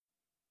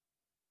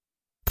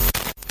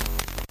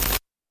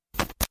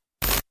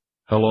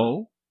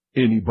Hello?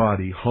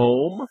 Anybody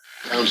home?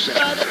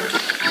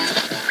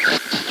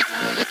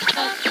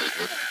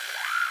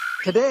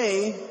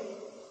 Today,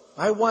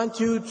 I want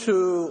you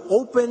to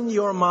open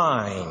your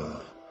mind.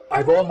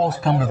 I've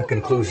almost come to the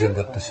conclusion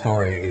that the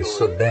story is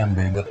so damn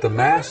big that the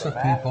mass of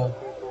people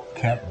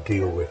can't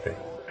deal with it.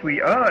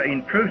 We are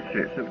in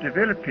process of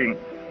developing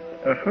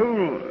a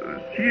whole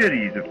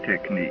series of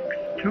techniques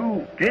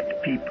to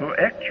get people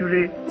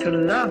actually to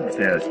love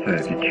their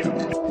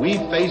servitude. We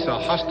face a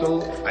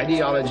hostile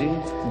ideology,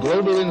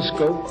 global in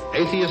scope,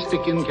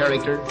 atheistic in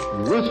character,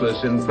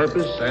 ruthless in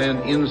purpose, and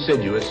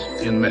insidious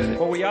in method.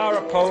 For we are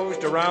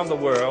opposed around the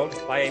world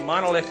by a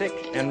monolithic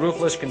and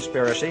ruthless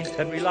conspiracy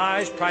that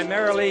relies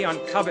primarily on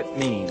covert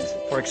means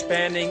for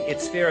expanding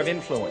its sphere of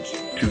influence.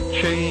 To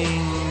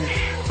change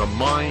the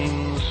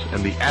minds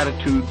and the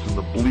attitudes and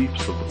the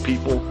beliefs of the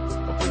people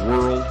of the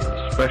world,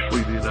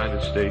 especially the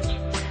United States,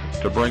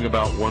 to bring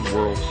about one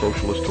world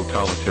socialist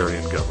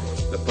totalitarian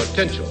government. The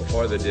potential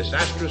for the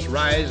disastrous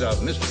rise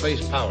of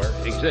misplaced power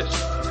exists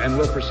and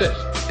will persist.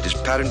 It has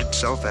patterned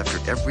itself after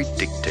every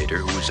dictator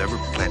who has ever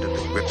planted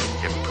the ripping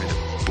imprint of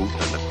a boot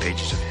on the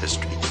pages of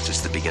history since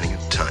the beginning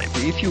of time.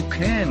 If you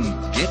can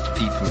get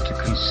people to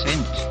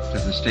consent to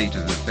the state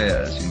of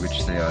affairs in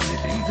which they are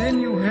living, then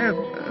you have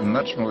a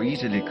much more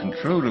easily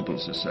controllable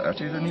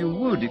society than you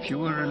would if you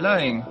were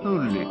relying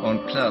wholly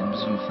on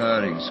clubs and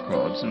firing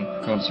squads and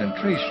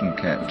concentration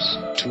camps.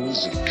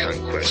 Tools of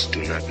conquest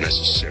do not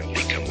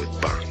necessarily come with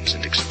bombs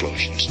and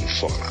explosions and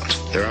fallout.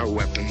 There are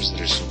weapons that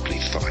are simply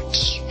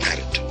thoughts,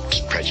 attitudes,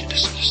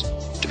 prejudices,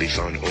 to be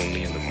found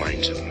only in the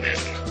minds of men.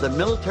 The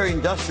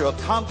military-industrial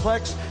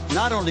complex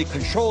not only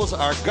controls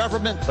our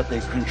government, but they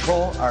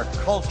control our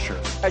culture.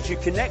 As you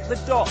connect the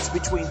dots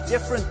between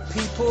different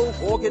people,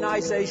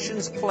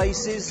 organizations,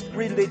 places,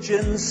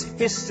 religions,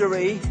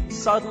 history,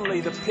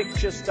 suddenly the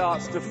picture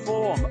starts to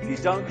form. If you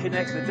don't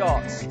connect the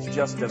dots, it's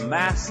just a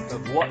mass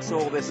of what's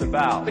all this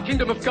about. The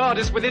kingdom of God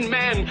is within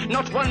man,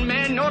 not one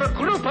man nor a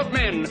group of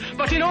men,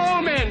 but in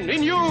all men,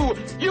 in you.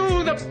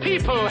 You, the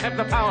people, have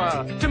the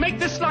power to make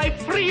this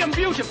life free and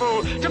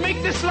beautiful, to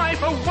make this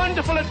life a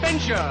wonderful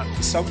adventure.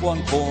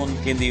 Someone born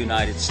in the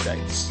United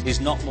States is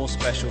not more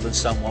special than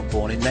someone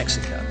born in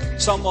Mexico.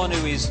 Someone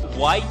who is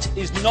white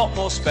is not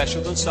more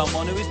special than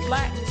someone who is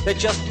black. They're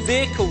just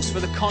vehicles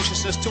for the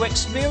consciousness to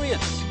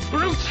experience.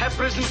 Brutes have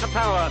risen to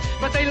power,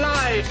 but they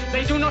lie.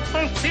 They do not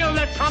fulfill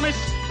their promise.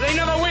 They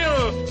never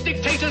will.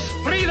 Dictators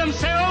free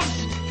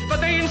themselves,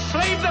 but they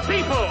enslave the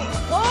people.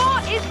 War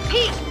is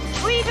peace.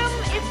 Freedom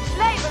is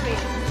slavery.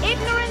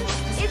 Ignorance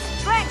is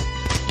strength.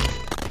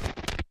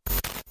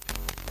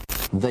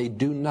 They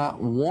do not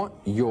want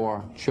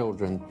your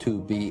children to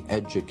be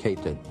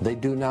educated. They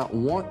do not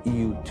want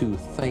you to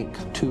think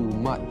too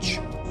much.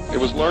 It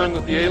was learned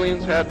that the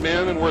aliens had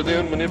men and were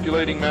then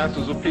manipulating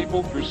masses of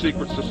people through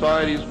secret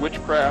societies,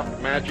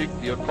 witchcraft, magic,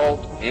 the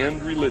occult,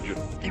 and religion.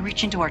 They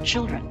reach into our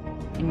children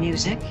in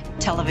music,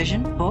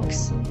 television,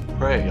 books.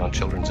 Prey on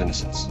children's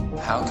innocence.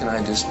 How can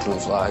I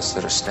disprove lies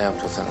that are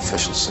stamped with an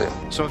official seal?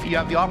 So if you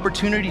have the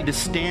opportunity to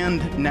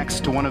stand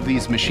next to one of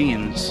these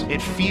machines,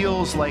 it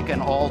feels like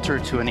an altar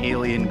to an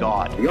alien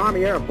god. The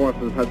Army Air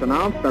Forces has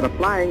announced that a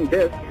flying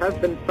disc has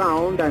been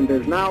found and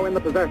is now in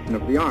the possession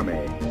of the Army.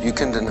 You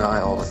can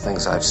deny all the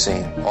things I've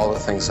seen, all the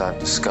things I've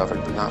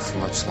discovered, but not for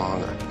much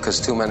longer.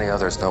 Because too many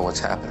others know what's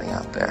happening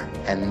out there.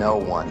 And no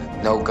one,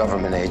 no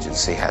government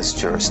agency has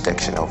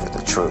jurisdiction over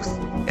the truth.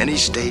 Any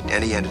state,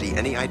 any entity,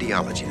 any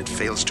ideology that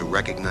fails to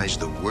recognize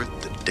the worth,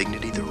 the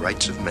dignity, the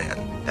rights of man,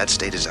 that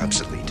state is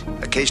obsolete.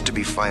 A case to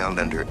be filed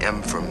under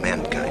M for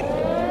Mankind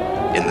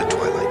in the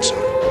Twilight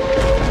Zone.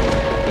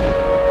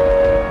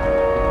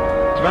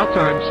 It's about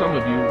time some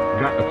of you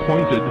got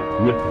acquainted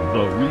with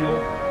the real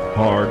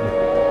hard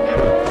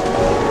truth.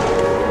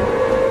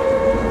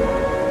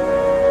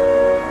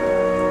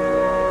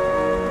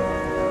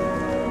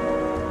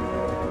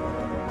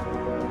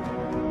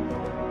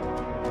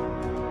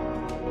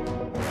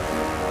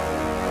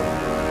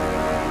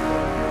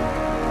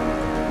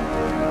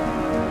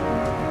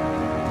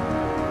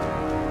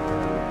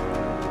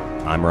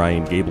 I'm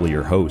Ryan Gable,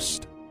 your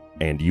host,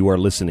 and you are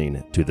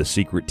listening to The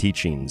Secret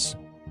Teachings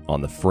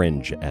on The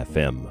Fringe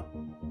FM.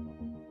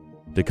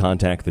 To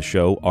contact the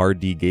show,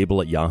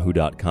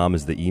 rdgable@yahoo.com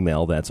is the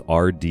email. That's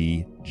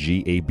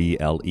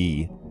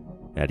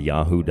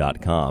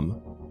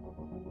rdgable@yahoo.com.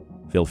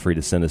 Feel free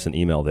to send us an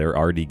email there,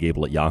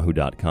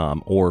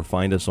 rdgable@yahoo.com, or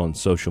find us on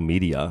social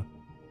media,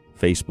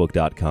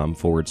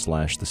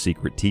 facebook.com/The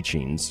Secret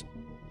Teachings.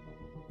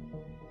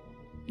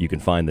 You can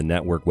find the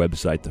network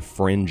website, The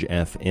Fringe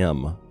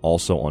FM,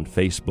 also on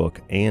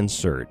Facebook, and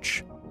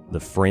search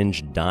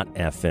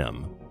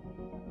thefringe.fm.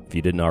 If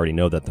you didn't already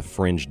know that,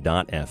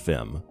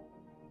 thefringe.fm,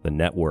 the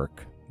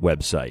network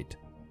website.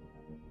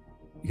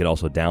 You can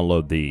also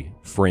download the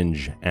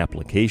Fringe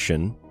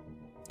application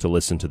to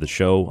listen to the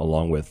show,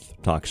 along with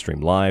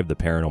TalkStream Live, the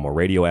Paranormal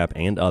Radio app,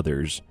 and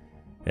others.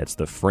 It's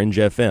the Fringe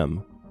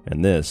FM,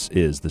 and this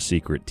is The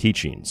Secret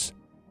Teachings.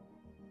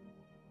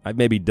 I've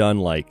maybe done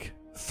like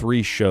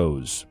 3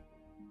 shows,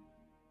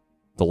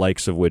 the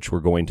likes of which we're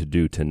going to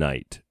do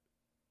tonight.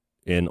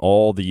 in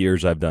all the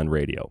years I've done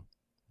radio,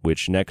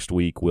 which next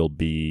week will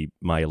be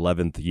my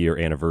 11th year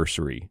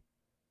anniversary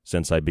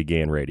since I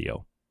began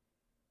radio.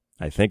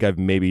 I think I've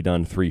maybe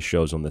done 3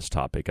 shows on this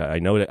topic. I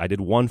know that I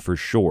did one for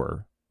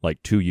sure,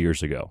 like 2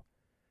 years ago.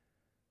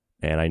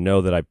 And I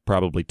know that I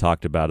probably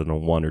talked about it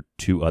on 1 or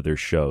 2 other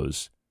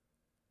shows.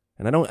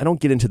 And I don't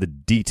get into the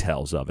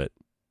details of it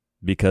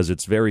because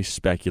it's very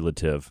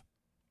speculative.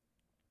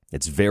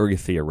 It's very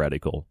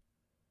theoretical.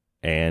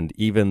 And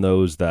even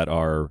those that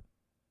are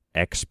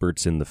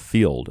experts in the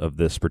field of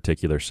this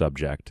particular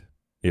subject,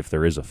 if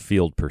there is a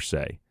field per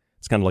se,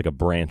 it's kind of like a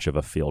branch of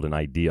a field, an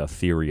idea, a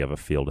theory of a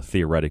field, a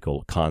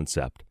theoretical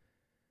concept.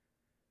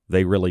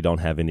 They really don't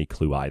have any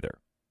clue either.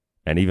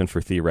 And even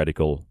for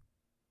theoretical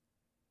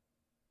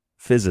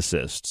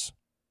physicists,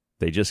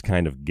 they just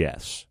kind of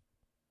guess.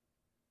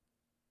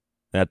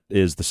 That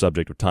is the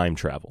subject of time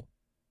travel.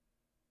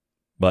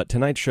 But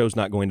tonight's show is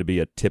not going to be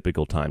a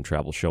typical time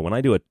travel show. When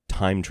I do a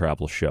time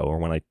travel show, or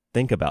when I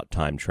think about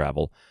time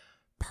travel,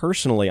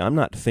 personally, I'm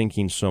not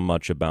thinking so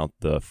much about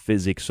the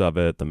physics of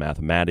it, the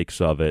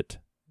mathematics of it,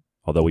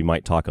 although we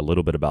might talk a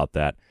little bit about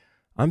that.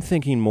 I'm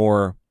thinking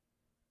more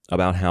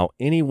about how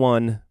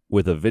anyone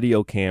with a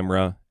video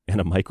camera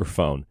and a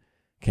microphone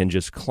can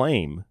just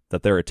claim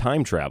that they're a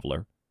time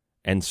traveler,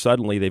 and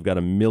suddenly they've got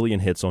 1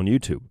 million hits on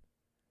YouTube.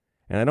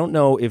 And I don't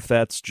know if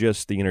that's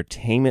just the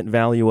entertainment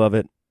value of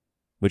it,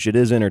 which it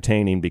is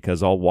entertaining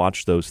because I'll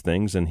watch those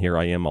things and here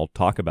I am, I'll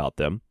talk about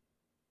them.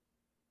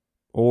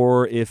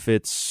 Or if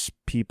it's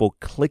people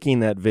clicking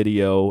that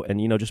video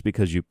and, just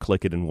because you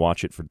click it and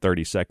watch it for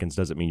 30 seconds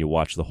doesn't mean you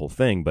watch the whole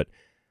thing. But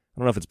I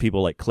don't know if it's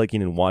people like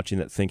clicking and watching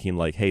that thinking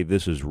like, hey,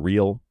 this is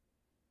real.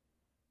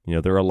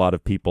 There are a lot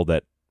of people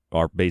that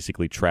are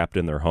basically trapped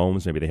in their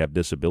homes. Maybe they have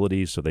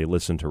disabilities, so they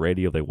listen to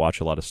radio, they watch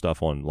a lot of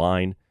stuff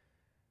online.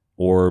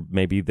 Or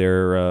maybe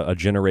they're a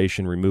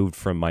generation removed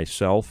from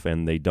myself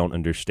and they don't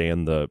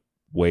understand the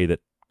way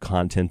that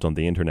content on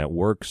the internet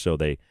works, so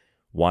they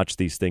watch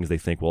these things, they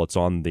think, well, it's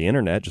on the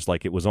internet, just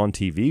like it was on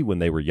TV when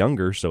they were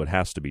younger, so it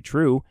has to be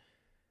true.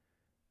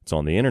 It's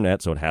on the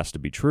internet, so it has to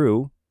be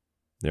true.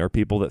 There are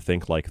people that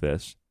think like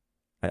this.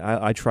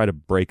 I try to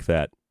break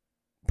that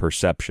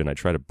perception. I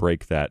try to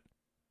break that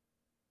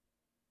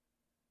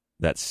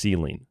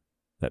ceiling,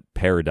 that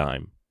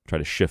paradigm, try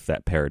to shift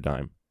that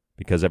paradigm.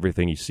 Because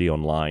everything you see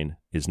online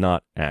is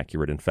not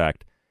accurate. In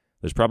fact,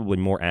 there's probably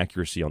more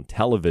accuracy on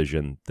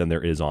television than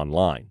there is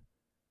online.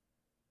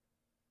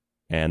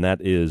 And that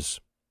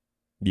is,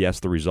 yes,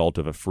 the result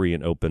of a free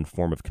and open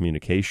form of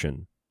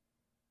communication,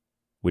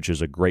 which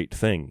is a great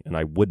thing, and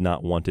I would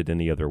not want it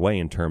any other way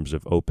in terms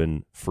of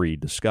open, free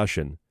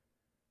discussion.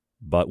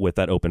 But with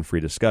that open,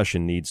 free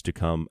discussion needs to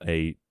come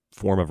a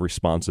form of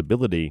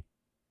responsibility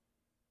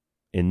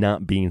in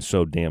not being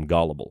so damn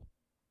gullible.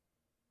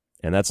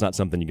 And that's not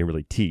something you can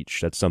really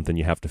teach. That's something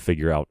you have to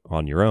figure out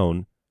on your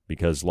own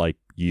because, like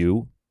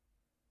you,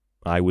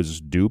 I was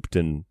duped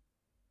and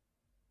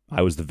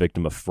I was the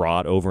victim of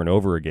fraud over and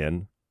over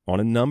again on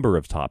a number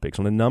of topics,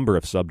 on a number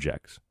of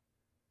subjects.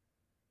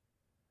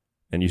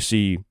 And you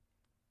see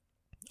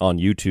on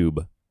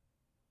YouTube,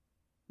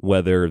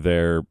 whether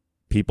they're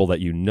people that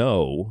you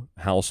know,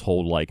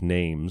 household-like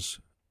names,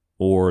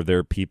 or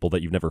they're people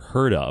that you've never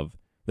heard of,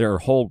 there are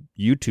whole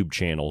YouTube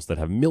channels that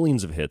have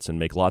millions of hits and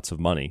make lots of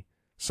money,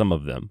 some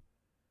of them,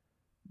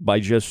 by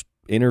just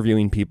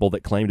interviewing people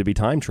that claim to be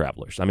time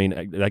travelers. I mean,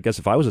 I guess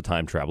if I was a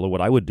time traveler,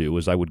 what I would do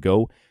is I would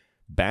go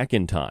back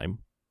in time.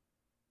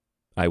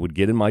 I would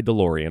get in my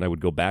DeLorean, I would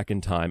go back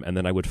in time, and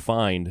then I would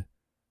find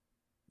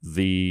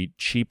the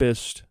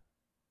cheapest,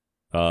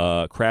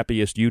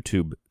 crappiest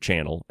YouTube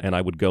channel, and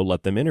I would go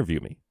let them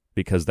interview me,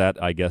 because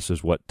that, I guess,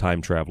 is what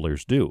time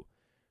travelers do.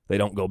 They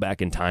don't go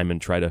back in time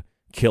and try to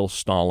kill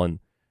Stalin.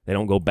 They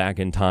don't go back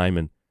in time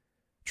and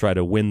try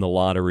to win the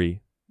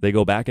lottery. They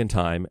go back in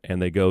time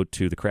and they go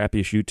to the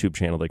crappiest YouTube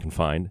channel they can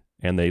find,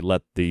 and they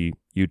let the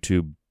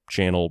YouTube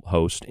channel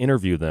host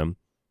interview them,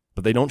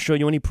 but they don't show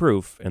you any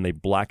proof, and they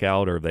black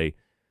out or they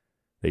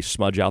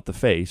smudge out the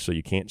face so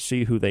you can't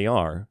see who they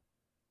are.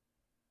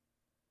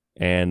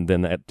 And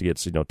then that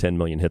gets 10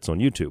 million hits on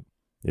YouTube.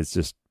 It's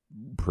just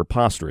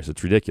preposterous.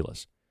 It's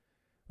ridiculous.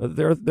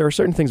 There are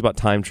certain things about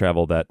time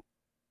travel that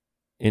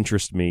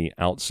interest me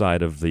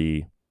outside of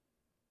the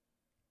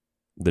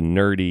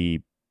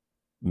nerdy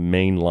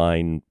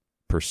mainline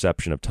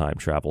perception of time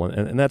travel.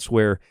 And that's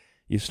where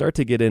you start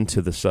to get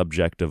into the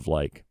subject of,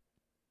 like,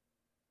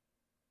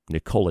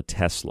 Nikola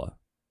Tesla.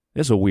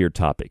 It's a weird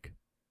topic.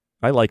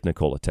 I like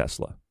Nikola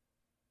Tesla.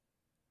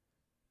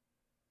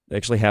 They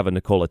actually have a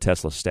Nikola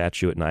Tesla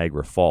statue at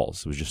Niagara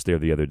Falls. It was just there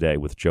the other day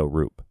with Joe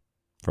Roop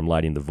from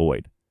Lighting the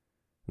Void.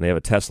 And they have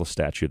a Tesla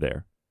statue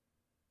there.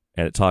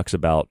 And it talks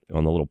about,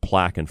 on the little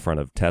plaque in front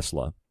of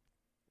Tesla,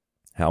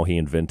 how he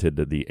invented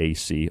the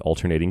AC,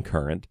 alternating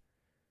current,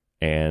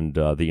 and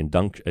the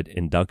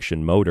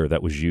induction motor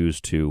that was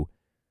used to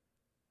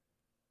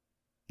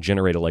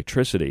generate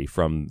electricity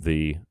from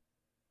the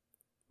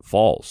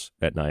falls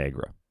at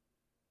Niagara.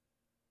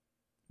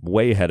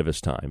 Way ahead of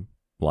his time,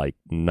 like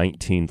late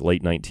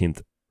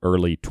 19th,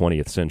 early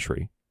 20th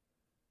century.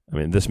 I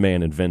mean, this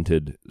man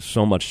invented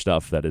so much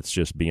stuff that it's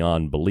just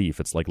beyond belief.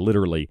 It's like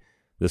literally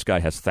this guy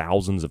has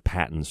thousands of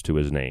patents to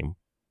his name,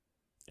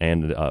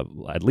 and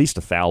at least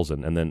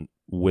 1,000. And then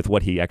with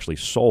what he actually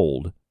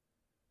sold,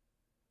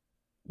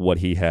 what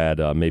he had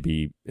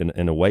maybe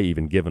in a way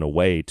even given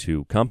away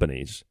to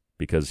companies,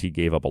 because he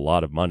gave up a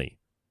lot of money,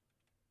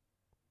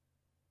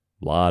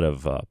 a lot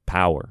of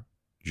power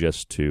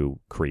just to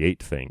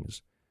create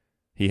things.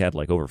 He had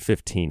like over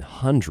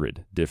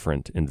 1,500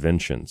 different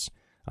inventions.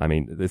 I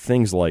mean, the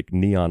things like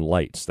neon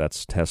lights,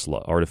 that's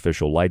Tesla.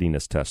 Artificial lighting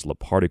is Tesla.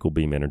 Particle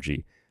beam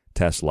energy,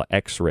 Tesla.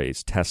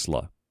 X-rays,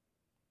 Tesla.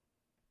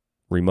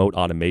 Remote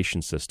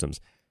automation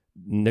systems.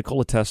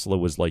 Nikola Tesla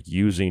was like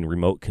using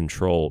remote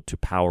control to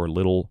power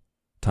little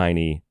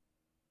tiny,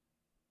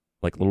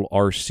 like little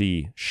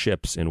RC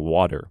ships in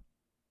water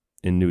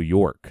in New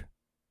York,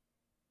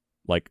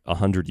 like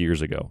 100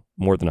 years ago,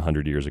 more than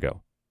 100 years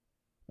ago.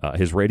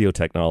 His radio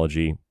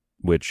technology,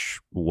 which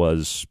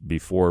was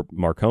before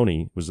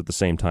Marconi, was at the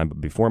same time,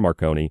 but before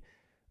Marconi,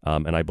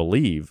 and I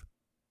believe,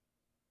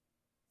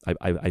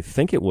 I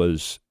think it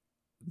was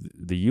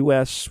the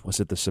U.S., was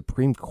it the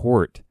Supreme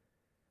Court?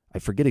 I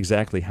forget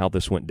exactly how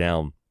this went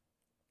down.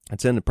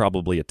 It's in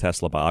probably a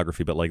Tesla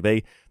biography, but like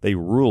they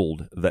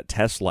ruled that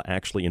Tesla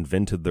actually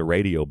invented the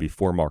radio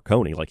before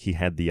Marconi. Like he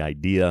had the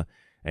idea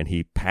and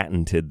he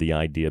patented the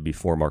idea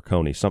before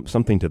Marconi,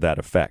 something to that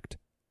effect.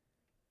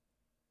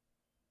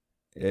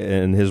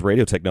 And his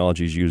radio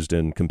technology is used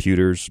in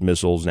computers,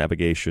 missiles,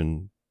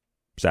 navigation,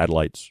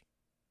 satellites,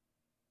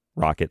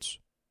 rockets,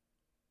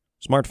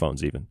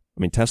 smartphones even.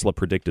 I mean, Tesla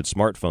predicted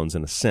smartphones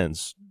in a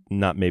sense,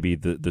 not maybe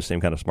the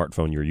same kind of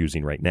smartphone you're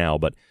using right now,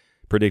 but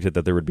predicted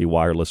that there would be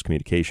wireless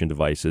communication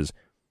devices.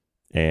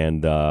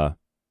 And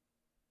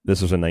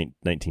this was in the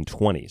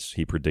 1920s.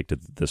 He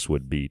predicted that this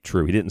would be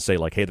true. He didn't say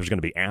like, hey, there's going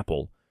to be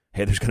Apple.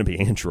 Hey, there's going to be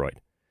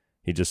Android.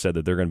 He just said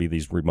that there are going to be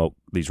these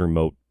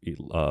remote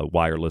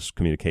wireless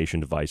communication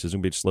devices,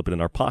 and we just slip it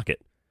in our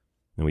pocket.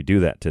 And we do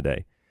that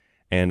today.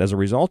 And as a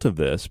result of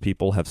this,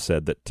 people have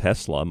said that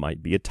Tesla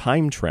might be a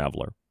time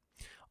traveler.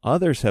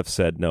 Others have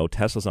said, no,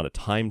 Tesla's not a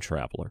time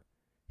traveler.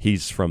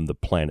 He's from the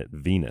planet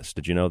Venus.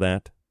 Did you know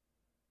that?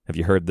 Have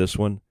you heard this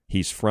one?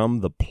 He's from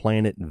the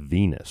planet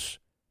Venus.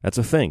 That's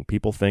a thing.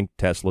 People think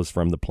Tesla's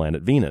from the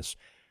planet Venus.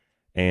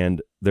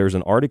 And there's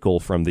an article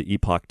from the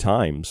Epoch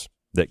Times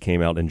that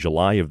came out in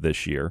July of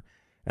this year,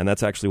 and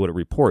that's actually what it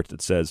reports.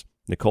 It says,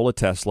 Nikola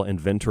Tesla,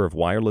 inventor of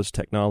wireless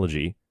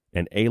technology,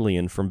 an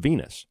alien from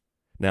Venus.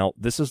 Now,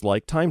 this is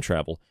like time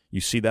travel.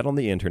 You see that on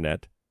the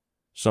internet.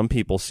 Some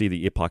people see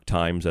the Epoch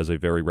Times as a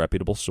very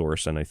reputable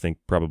source, and I think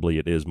probably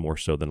it is more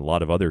so than a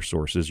lot of other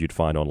sources you'd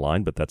find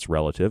online, but that's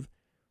relative.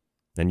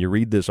 And you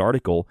read this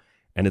article,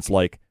 and it's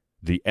like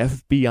the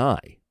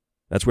FBI,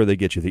 that's where they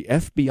get you. The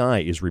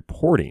FBI is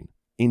reporting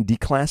in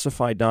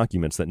declassified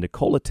documents that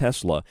Nikola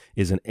Tesla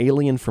is an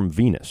alien from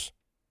Venus.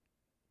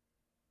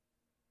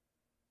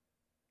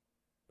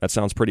 That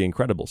sounds pretty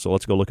incredible. So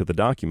let's go look at the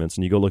documents.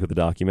 And you go look at the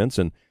documents,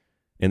 and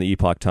in the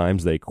Epoch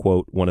Times, they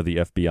quote one of the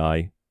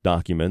FBI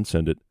documents,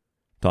 and it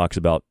talks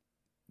about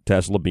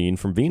Tesla being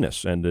from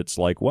Venus. And it's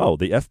like, whoa,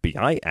 the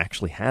FBI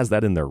actually has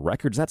that in their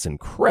records? That's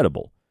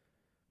incredible.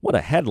 What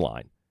a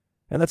headline.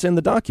 And that's in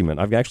the document.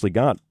 I've actually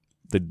got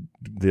the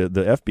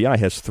FBI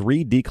has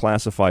 3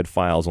 declassified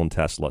files on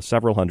Tesla,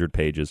 several hundred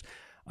pages.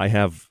 I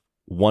have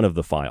one of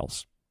the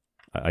files.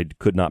 I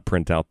could not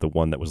print out the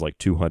one that was like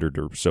 200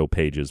 or so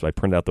pages. I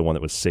printed out the one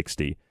that was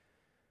 60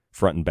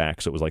 front and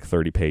back, so it was like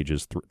 30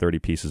 pages, 30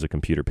 pieces of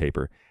computer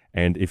paper.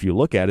 And if you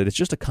look at it, it's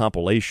just a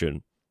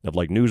compilation of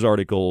like news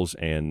articles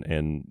and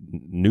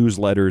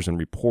newsletters and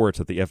reports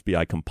that the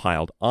FBI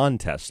compiled on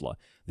Tesla.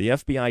 The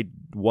FBI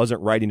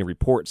wasn't writing a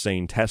report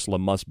saying Tesla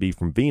must be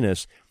from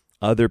Venus.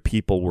 Other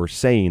people were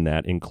saying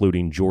that,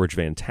 including George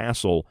Van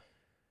Tassel,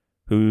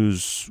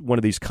 who's one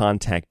of these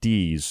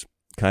contactees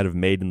kind of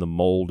made in the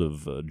mold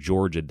of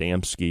George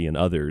Adamski and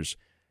others.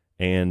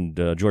 And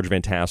George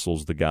Van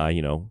Tassel's the guy,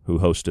 you know, who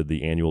hosted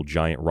the annual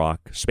Giant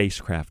Rock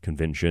spacecraft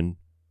convention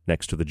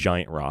next to the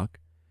Giant Rock,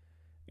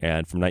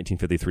 and from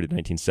 1953 to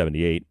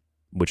 1978,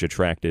 which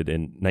attracted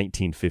in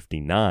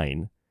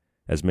 1959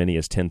 as many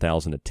as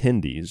 10,000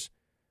 attendees,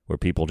 where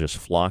people just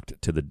flocked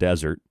to the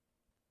desert.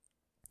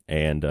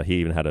 And he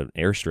even had an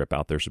airstrip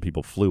out there, so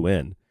people flew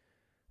in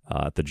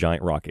at the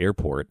Giant Rock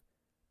Airport.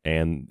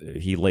 And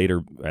he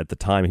later, at the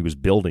time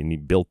he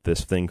built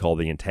this thing called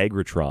the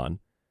Integratron,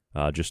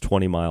 just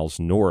 20 miles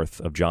north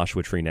of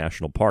Joshua Tree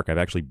National Park. I've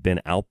actually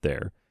been out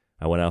there.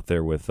 I went out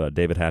there with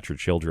David Hatcher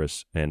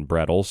Childress and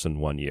Brad Olson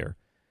one year,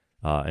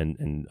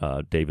 and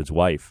David's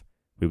wife.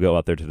 We go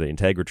out there to the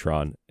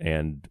Integratron,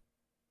 and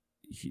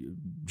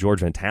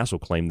George Van Tassel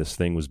claimed this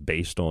thing was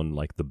based on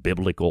like the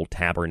biblical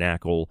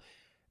tabernacle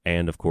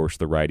and, of course,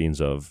 the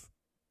writings of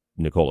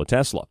Nikola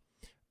Tesla.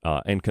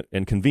 And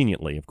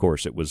conveniently, of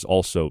course, it was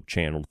also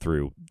channeled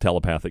through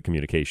telepathic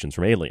communications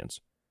from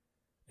aliens.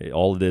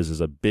 All it is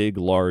a big,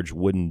 large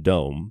wooden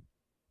dome,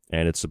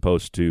 and it's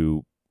supposed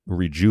to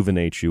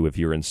rejuvenate you if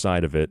you're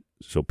inside of it.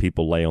 So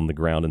people lay on the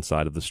ground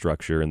inside of the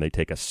structure, and they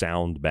take a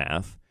sound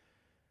bath.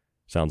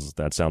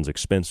 That sounds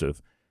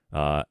expensive.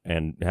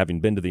 And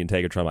having been to the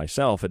Integratron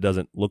myself, it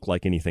doesn't look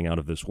like anything out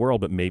of this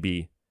world, but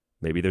maybe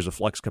there's a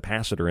flux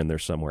capacitor in there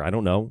somewhere. I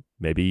don't know.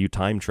 Maybe you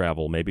time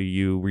travel. Maybe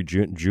you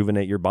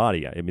rejuvenate your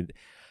body. I mean,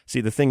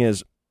 see, the thing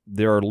is,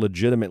 there are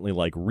legitimately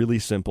like really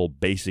simple,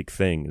 basic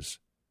things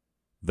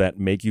that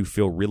make you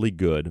feel really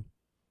good.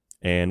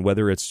 And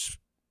whether it's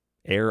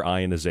air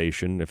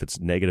ionization, if it's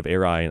negative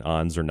air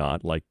ions or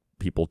not, like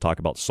people talk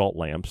about salt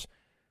lamps.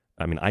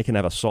 I mean, I can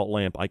have a salt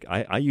lamp.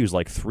 I use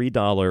like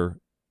 $3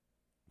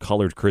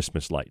 colored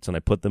Christmas lights, and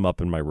I put them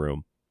up in my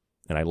room,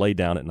 and I lay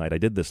down at night. I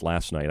did this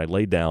last night. I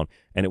laid down,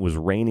 and it was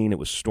raining. It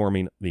was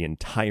storming the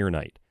entire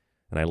night.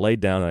 And I laid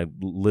down, and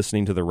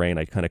listening to the rain.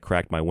 I kind of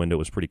cracked my window. It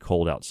was pretty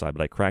cold outside,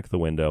 but I cracked the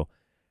window,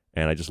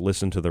 and I just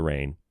listened to the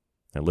rain.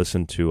 I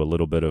listened to a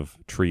little bit of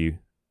tree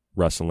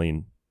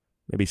rustling,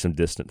 maybe some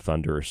distant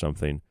thunder or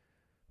something.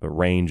 But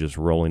rain just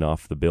rolling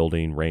off the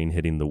building, rain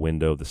hitting the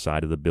window, the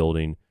side of the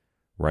building,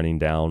 running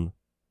down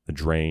the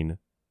drain.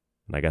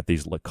 And I got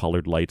these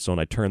colored lights on.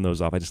 I turned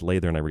those off. I just lay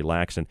there and I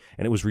relaxed, and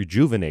it was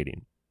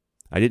rejuvenating.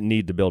 I didn't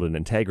need to build an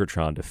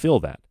Integratron to feel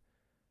that.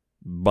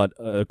 But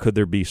could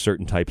there be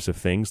certain types of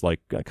things, like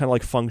kind of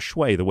like feng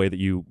shui, the way that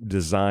you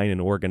design and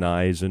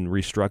organize and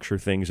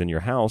restructure things in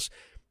your house,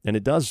 and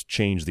it does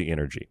change the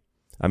energy.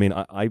 I mean,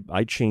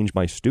 I change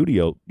my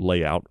studio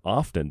layout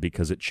often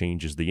because it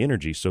changes the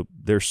energy. So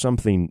there's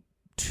something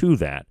to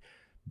that,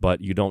 but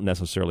you don't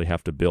necessarily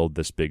have to build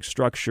this big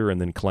structure and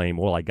then claim,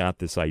 well, I got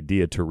this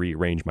idea to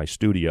rearrange my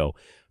studio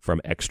from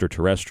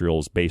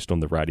extraterrestrials based on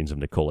the writings of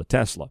Nikola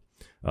Tesla.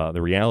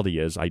 The reality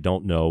is, I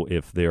don't know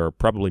if there are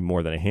probably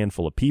more than a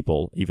handful of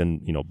people,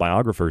 even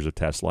biographers of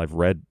Tesla. I've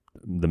read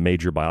the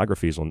major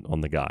biographies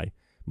on the guy,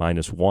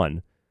 minus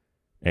one.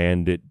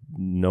 And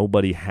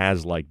nobody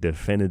has like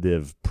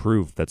definitive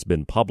proof that's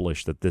been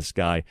published that this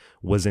guy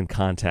was in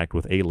contact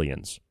with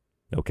aliens.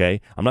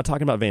 Okay? I'm not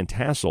talking about Van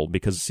Tassel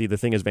because, see, the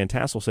thing is, Van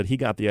Tassel said he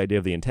got the idea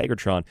of the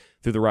Integratron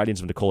through the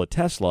writings of Nikola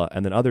Tesla,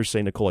 and then others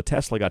say Nikola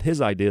Tesla got his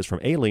ideas from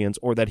aliens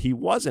or that he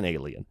was an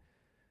alien.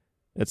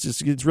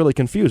 It's really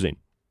confusing.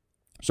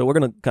 So we're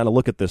going to kind of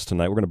look at this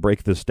tonight. We're going to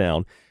break this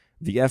down.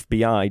 The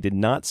FBI did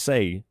not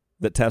say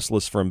that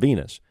Tesla's from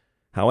Venus.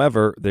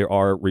 However, there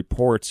are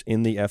reports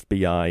in the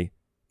FBI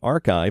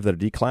archive that are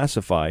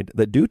declassified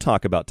that do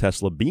talk about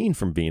Tesla being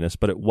from Venus,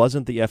 but it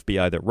wasn't the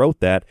FBI that wrote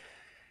that.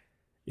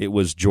 It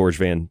was George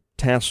Van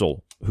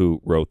Tassel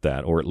who wrote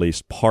that, or at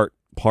least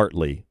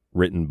partly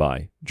written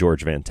by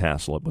George Van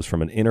Tassel. It was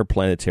from an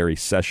Interplanetary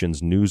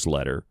Sessions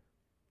newsletter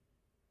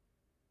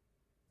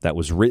that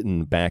was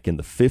written back in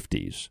the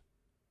 50s,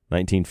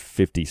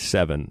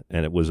 1957,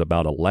 and it was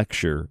about a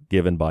lecture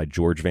given by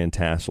George Van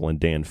Tassel and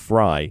Dan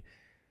Fry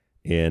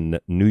in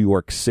New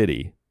York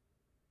City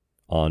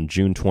on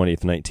June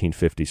 20th,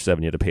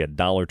 1957. You had to pay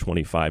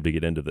 $1.25 to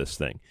get into this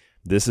thing.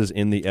 This is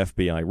in the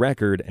FBI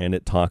record, and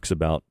it talks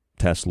about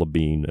Tesla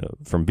being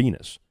from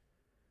Venus.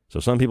 So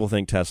some people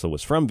think Tesla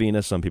was from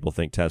Venus. Some people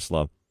think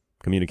Tesla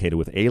communicated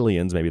with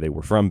aliens. Maybe they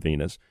were from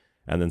Venus.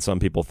 And then some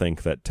people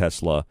think that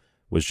Tesla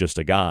was just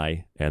a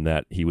guy and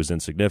that he was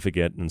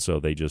insignificant, and so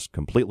they just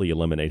completely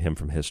eliminate him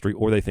from history.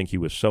 Or they think he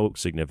was so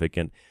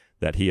significant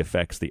that he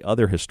affects the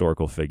other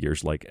historical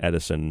figures like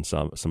Edison and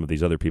some of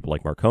these other people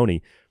like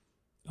Marconi.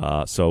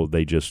 So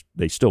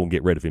they still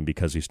get rid of him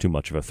because he's too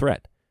much of a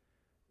threat.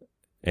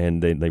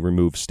 And they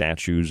remove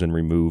statues and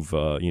remove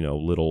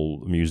little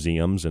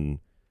museums, and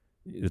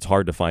it's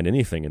hard to find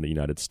anything in the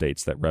United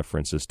States that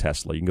references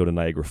Tesla. You can go to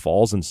Niagara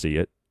Falls and see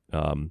it.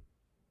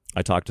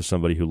 I talked to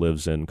somebody who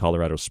lives in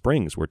Colorado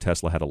Springs where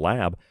Tesla had a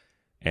lab,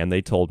 and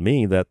they told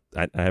me that,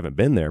 I haven't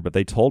been there, but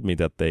they told me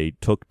that they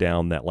took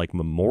down that like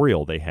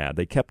memorial they had.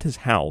 They kept his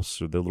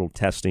house, or the little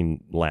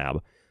testing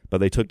lab, but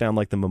they took down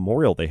like the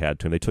memorial they had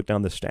to him. They took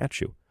down the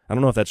statue. I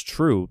don't know if that's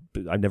true.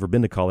 I've never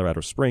been to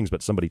Colorado Springs,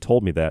 but somebody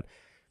told me that.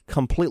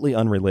 Completely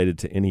unrelated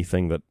to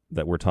anything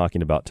that we're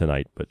talking about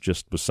tonight, but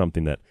just was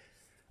something that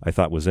I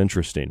thought was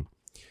interesting.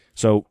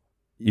 So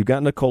you've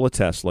got Nikola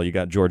Tesla, you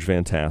got George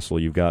Van Tassel,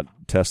 you've got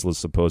Tesla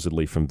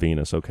supposedly from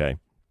Venus, okay.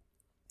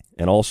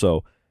 And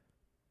also,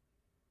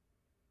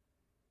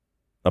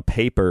 a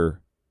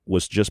paper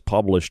was just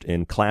published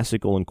in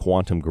Classical and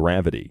Quantum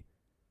Gravity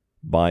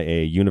by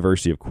a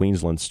University of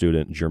Queensland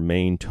student,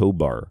 Germaine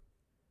Tobar,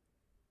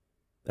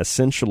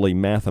 essentially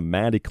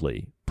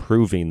mathematically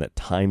proving that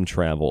time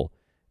travel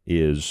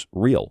is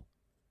real,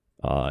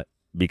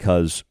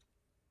 because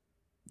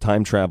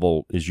time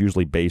travel is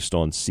usually based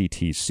on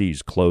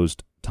CTCs,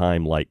 closed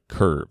time-like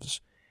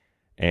curves.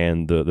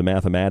 And the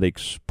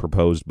mathematics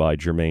proposed by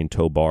Germaine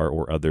Tobar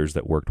or others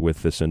that worked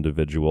with this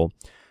individual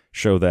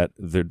show that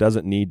there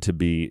doesn't need to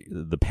be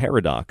the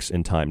paradox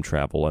in time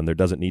travel, and there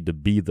doesn't need to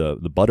be the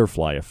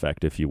butterfly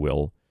effect, if you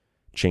will,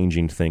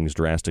 changing things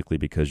drastically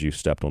because you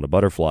stepped on a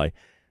butterfly.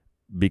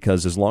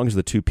 Because as long as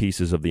the two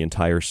pieces of the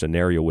entire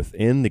scenario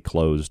within the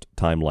closed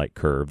time-like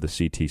curve, the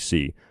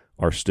CTC,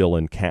 are still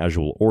in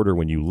casual order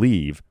when you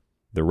leave,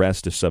 the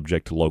rest is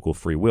subject to local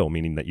free will,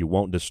 meaning that you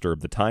won't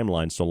disturb the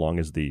timeline so long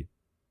as the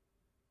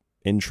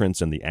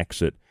entrance and the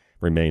exit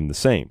remain the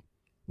same.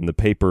 And the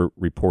paper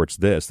reports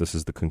this. This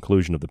is the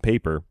conclusion of the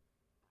paper.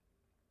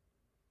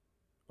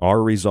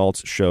 Our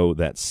results show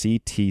that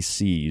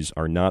CTCs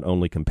are not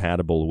only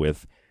compatible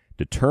with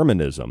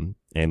determinism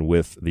and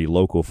with the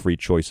local free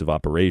choice of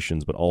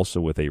operations, but also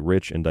with a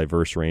rich and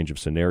diverse range of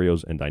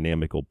scenarios and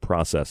dynamical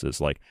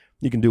processes. Like,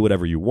 you can do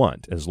whatever you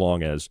want as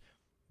long as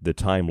the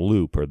time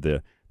loop or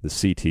the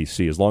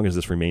CTC, as long as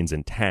this remains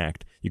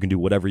intact, you can do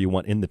whatever you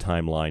want in the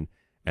timeline,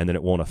 and then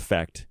it won't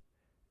affect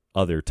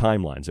other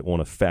timelines. It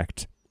won't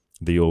affect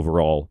the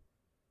overall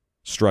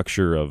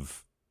structure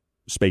of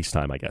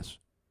space-time, I guess.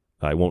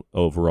 It won't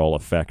overall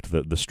affect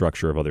the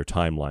structure of other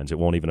timelines. It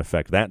won't even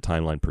affect that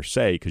timeline per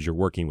se because you're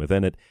working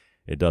within it.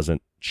 It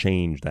doesn't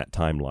change that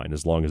timeline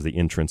as long as the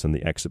entrance and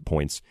the exit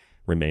points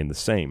remain the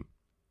same.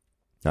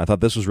 Now, I thought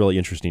this was really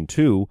interesting,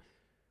 too.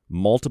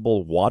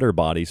 Multiple water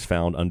bodies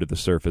found under the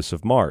surface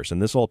of Mars,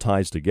 and this all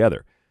ties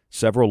together.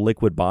 Several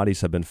liquid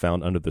bodies have been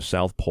found under the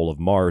south pole of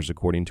Mars,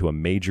 according to a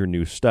major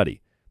new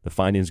study. The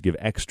findings give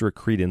extra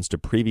credence to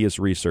previous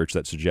research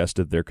that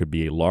suggested there could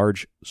be a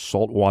large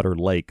saltwater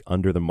lake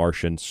under the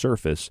Martian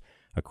surface,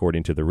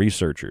 according to the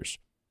researchers.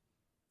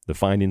 The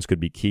findings could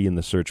be key in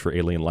the search for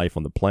alien life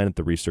on the planet,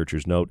 the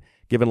researchers note.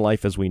 Given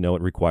life as we know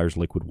it requires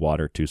liquid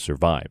water to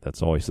survive.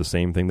 That's always the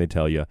same thing they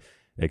tell you,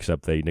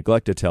 except they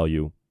neglect to tell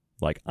you,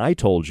 like I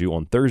told you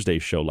on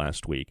Thursday's show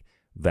last week,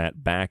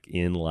 that back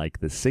in like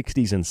the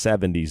 60s and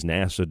 70s,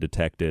 NASA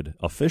detected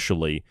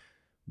officially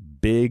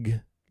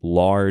big,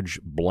 large,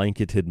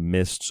 blanketed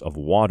mists of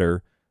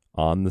water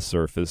on the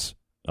surface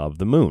of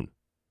the moon.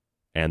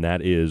 And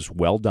that is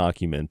well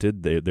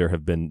documented. There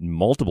have been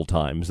multiple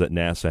times that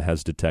NASA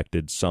has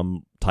detected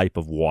some type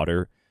of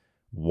water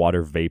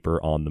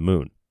vapor on the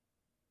moon.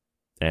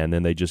 And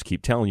then they just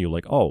keep telling you,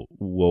 like, oh,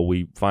 well,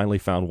 we finally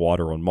found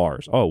water on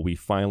Mars. Oh, we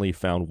finally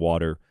found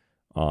water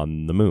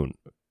on the moon.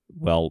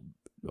 Well,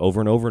 over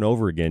and over and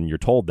over again, you're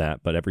told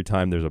that, but every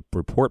time there's a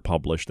report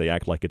published, they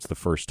act like it's the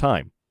first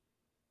time.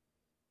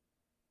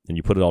 And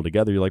you put it all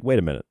together, you're like, wait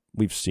a minute,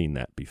 we've seen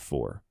that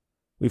before.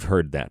 We've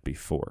heard that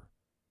before.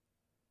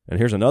 And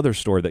here's another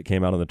story that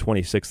came out on the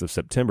 26th of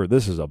September.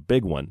 This is a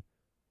big one.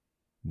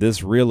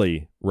 This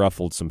really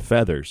ruffled some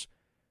feathers.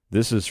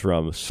 This is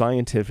from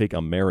Scientific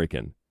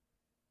American.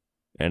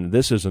 And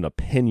this is an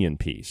opinion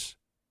piece.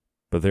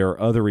 But there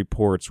are other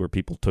reports where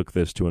people took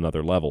this to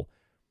another level.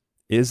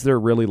 Is there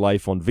really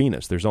life on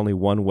Venus? There's only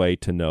one way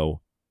to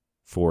know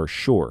for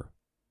sure.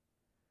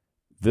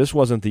 This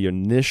wasn't the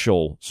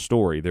initial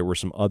story. There were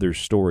some other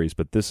stories,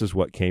 but this is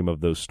what came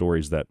of those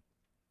stories that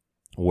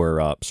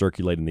were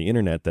circulating the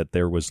internet, that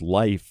there was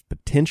life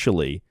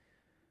potentially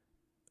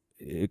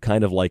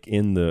kind of like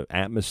in the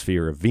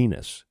atmosphere of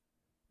Venus.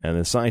 And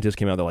the scientists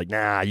came out, they're like,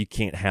 nah, you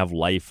can't have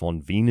life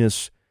on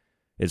Venus.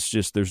 It's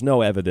just, there's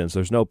no evidence,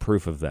 there's no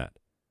proof of that.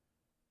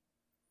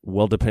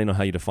 Well, depending on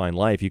how you define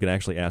life, you can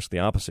actually ask the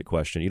opposite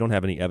question. You don't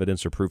have any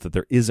evidence or proof that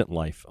there isn't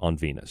life on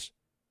Venus.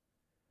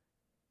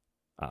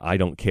 I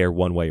don't care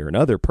one way or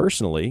another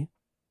personally.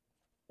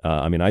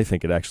 I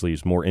think it actually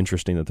is more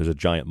interesting that there's a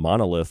giant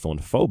monolith on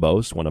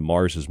Phobos, one of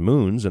Mars's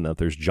moons, and that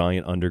there's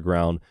giant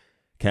underground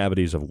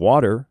cavities of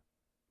water,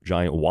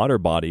 giant water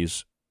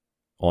bodies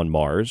on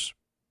Mars.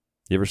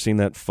 You ever seen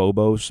that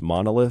Phobos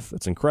monolith?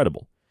 It's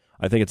incredible.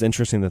 I think it's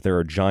interesting that there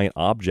are giant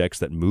objects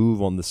that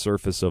move on the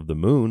surface of the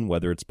moon,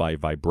 whether it's by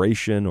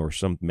vibration or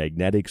some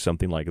magnetic,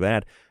 something like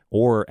that,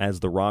 or as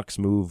the rocks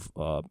move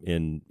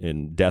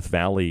in Death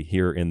Valley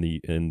here in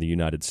the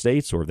United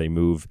States, or they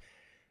move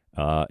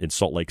in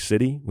Salt Lake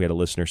City. We had a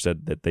listener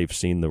said that they've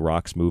seen the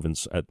rocks move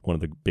at one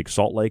of the big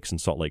salt lakes in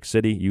Salt Lake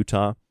City,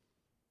 Utah.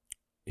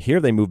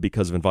 Here they move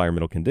because of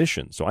environmental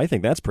conditions. So I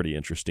think that's pretty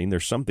interesting.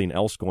 There's something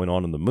else going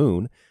on the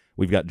moon.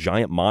 We've got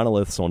giant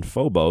monoliths on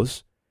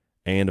Phobos.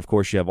 And, of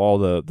course, you have all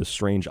the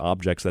strange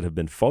objects that have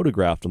been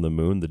photographed on the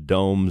moon, the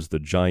domes, the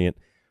giant,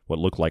 what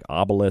look like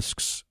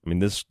obelisks. I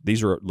mean,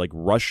 these are like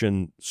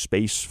Russian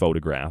space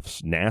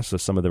photographs. NASA,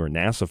 some of them are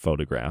NASA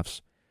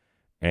photographs.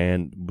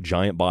 And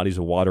giant bodies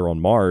of water on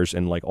Mars,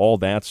 and like all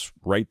that's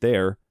right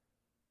there.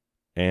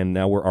 And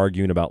now we're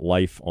arguing about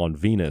life on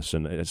Venus.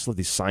 And it's like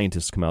these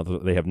scientists come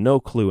out, they have no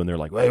clue, and they're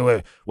like,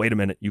 wait a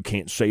minute, you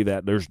can't say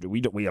that.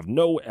 We have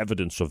no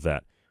evidence of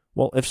that.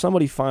 Well, if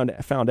somebody found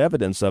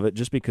evidence of it,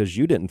 just because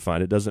you didn't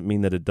find it doesn't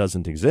mean that it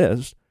doesn't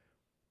exist.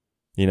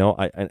 You know,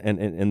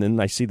 and then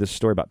I see this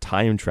story about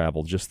time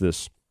travel, just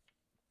this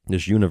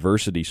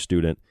university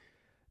student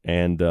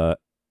and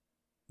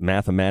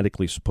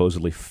mathematically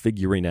supposedly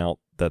figuring out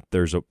that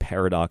there's a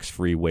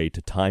paradox-free way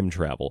to time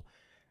travel.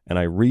 And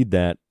I read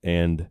that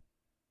and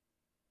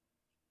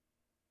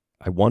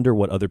I wonder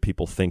what other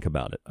people think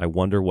about it. I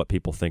wonder what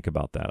people think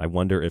about that. I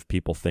wonder if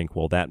people think,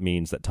 well, that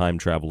means that time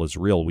travel is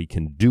real. We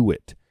can do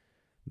it.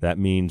 That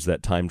means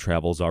that time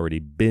travel's already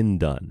been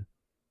done.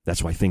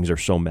 That's why things are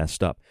so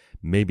messed up.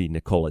 Maybe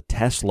Nikola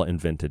Tesla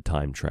invented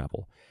time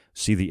travel.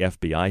 See, the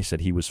FBI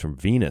said he was from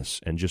Venus,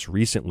 and just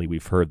recently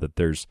we've heard that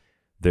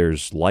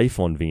there's life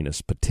on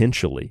Venus,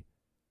 potentially,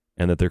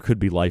 and that there could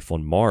be life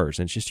on Mars.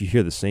 And it's just you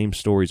hear the same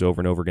stories over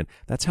and over again.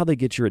 That's how they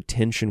get your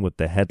attention with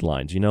the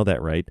headlines. You know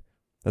that, right?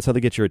 That's how they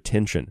get your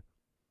attention.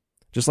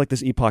 Just like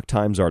this Epoch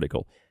Times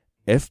article,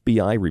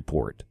 FBI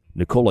report,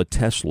 Nikola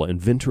Tesla,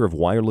 inventor of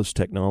wireless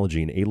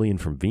technology and alien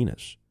from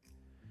Venus.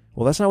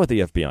 Well, that's not what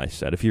the FBI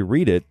said. If you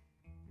read it,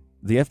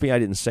 the FBI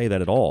didn't say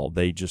that at all.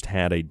 They just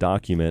had a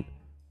document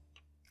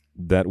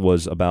that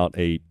was about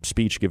a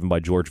speech given by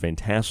George Van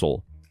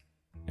Tassel,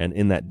 and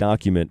in that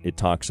document it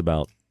talks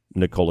about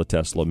Nikola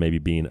Tesla maybe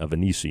being a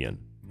Venusian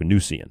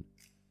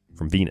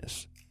from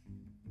Venus.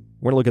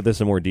 We're going to look at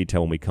this in more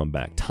detail when we come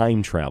back.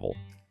 Time travel.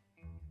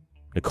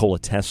 Nikola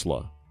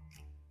Tesla.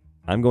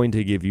 I'm going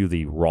to give you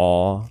the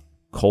raw,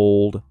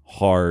 cold,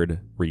 hard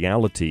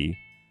reality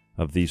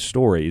of these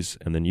stories,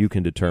 and then you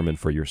can determine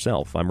for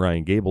yourself. I'm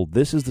Ryan Gable.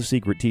 This is The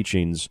Secret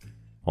Teachings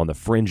on the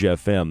Fringe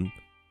FM.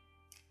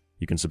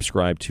 You can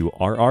subscribe to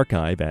our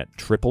archive at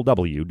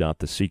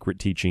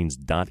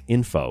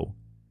www.thesecretteachings.info.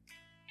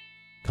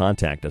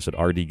 Contact us at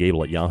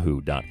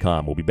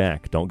rdgable@yahoo.com. We'll be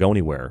back. Don't go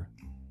anywhere.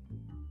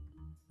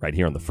 Right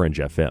here on the Fringe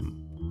FM.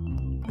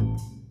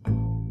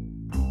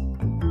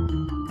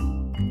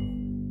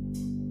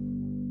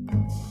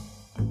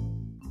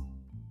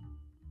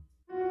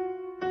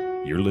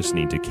 You're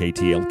listening to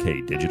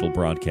KTLK Digital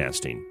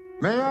Broadcasting.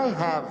 May I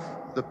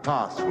have the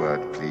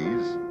password,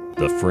 please?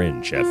 The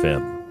Fringe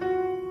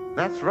FM.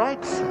 That's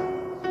right,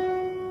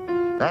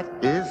 sir. That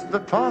is the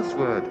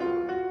password.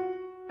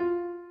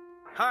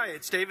 Hi,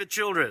 it's David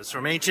Childress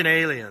from Ancient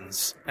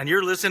Aliens, and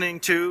you're listening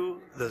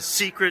to The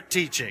Secret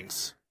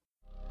Teachings.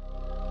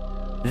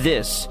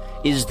 This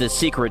is The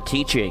Secret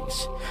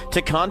Teachings.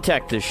 To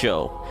contact the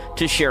show,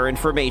 to share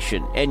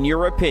information and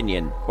your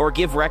opinion, or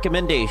give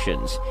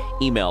recommendations,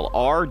 email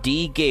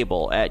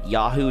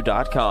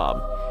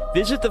rdgable@yahoo.com.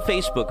 Visit the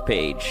Facebook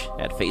page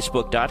at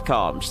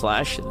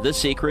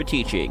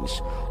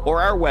facebook.com/thesecretteachings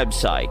or our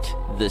website,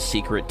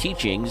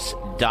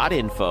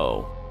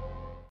 thesecretteachings.info.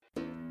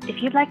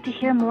 If you'd like to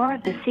hear more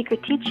of The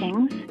Secret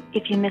Teachings,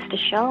 if you missed a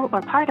show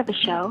or part of a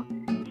show,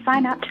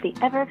 sign up to the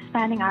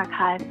ever-expanding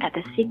archive at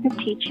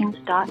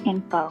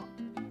thesecretteachings.info.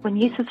 When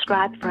you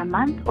subscribe for a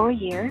month or a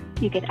year,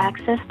 you get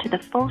access to the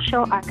full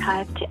show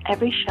archive to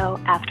every show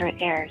after it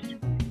airs.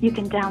 You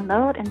can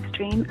download and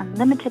stream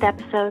unlimited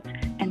episodes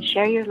and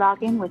share your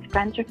login with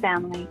friends or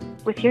family.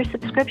 With your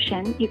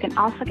subscription, you can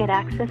also get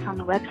access on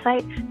the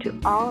website to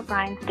all of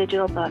Ryan's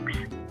digital books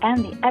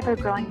and the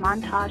ever-growing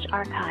montage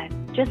archive.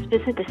 Just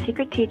visit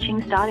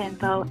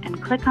thesecretteachings.info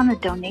and click on the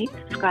Donate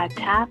Subscribe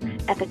tab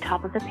at the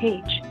top of the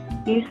page.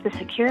 Use the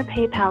secure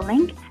PayPal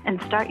link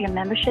and start your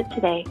membership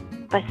today.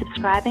 By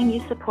subscribing,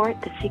 you support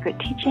The Secret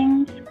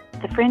Teachings,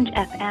 The Fringe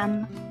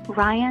FM,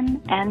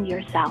 Ryan, and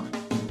yourself.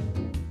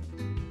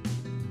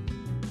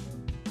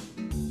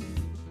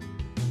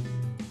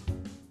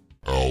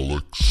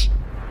 Alex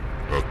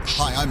Exum.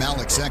 Hi, I'm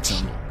Alex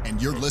Exum,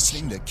 and you're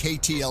listening to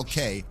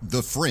KTLK,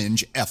 The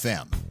Fringe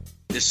FM.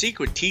 The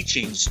Secret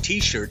Teachings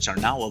t-shirts are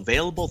now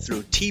available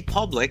through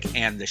TeePublic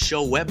and the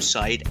show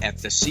website at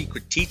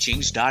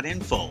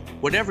thesecretteachings.info.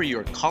 Whatever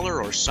your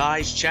color or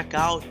size, check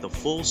out the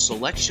full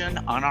selection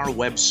on our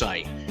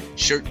website.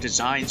 Shirt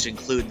designs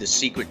include the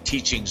Secret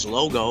Teachings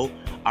logo,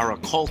 our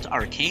Occult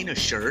Arcana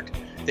shirt,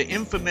 the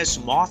infamous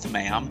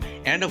Mothman,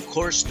 and of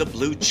course the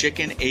Blue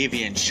Chicken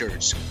Avian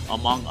shirts,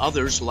 among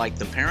others like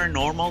the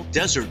Paranormal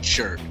Desert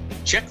shirt.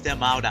 Check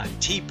them out on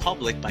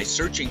TeePublic by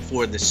searching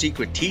for The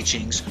Secret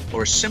Teachings,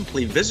 or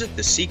simply visit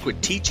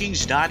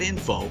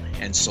thesecretteachings.info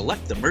and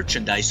select the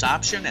merchandise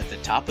option at the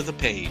top of the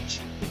page.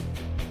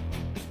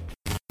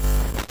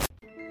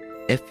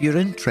 If you're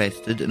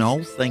interested in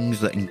all things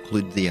that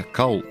include the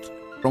occult,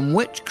 from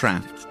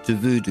witchcraft to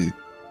voodoo,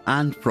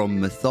 and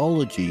from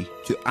mythology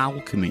to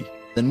alchemy,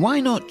 then why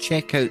not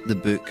check out the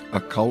book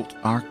Occult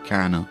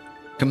Arcana,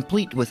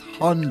 complete with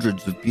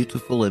hundreds of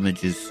beautiful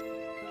images.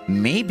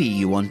 Maybe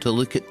you want to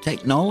look at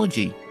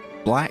technology,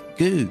 black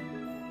goo,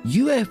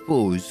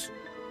 UFOs,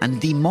 and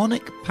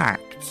demonic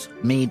pacts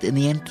made in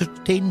the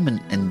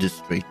entertainment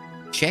industry.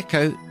 Check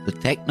out the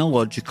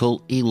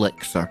technological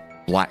elixir,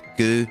 black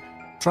goo,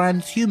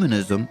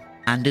 transhumanism,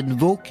 and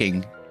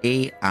invoking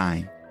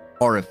AI.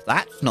 Or if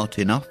that's not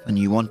enough and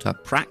you want a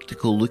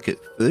practical look at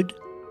food,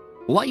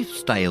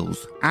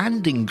 lifestyles,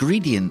 and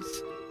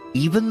ingredients,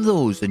 even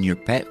those in your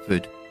pet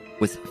food,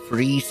 with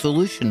free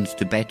solutions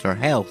to better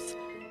health,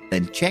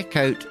 then check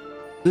out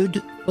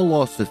Food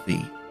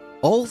Philosophy.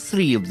 All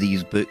three of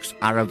these books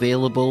are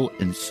available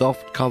in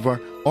softcover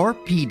or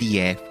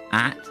PDF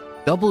at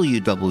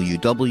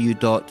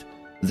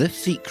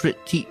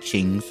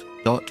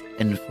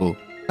www.thesecretteachings.info.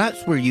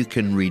 That's where you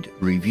can read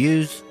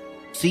reviews,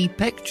 see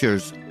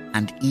pictures,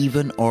 and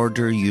even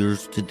order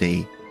yours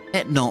today.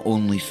 It not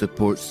only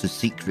supports The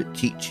Secret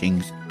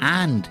Teachings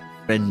and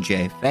Fringe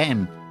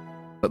FM,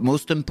 but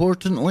most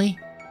importantly,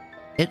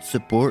 it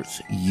supports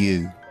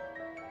you.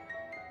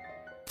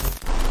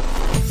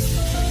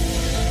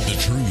 The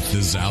truth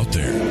is out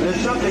there.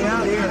 There's something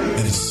out here.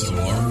 And so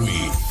are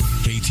we.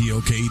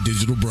 KTLK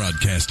Digital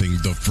Broadcasting,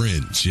 The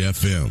Fringe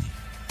FM.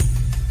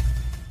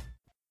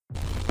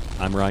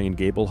 I'm Ryan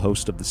Gable,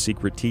 host of The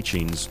Secret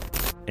Teachings,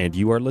 and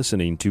you are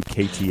listening to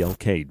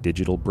KTLK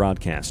Digital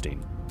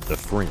Broadcasting, The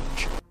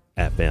Fringe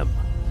FM.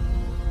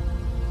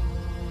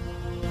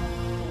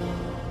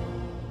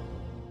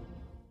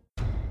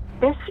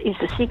 This is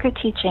The Secret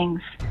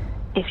Teachings.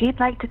 If you'd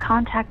like to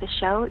contact the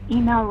show,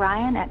 email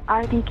Ryan at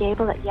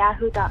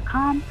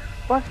rdgable@yahoo.com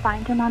or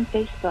find him on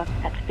Facebook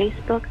at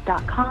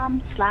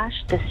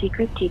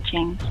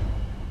facebook.com/thesecretteachings.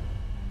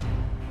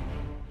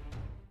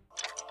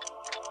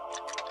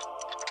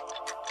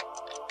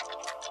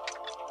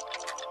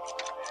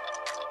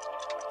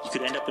 You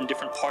could end up in a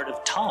different part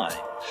of time.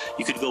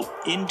 You could go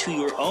into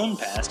your own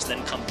past,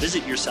 then come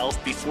visit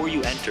yourself before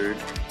you entered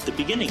the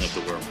beginning of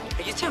the world.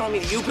 Are you telling me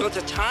you built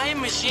a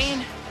time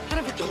machine out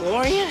of a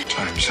DeLorean?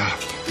 Time's up.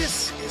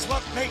 This is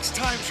what makes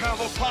time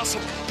travel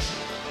possible.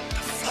 The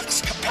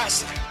flux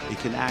capacitor. It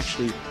can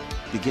actually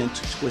begin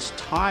to twist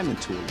time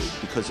into a loop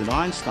because in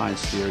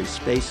Einstein's theory,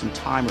 space and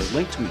time are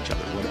linked to each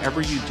other.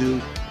 Whatever you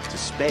do to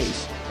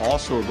space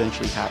also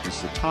eventually happens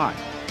to time.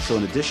 So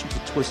in addition to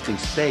twisting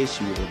space,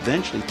 you will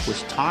eventually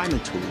twist time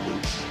into a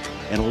loop.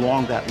 And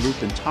along that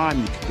loop in time,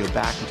 you can go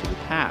back into the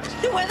past.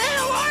 Where the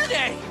hell are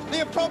they?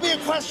 The appropriate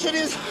question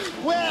is,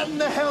 where in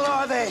the hell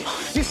are they?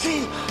 You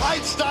see,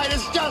 Einstein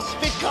has just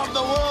become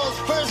the world's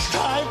first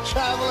time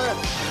traveler.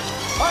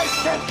 I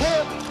sent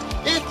him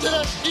into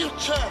the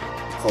future.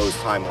 Closed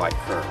time-like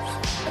curves.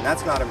 And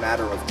that's not a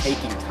matter of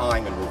taking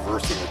time and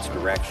reversing its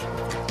direction.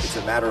 It's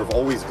a matter of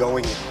always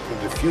going in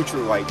the future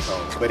light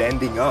cones, but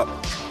ending up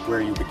where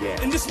you began.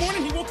 And this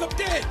morning he woke up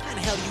dead. How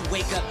the hell do you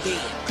wake up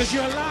dead? Because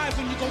you're alive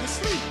when you go to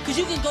sleep. Because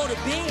you can go to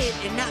bed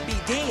and not be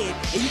dead,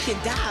 and you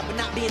can die but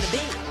not be in the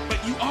bed.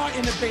 But you are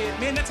in the bed,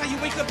 man. That's how you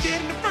wake up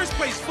dead in the first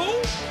place, fool.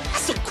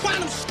 That's some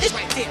quantum shit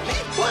right there,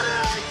 man. What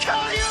did I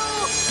tell you?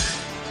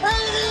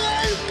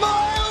 88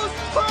 miles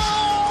per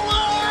hour!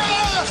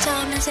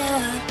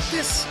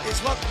 This is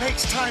what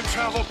makes time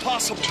travel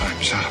possible.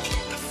 Time's up.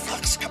 The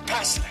flux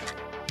capacitor.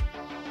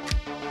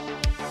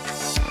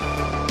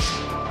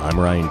 I'm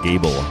Ryan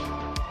Gable,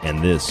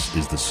 and this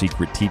is The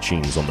Secret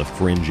Teachings on the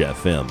Fringe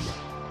FM.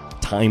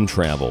 Time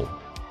travel,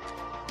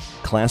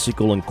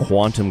 classical and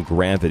quantum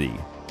gravity,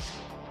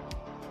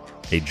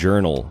 a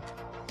journal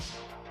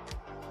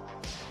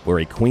where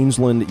a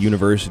Queensland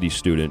University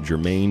student,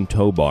 Jermaine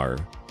Tobar,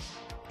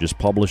 just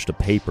published a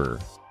paper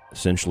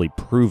essentially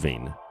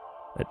proving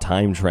that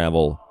time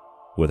travel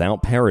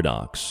without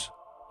paradox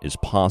is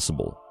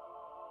possible.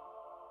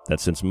 That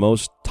since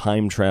most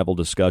time travel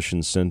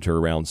discussions center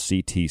around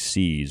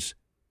CTCs,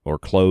 or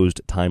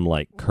closed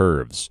time-like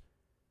curves,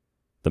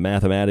 the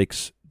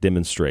mathematics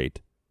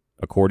demonstrate,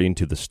 according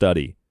to the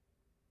study,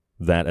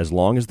 that as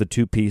long as the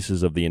two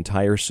pieces of the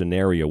entire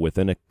scenario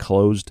within a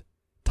closed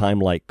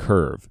time-like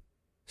curve,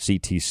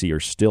 CTC, are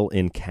still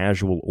in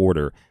causal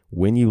order,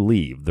 when you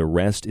leave, the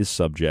rest is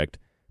subject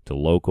to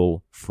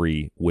local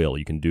free will.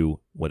 You can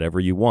do whatever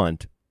you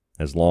want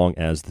as long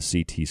as the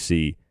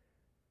CTC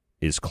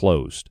is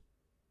closed.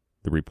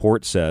 The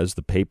report says,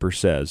 the paper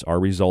says, our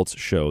results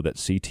show that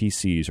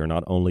CTCs are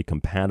not only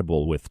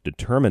compatible with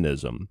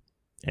determinism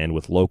and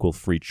with local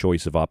free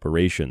choice of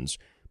operations,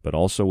 but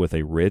also with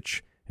a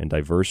rich and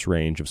diverse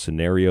range of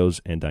scenarios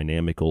and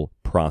dynamical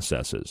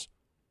processes.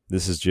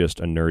 This is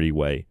just a nerdy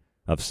way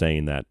of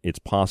saying that it's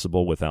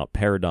possible without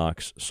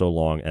paradox so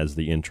long as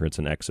the entrance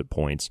and exit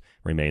points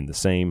remain the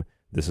same.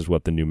 This is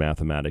what the new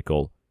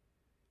mathematical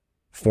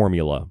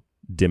formula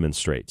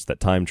demonstrates, that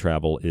time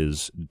travel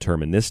is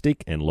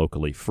deterministic and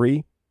locally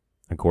free.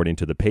 According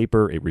to the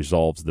paper, it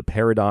resolves the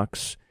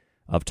paradox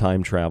of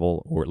time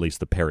travel, or at least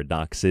the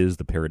paradoxes,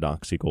 the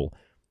paradoxical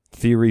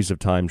theories of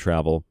time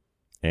travel,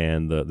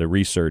 and the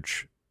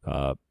research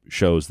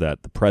shows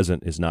that the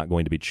present is not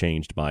going to be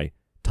changed by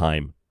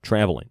time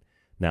traveling.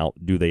 Now,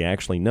 do they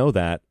actually know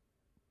that?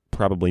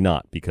 Probably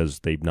not, because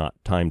they've not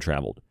time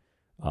traveled.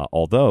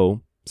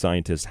 Although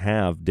scientists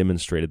have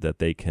demonstrated that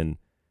they can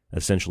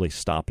essentially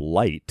stop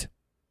light.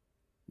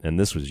 And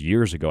this was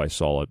years ago. I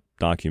saw a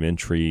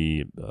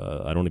documentary.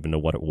 I don't even know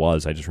what it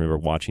was. I just remember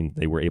watching.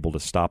 They were able to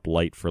stop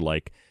light for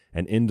like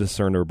an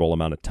indiscernible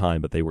amount of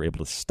time, but they were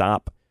able to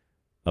stop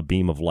a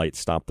beam of light,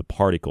 stop the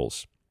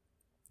particles,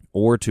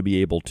 or to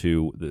be able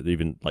to,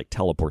 even like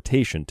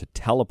teleportation, to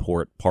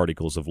teleport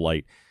particles of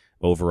light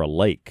over a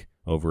lake,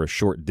 over a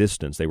short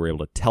distance. They were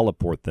able to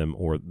teleport them,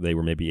 or they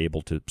were maybe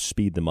able to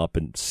speed them up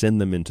and send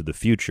them into the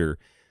future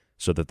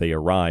so that they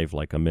arrive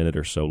like a minute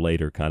or so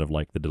later, kind of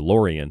like the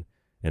DeLorean,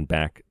 and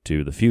back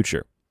to the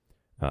future.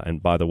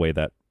 And by the way,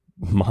 that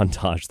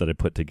montage that I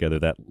put together,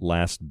 that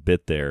last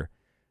bit there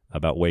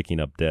about waking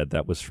up dead,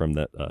 that was from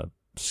that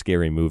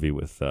scary movie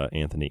with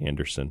Anthony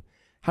Anderson.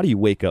 How do you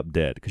wake up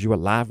dead? Because you're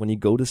alive when you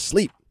go to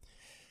sleep.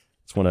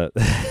 It's one of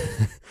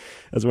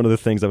that's one of the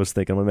things I was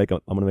thinking. I'm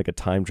gonna make a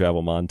time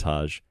travel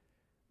montage,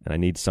 and I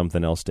need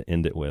something else to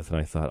end it with. And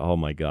I thought, oh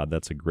my God,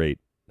 that's a great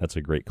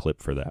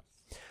clip for that.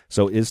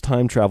 So is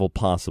time travel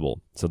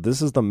possible? So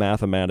this is the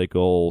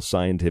mathematical,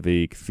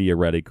 scientific,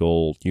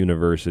 theoretical,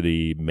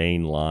 university,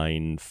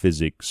 mainline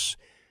physics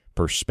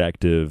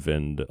perspective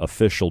and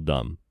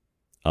officialdom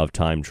of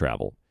time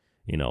travel.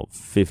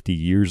 50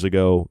 years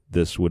ago,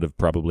 this would have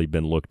probably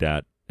been looked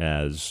at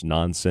as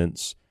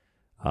nonsense.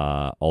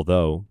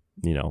 Although,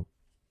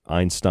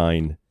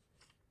 Einstein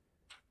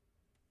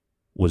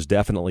was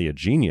definitely a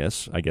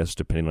genius, I guess,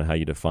 depending on how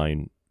you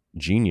define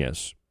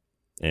genius,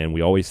 and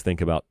we always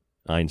think about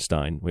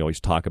Einstein. We always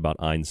talk about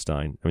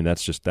Einstein. I mean,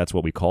 that's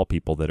what we call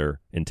people that are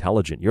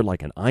intelligent. You're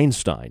like an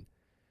Einstein.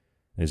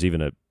 There's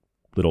even a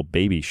little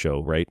baby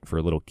show, right,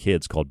 for little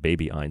kids called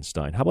Baby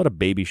Einstein. How about a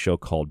baby show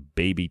called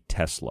Baby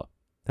Tesla?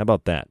 How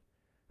about that?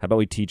 How about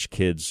we teach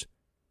kids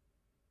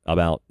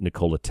about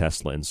Nikola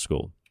Tesla in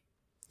school?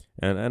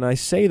 And I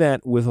say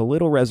that with a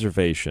little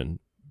reservation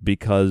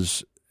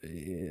because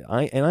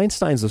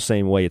Einstein's the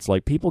same way. It's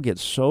like people get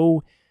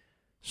so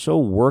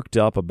worked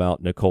up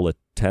about Nikola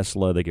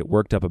Tesla. They get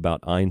worked up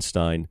about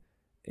Einstein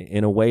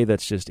in a way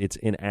that's it's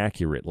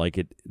inaccurate.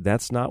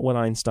 That's not what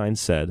Einstein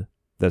said.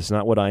 That's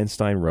not what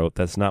Einstein wrote.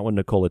 That's not what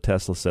Nikola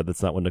Tesla said.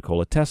 That's not what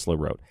Nikola Tesla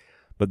wrote.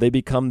 But they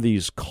become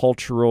these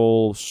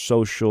cultural,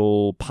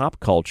 social, pop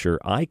culture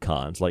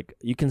icons. Like,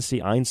 you can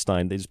see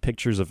Einstein, these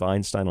pictures of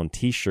Einstein on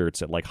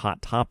T-shirts at, like,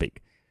 Hot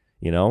Topic,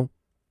 you know?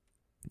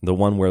 The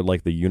one where,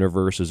 like, the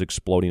universe is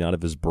exploding out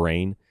of his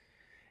brain.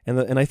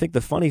 And I think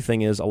the funny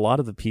thing is, a lot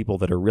of the people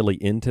that are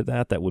really into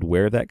that would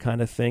wear that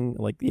kind of thing,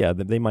 like, yeah,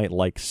 they might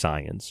like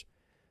science.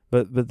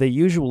 But they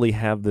usually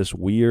have this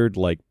weird,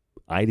 like,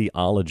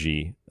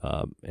 ideology,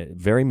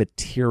 very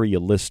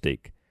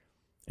materialistic.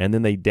 And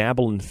then they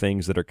dabble in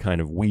things that are kind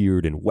of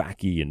weird and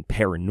wacky and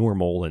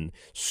paranormal and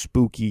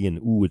spooky and,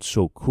 ooh, it's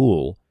so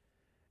cool.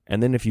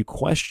 And then if you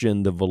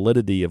question the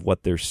validity of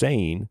what they're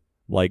saying,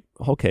 like,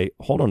 okay,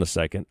 hold on a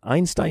second.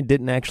 Einstein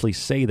didn't actually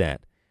say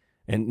that.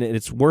 And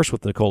it's worse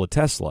with Nikola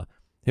Tesla.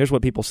 Here's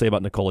what people say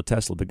about Nikola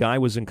Tesla. The guy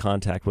was in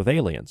contact with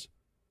aliens.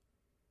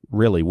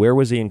 Really, where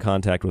was he in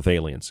contact with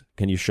aliens?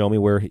 Can you show me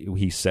where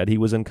he said he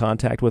was in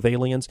contact with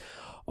aliens?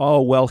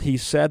 Oh, well, he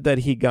said that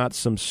he got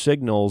some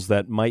signals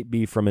that might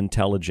be from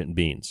intelligent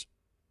beings.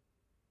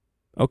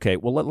 Okay,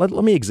 well,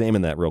 let me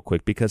examine that real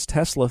quick, because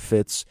Tesla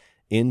fits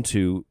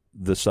into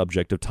the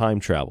subject of time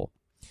travel.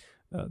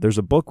 There's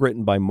a book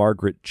written by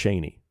Margaret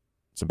Cheney.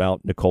 It's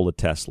about Nikola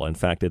Tesla. In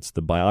fact, it's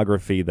the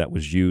biography that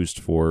was used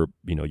for,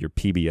 your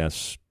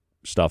PBS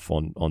stuff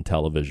on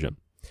television.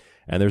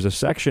 And there's a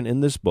section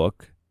in this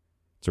book.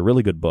 It's a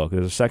really good book.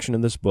 There's a section in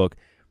this book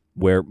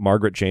where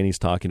Margaret Cheney's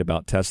talking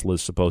about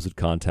Tesla's supposed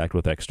contact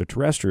with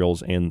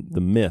extraterrestrials and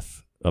the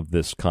myth of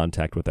this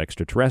contact with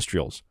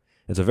extraterrestrials.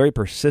 It's a very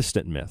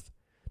persistent myth,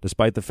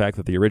 despite the fact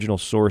that the original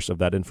source of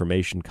that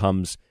information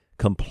comes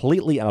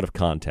completely out of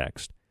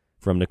context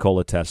from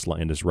Nikola Tesla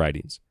and his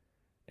writings.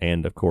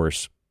 And, of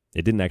course,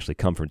 it didn't actually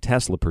come from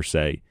Tesla per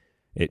se.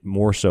 It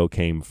more so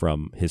came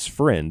from his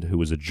friend, who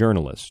was a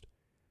journalist.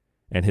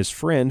 And his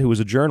friend, who was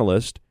a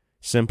journalist,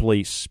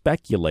 simply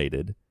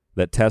speculated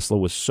that Tesla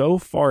was so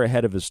far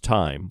ahead of his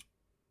time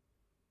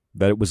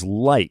that it was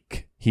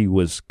like he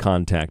was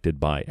contacted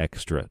by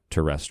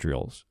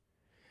extraterrestrials.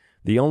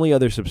 The only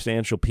other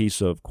substantial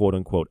piece of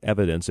quote-unquote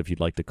evidence, if you'd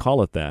like to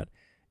call it that,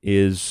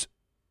 is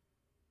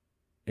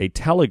a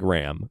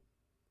telegram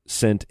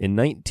sent in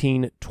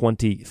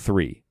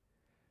 1923.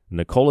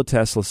 Nikola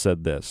Tesla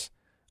said this: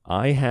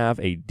 "I have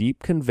a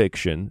deep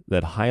conviction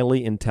that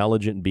highly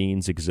intelligent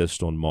beings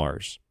exist on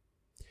Mars.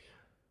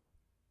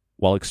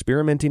 While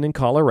experimenting in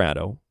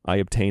Colorado, I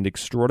obtained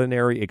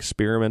extraordinary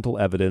experimental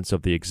evidence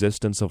of the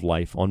existence of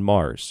life on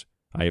Mars.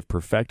 I have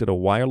perfected a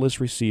wireless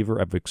receiver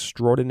of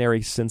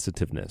extraordinary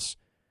sensitiveness,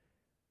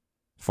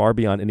 far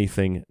beyond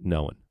anything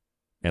known,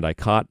 and I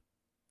caught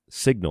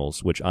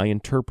signals which I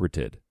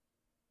interpreted.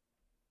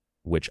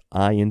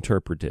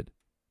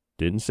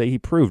 Didn't say he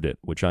proved it,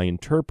 which I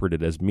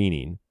interpreted as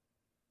meaning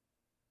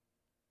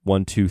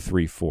 1, 2,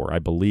 3, 4. I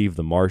believe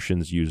the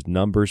Martians used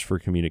numbers for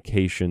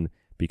communication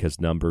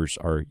because numbers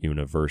are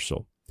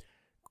universal."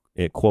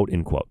 Quote,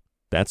 end quote.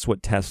 That's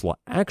what Tesla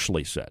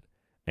actually said.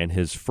 And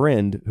his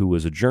friend, who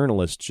was a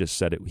journalist, just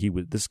said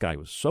this guy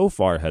was so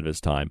far ahead of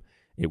his time,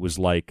 it was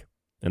like,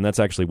 and that's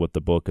actually what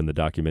the book and the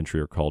documentary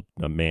are called,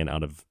 A Man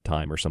Out of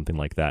Time or something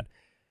like that.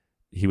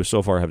 He was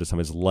so far ahead of his time,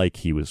 it's like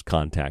he was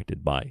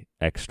contacted by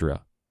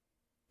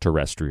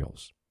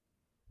extraterrestrials.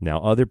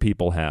 Now, other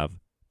people have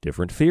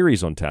different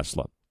theories on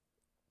Tesla.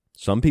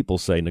 Some people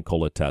say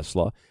Nikola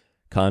Tesla,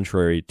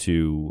 contrary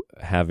to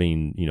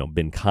having,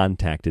 been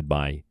contacted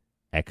by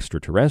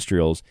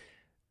extraterrestrials,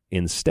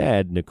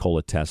 instead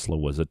Nikola Tesla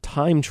was a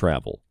time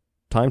traveler.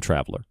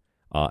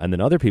 And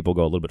then other people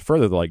go a little bit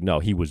further. They're like, no,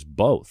 he was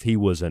both. He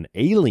was an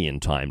alien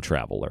time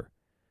traveler.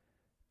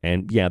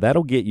 And yeah,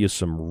 that'll get you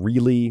some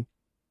really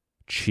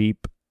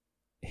cheap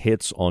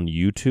hits on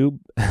YouTube.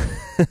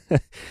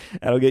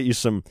 That'll get you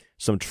some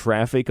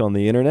traffic on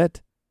the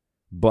internet.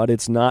 But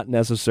it's not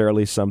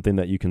necessarily something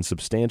that you can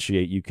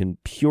substantiate. You can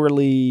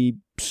purely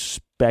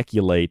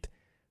speculate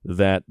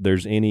that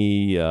there's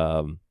any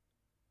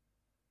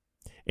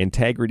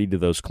integrity to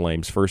those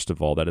claims, first of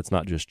all, that it's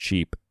not just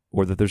cheap,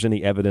 or that there's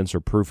any evidence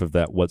or proof of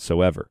that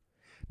whatsoever.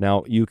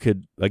 Now, you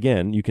can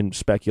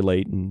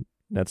speculate, and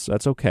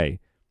that's okay.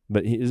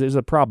 But there's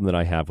a problem that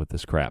I have with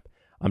this crap.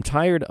 I'm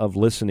tired of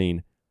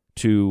listening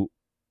to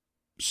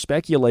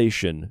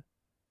speculation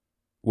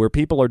where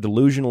people are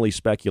delusionally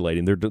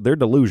speculating. They're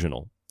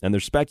delusional, and they're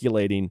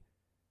speculating,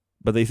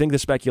 but they think the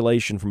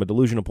speculation from a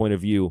delusional point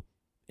of view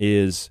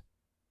is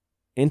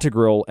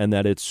integral and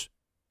that it's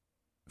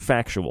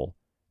factual,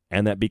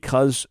 and that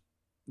because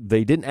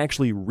they didn't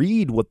actually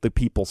read what the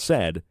people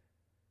said,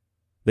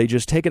 they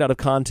just take it out of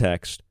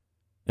context,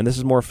 and this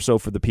is more so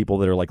for the people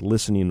that are like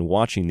listening and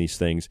watching these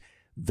things.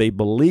 They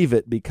believe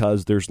it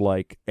because there's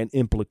like an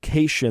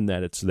implication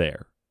that it's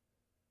there.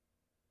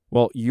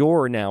 Well,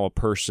 you're now a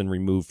person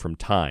removed from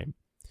time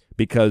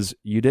because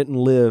you didn't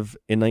live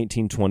in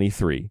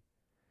 1923.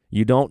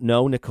 You don't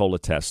know Nikola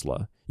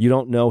Tesla. You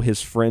don't know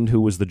his friend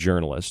who was the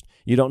journalist.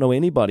 You don't know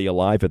anybody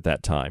alive at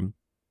that time.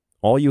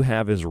 All you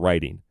have is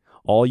writing.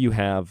 All you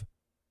have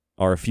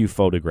are a few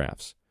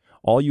photographs.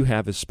 All you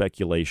have is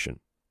speculation.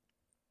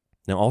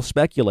 Now, I'll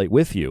speculate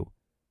with you,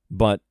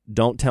 but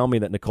don't tell me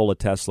that Nikola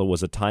Tesla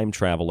was a time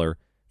traveler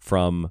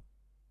from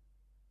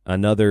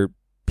another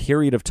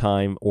period of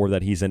time or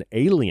that he's an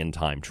alien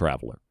time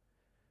traveler,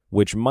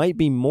 which might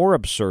be more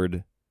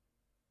absurd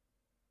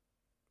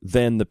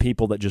than the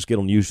people that just get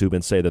on YouTube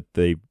and say that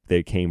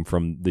they came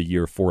from the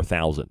year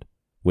 4000,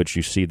 which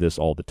you see this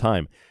all the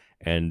time.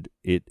 And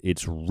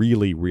it's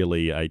really,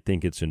 really, I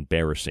think it's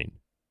embarrassing.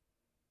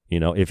 You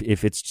know, if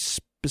it's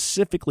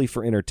specifically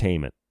for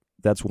entertainment,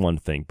 that's one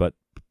thing, but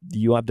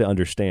you have to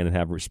understand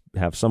and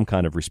have some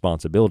kind of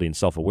responsibility and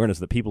self-awareness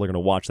that people are going to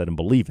watch that and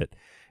believe it.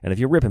 And if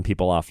you're ripping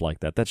people off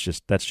like that,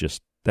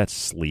 that's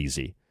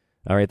sleazy.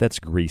 All right, that's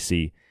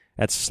greasy.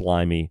 That's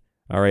slimy.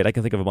 All right, I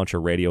can think of a bunch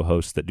of radio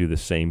hosts that do the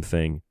same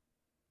thing.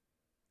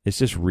 It's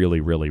just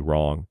really, really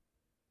wrong.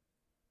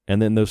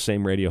 And then those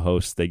same radio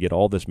hosts, they get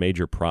all this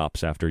major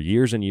props after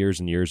years and years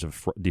and years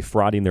of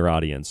defrauding their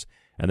audience,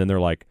 and then they're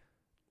like,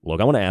 look,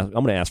 I'm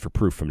going to ask for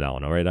proof from now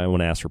on, all right? I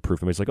want to ask for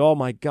proof. And he's like, oh,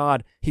 my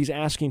God, he's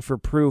asking for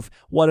proof.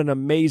 What an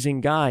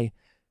amazing guy.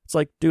 It's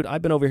like, dude,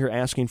 I've been over here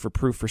asking for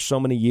proof for so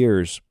many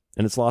years,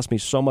 and it's lost me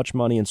so much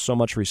money and so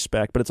much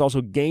respect, but it's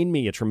also gained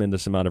me a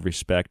tremendous amount of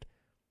respect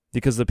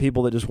because the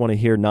people that just want to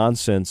hear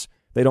nonsense,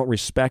 they don't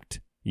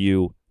respect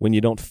you when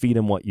you don't feed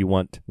them what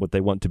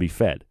they want to be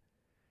fed.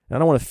 And I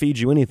don't want to feed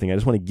you anything. I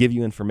just want to give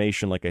you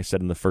information, like I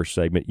said in the first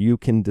segment. You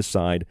can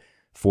decide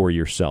for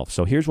yourself.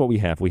 So here's what we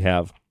have. We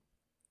have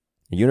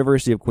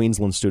University of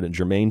Queensland student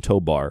Jermaine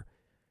Tobar,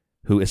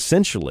 who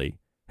essentially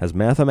has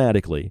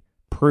mathematically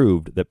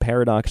proved that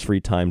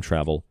paradox-free time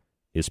travel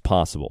is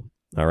possible.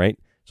 All right?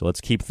 So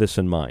let's keep this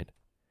in mind.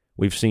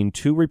 We've seen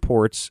 2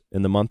 reports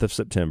in the month of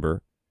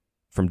September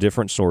from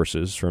different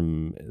sources,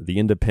 from The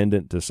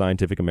Independent to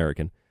Scientific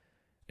American,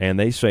 and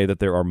they say that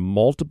there are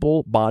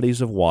multiple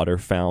bodies of water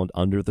found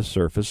under the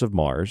surface of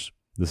Mars.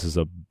 This is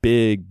a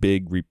big,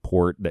 big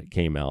report that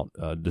came out.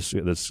 This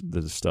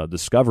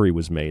discovery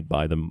was made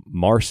by the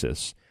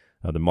MARSIS,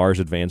 the Mars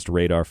Advanced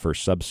Radar for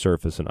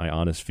Subsurface and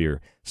Ionosphere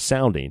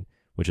Sounding,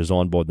 which is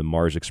on board the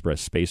Mars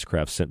Express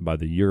spacecraft sent by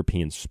the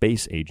European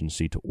Space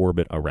Agency to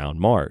orbit around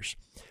Mars.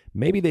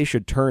 Maybe they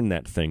should turn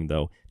that thing,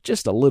 though,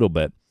 just a little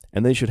bit,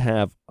 and they should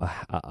have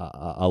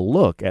a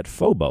look at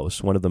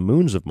Phobos, one of the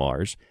moons of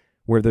Mars,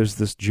 where there's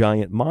this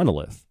giant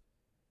monolith.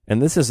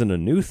 And this isn't a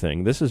new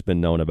thing. This has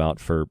been known about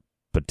for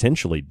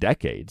potentially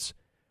decades,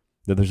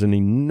 that there's an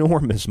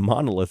enormous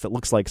monolith that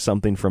looks like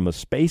something from a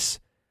space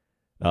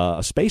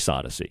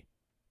odyssey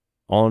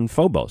on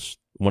Phobos,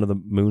 one of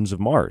the moons of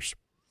Mars.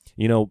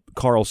 You know,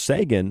 Carl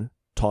Sagan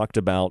talked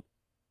about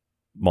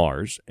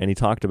Mars, and he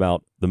talked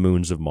about the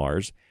moons of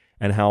Mars,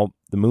 and how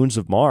the moons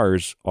of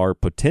Mars are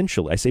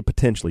potentially, I say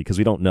potentially because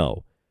we don't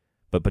know,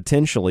 but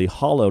potentially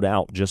hollowed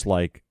out just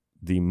like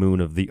the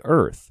moon of the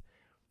Earth.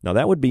 Now,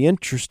 that would be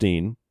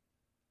interesting,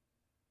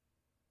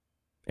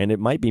 and it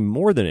might be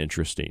more than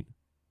interesting,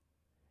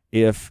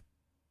 if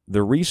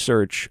the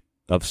research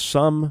of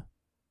some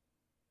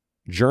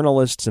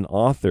journalists and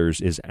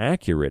authors is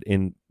accurate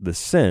in the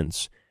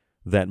sense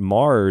that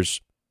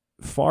Mars,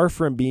 far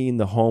from being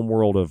the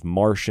homeworld of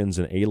Martians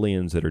and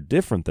aliens that are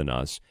different than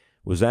us,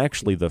 was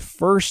actually the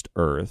first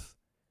Earth,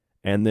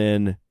 and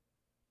then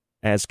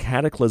as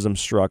cataclysm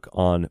struck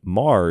on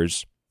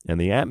Mars and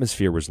the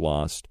atmosphere was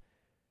lost,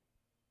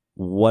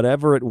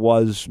 whatever it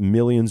was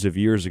millions of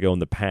years ago in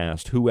the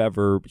past,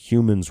 whoever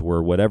humans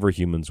were, whatever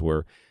humans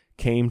were,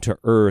 came to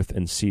Earth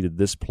and seeded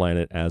this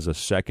planet as a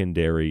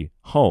secondary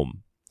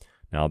home.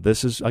 Now,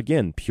 this is,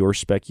 again, pure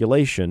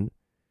speculation,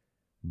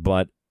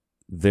 but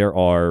there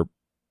are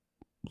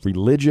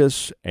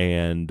religious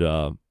and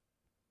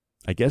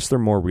I guess they're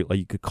more,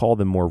 you could call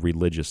them more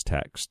religious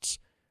texts.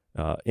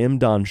 M.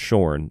 Don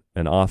Shorn,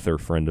 an author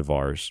friend of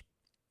ours,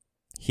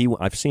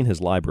 I've seen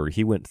his library.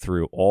 He went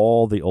through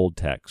all the old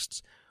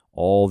texts,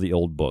 all the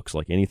old books,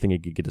 like anything he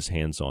could get his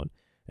hands on,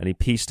 and he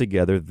pieced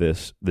together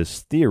this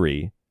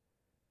theory,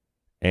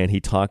 and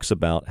he talks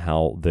about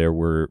how there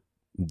were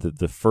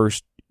the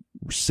first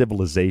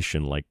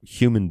civilization, like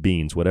human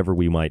beings, whatever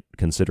we might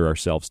consider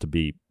ourselves to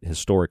be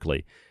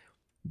historically,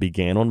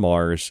 began on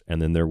Mars,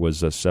 and then there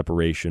was a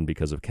separation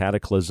because of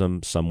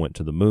cataclysm. Some went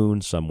to the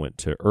moon, some went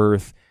to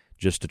Earth,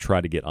 just to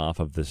try to get off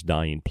of this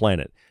dying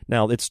planet.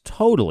 Now, it's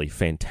totally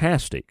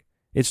fantastic.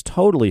 It's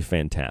totally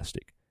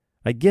fantastic.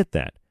 I get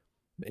that.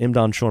 M.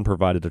 Don Shorn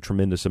provided a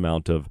tremendous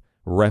amount of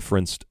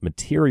referenced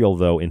material,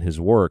 though, in his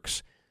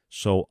works,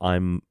 so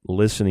I'm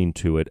listening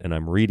to it and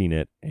I'm reading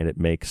it, and it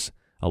makes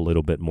a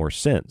little bit more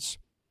sense.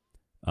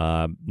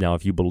 Now,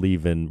 if you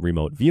believe in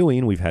remote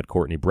viewing, we've had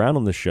Courtney Brown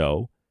on the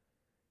show,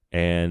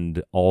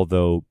 and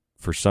although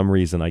for some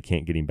reason I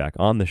can't get him back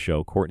on the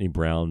show, Courtney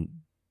Brown,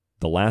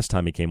 the last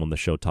time he came on the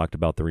show, talked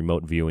about the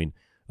remote viewing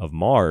of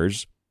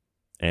Mars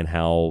and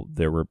how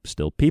there were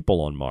still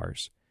people on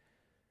Mars.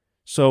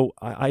 So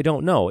I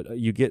don't know.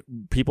 You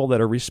get people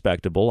that are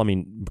respectable. I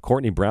mean,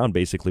 Courtney Brown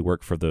basically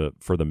worked for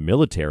the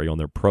military on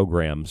their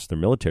programs, their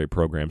military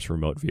programs for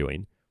remote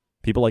viewing.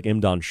 People like M.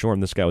 Don Shorn,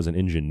 this guy was an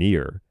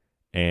engineer,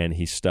 and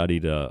he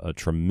studied a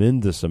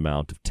tremendous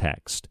amount of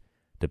text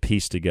to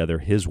piece together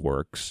his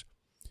works.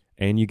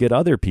 And you get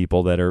other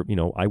people that are,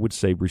 I would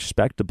say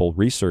respectable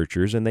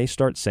researchers, and they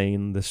start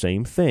saying the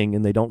same thing,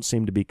 and they don't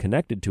seem to be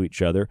connected to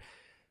each other.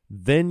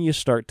 Then you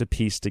start to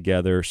piece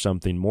together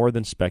something more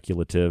than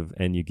speculative,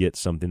 and you get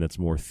something that's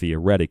more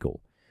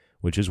theoretical,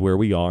 which is where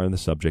we are in the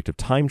subject of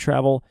time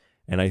travel.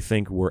 And I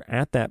think we're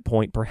at that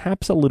point,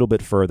 perhaps a little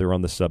bit further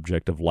on the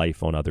subject of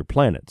life on other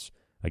planets.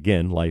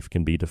 Again, life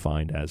can be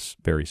defined as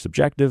very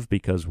subjective,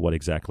 because what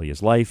exactly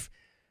is life?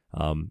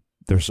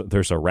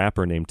 There's a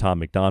rapper named Tom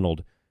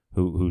McDonald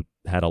who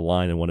had a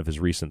line in one of his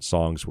recent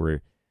songs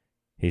where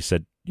he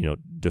said,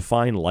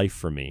 define life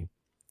for me.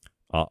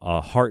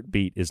 A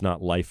heartbeat is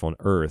not life on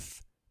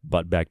Earth,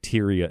 but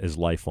bacteria is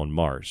life on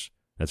Mars.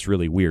 That's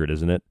really weird,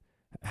 isn't it?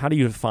 How do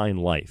you define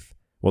life?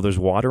 Well, there's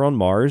water on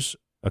Mars,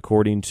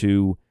 according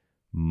to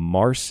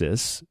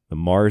MARSIS, the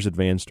Mars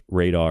Advanced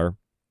Radar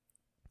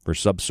for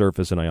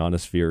Subsurface and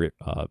Ionosphere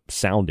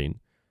Sounding,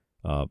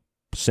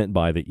 sent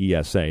by the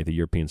ESA, the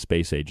European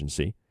Space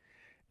Agency.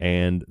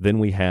 And then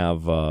we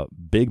have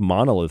big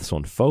monoliths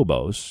on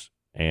Phobos,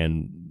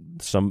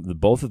 and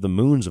both of the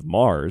moons of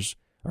Mars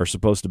are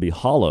supposed to be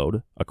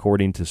hollowed,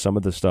 according to some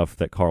of the stuff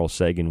that Carl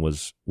Sagan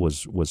was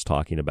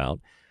talking about.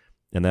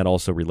 And that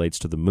also relates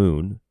to the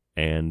moon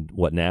and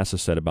what NASA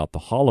said about the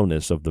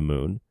hollowness of the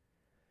moon.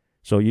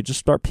 So you just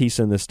start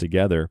piecing this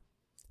together.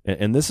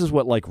 And this is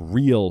what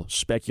real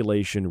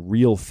speculation,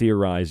 real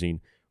theorizing,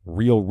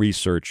 real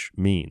research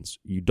means.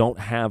 You don't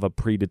have a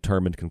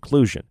predetermined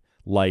conclusion.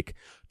 Like,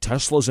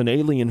 Tesla's an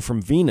alien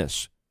from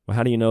Venus. Well,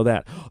 how do you know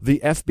that? The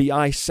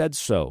FBI said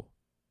so.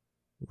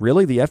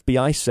 Really? The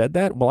FBI said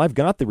that? Well, I've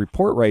got the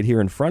report right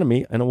here in front of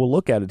me, and we'll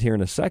look at it here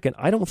in a second.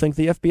 I don't think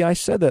the FBI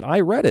said that. I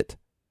read it.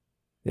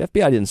 The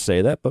FBI didn't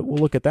say that, but we'll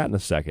look at that in a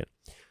second.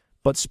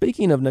 But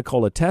speaking of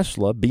Nikola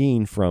Tesla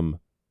being from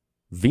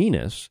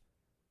Venus,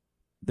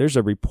 there's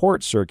a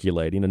report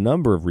circulating, a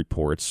number of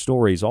reports,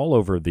 stories all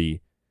over the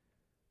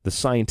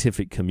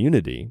scientific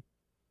community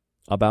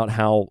about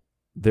how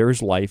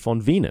there's life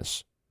on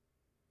Venus.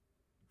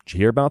 Did you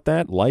hear about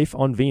that? Life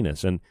on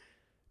Venus. And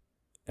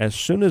as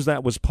soon as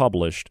that was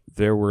published,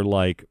 there were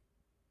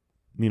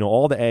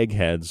all the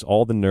eggheads,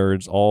 all the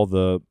nerds, all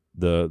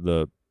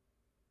the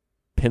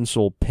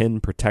pencil pen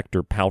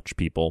protector pouch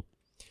people.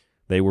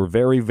 They were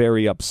very,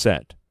 very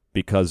upset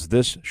because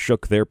this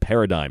shook their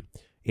paradigm.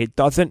 It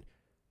doesn't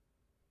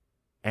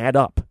add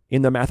up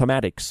in the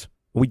mathematics.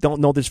 We don't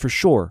know this for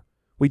sure.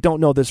 We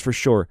don't know this for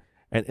sure.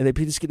 And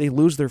they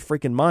lose their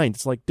freaking mind.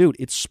 It's like, dude,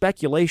 it's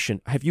speculation.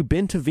 Have you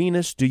been to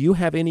Venus? Do you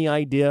have any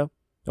idea?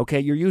 Okay,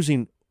 you're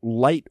using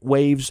light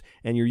waves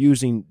and you're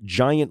using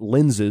giant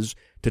lenses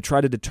to try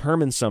to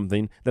determine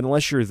something that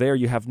unless you're there,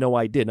 you have no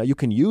idea. Now, you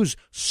can use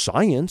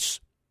science,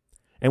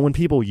 and when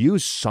people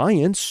use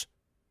science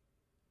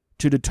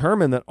to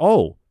determine that,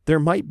 there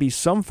might be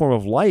some form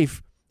of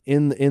life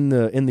in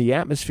the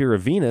atmosphere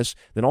of Venus,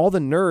 then all the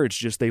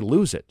nerds they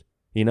lose it,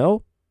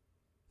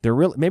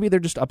 Maybe they're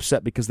just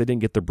upset because they didn't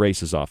get their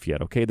braces off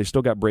yet, okay? They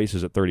still got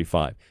braces at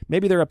 35.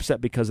 Maybe they're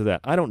upset because of that.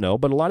 I don't know,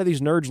 but a lot of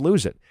these nerds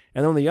lose it.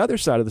 And on the other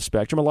side of the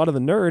spectrum, a lot of the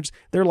nerds,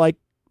 they're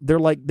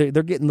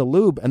getting the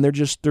lube and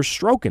they're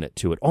stroking it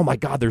to it. Oh my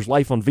God, there's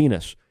life on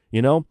Venus,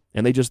 And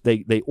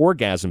they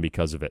orgasm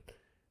because of it.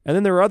 And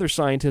then there are other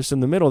scientists in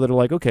the middle that are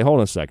like, okay, hold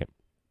on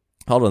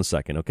a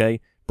second, okay?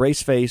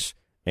 Brace face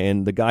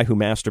and the guy who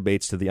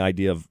masturbates to the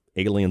idea of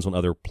aliens on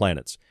other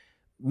planets.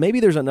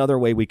 Maybe there's another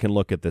way we can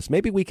look at this.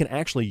 Maybe we can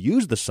actually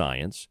use the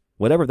science,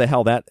 whatever the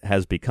hell that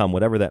has become,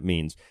 whatever that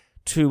means,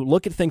 to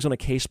look at things on a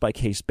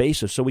case-by-case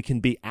basis so we can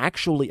be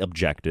actually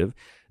objective,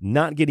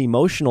 not get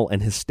emotional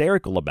and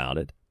hysterical about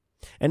it,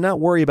 and not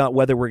worry about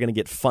whether we're going to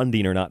get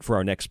funding or not for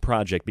our next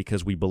project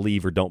because we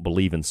believe or don't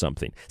believe in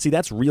something. See,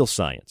 that's real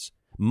science.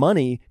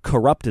 Money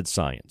corrupted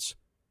science.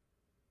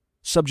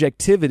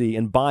 Subjectivity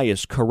and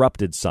bias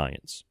corrupted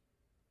science.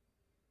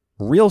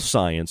 Real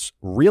science,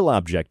 real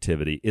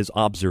objectivity is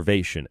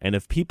observation. And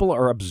if people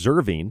are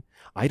observing,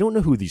 I don't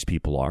know who these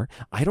people are.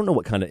 I don't know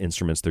what kind of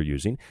instruments they're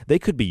using. They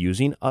could be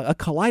using a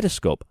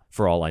kaleidoscope,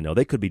 for all I know.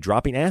 They could be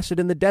dropping acid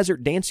in the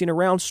desert, dancing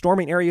around,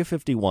 storming Area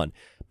 51.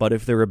 But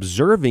if they're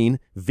observing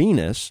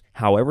Venus,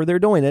 however they're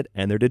doing it,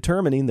 and they're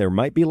determining there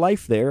might be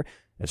life there,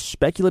 as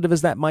speculative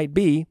as that might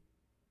be,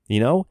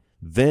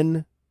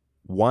 then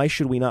why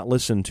should we not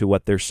listen to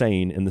what they're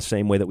saying in the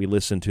same way that we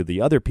listen to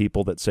the other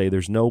people that say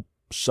there's no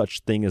such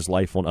thing as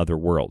life on other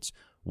worlds?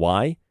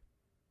 Why?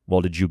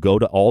 Well, did you go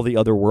to all the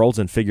other worlds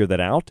and figure that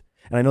out?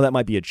 And I know that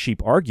might be a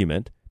cheap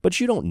argument, but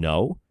you don't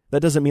know.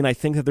 That doesn't mean I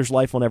think that there's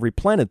life on every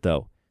planet,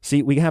 though.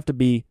 See, we have to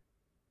be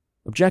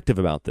objective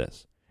about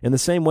this. In the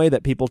same way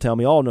that people tell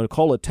me, oh,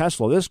 Nikola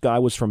Tesla, this guy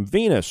was from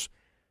Venus.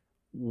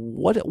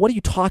 What are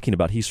you talking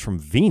about? He's from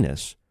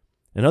Venus.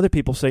 And other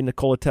people say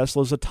Nikola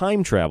Tesla is a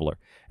time traveler.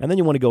 And then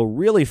you want to go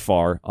really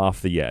far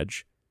off the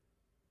edge.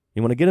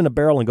 You want to get in a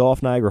barrel and go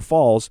off Niagara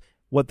Falls.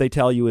 What they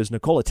tell you is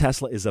Nikola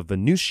Tesla is a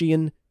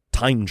Venusian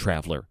time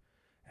traveler.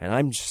 And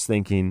I'm just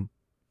thinking,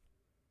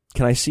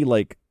 can I see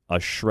like a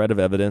shred of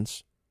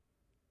evidence?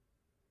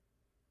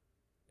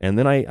 And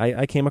then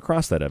I came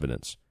across that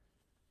evidence.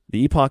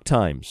 The Epoch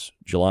Times,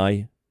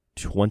 July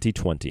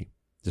 2020,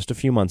 just a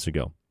few months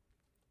ago.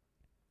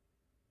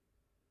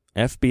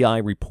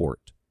 FBI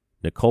report,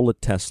 Nikola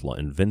Tesla,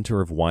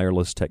 inventor of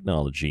wireless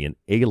technology, an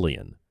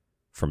alien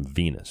from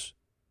Venus.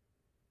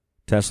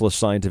 Tesla's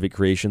scientific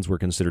creations were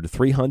considered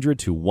 300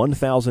 to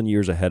 1,000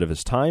 years ahead of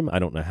his time. I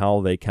don't know how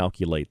they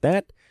calculate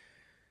that.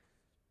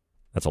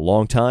 That's a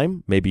long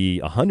time, maybe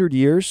 100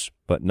 years,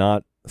 but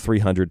not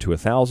 300 to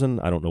 1,000.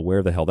 I don't know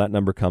where the hell that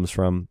number comes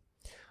from.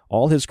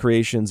 All his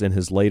creations in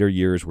his later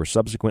years were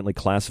subsequently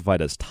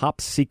classified as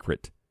top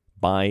secret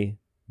by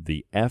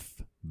the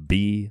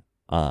FBI.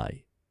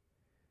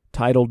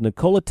 Titled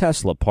Nikola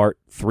Tesla Part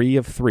 3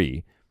 of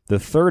 3, the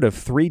third of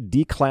 3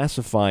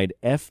 declassified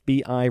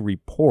FBI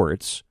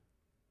reports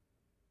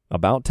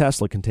about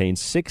Tesla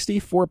contains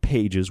 64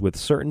 pages with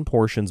certain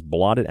portions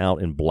blotted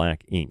out in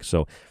black ink.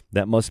 So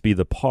that must be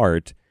the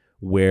part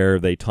where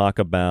they talk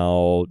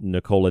about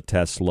Nikola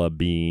Tesla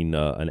being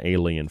an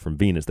alien from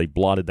Venus. They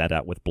blotted that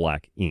out with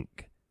black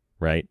ink,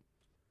 right?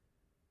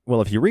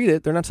 Well, if you read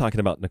it, they're not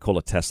talking about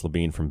Nikola Tesla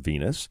being from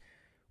Venus.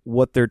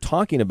 What they're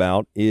talking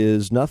about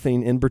is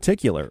nothing in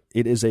particular.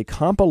 It is a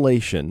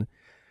compilation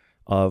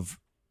of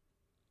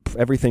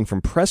everything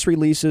from press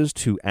releases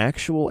to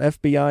actual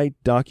FBI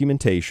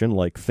documentation,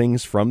 like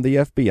things from the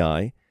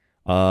FBI,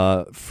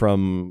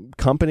 from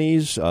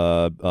companies.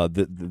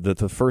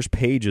 The first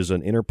page is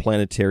an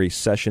Interplanetary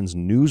Sessions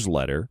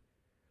newsletter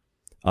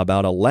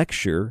about a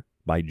lecture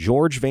by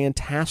George Van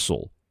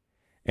Tassel.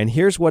 And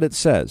here's what it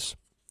says.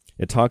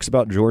 It talks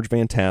about George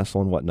Van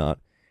Tassel and whatnot.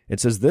 It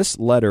says, this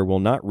letter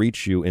will not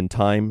reach you in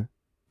time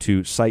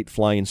to sight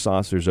flying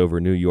saucers over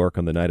New York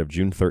on the night of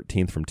June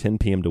 13th from 10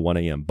 p.m. to 1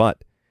 a.m.,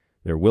 but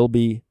there will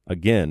be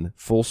again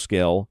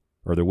full-scale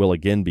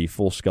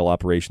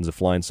operations of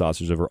flying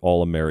saucers over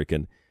all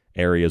American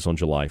areas on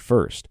July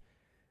 1st.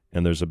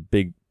 And there's a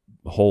big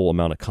whole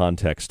amount of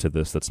context to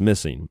this that's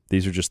missing.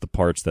 These are just the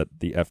parts that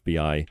the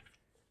FBI,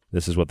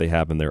 this is what they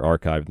have in their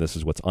archive, and this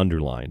is what's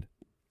underlined.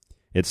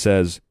 It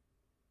says,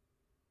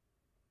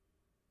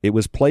 it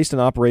was placed in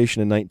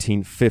operation in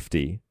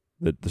 1950,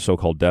 the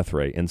so-called death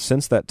ray, and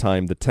since that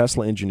time, the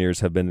Tesla engineers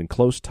have been in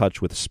close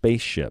touch with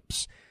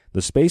spaceships.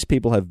 The space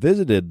people have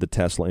visited the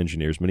Tesla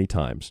engineers many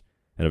times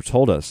and have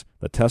told us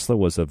that Tesla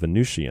was a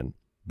Venusian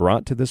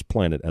brought to this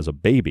planet as a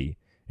baby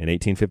in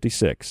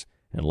 1856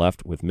 and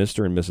left with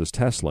Mr. and Mrs.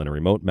 Tesla in a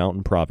remote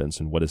mountain province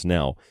in what is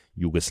now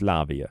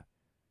Yugoslavia.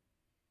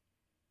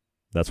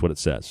 That's what it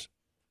says.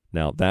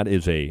 Now, that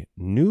is a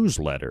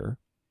newsletter.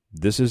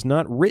 This is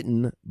not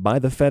written by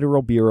the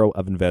Federal Bureau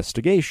of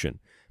Investigation.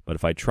 But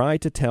if I try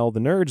to tell the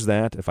nerds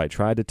that, if I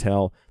try to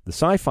tell the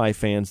sci-fi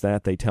fans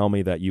that, they tell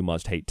me that you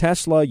must hate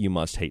Tesla, you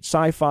must hate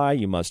sci-fi,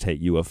 you must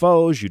hate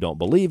UFOs, you don't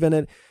believe in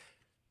it.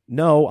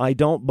 No, I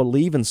don't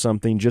believe in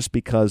something just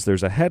because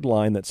there's a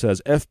headline that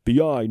says,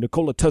 FBI,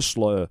 Nikola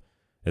Tesla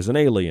is an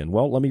alien.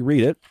 Well, let me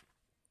read it.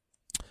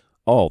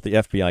 Oh, the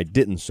FBI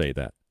didn't say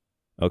that.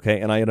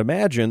 Okay, and I'd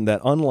imagine that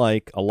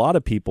unlike a lot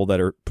of people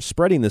that are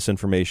spreading this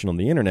information on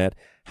the internet,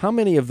 how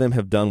many of them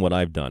have done what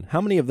I've done?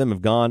 How many of them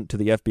have gone to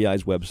the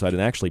FBI's website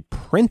and actually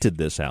printed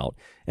this out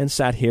and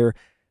sat here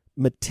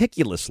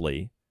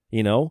meticulously,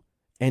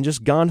 and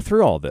just gone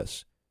through all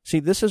this? See,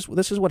 this is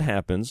what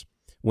happens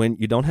when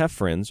you don't have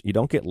friends, you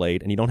don't get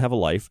laid, and you don't have a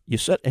life. You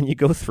sit and you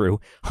go through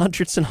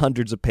hundreds and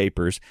hundreds of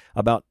papers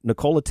about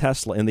Nikola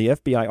Tesla in the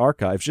FBI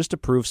archives just to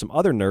prove some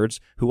other nerds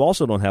who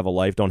also don't have a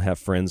life, don't have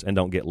friends, and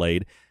don't get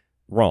laid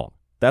wrong.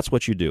 That's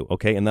what you do,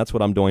 okay? And that's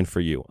what I'm doing for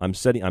you. I'm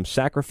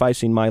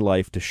sacrificing my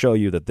life to show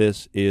you that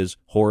this is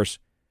horse,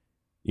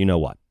 you know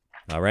what,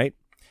 all right?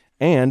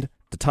 And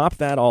to top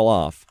that all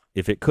off,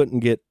 if it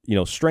couldn't get,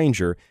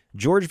 stranger,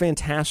 George Van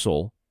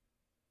Tassel,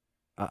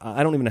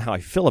 I don't even know how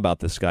I feel about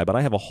this guy, but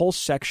I have a whole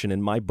section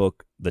in my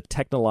book, The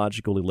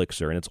Technological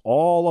Elixir, and it's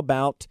all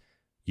about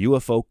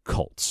UFO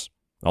cults,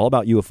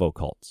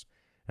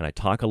 And I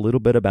talk a little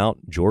bit about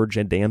George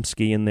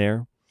Adamski in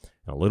there,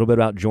 and a little bit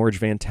about George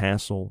Van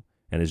Tassel,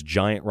 and his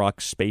Giant Rock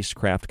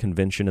spacecraft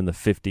convention in the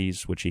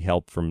 50s, which he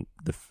held from,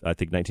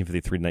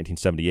 1953 to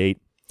 1978.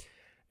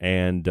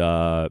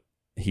 And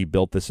he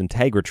built this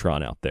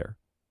Integratron out there,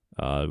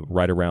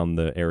 right around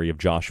the area of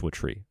Joshua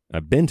Tree.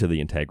 I've been to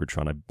the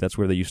Integratron. That's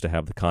where they used to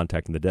have the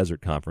Contact in the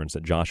Desert conference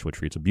at Joshua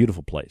Tree. It's a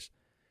beautiful place.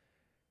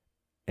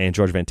 And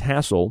George Van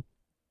Tassel,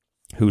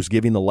 who's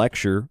giving the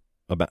lecture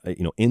about,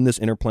 in this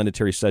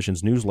Interplanetary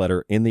Sessions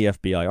newsletter in the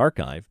FBI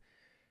archive,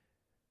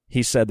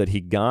 he said that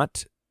he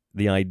got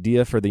the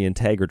idea for the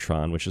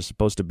Integratron, which is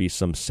supposed to be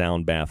some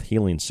sound bath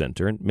healing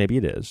center, and maybe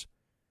it is,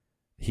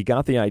 he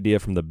got the idea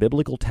from the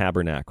biblical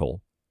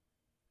tabernacle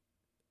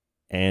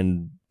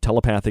and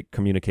telepathic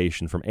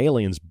communication from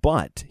aliens,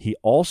 but he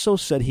also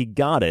said he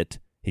got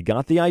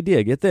the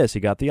idea, get this, he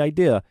got the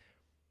idea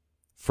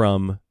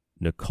from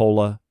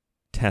Nikola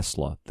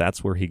Tesla.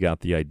 That's where he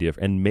got the idea.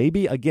 And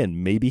maybe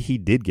he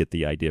did get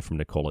the idea from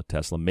Nikola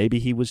Tesla. Maybe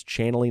he was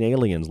channeling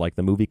aliens like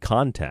the movie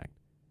Contact.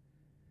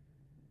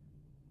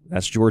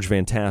 That's George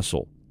Van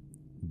Tassel.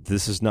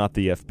 This is not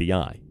the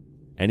FBI.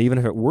 And even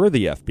if it were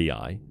the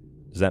FBI,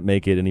 does that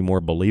make it any more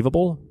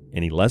believable?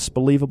 Any less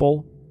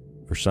believable?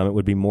 For some it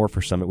would be more,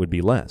 for some it would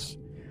be less.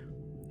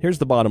 Here's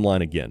the bottom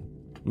line again.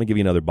 Let me give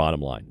you another bottom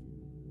line.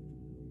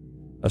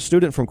 A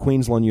student from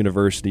Queensland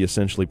University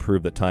essentially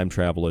proved that time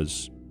travel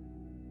is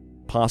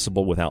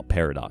possible without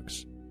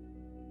paradox.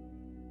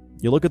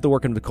 You look at the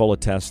work of Nikola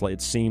Tesla,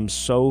 it seems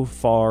so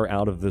far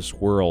out of this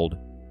world,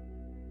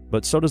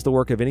 but so does the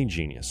work of any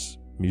genius.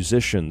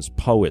 Musicians,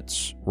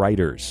 poets,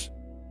 writers,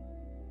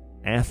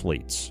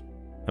 athletes.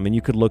 I mean,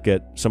 you could look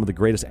at some of the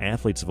greatest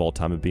athletes of all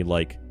time and be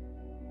like,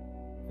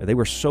 they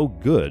were so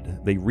good,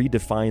 they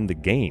redefined the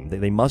game.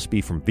 They must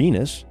be from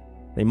Venus.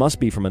 They must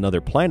be from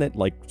another planet,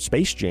 like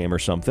Space Jam or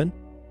something.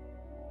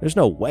 There's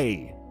no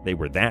way they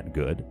were that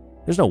good.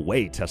 There's no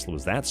way Tesla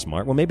was that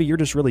smart. Well, maybe you're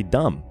just really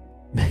dumb.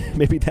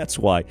 Maybe that's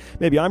why.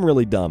 Maybe I'm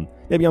really dumb.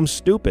 Maybe I'm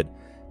stupid.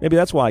 Maybe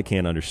that's why I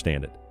can't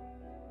understand it.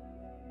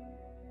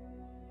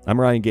 I'm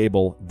Ryan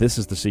Gable. This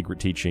is The Secret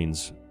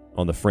Teachings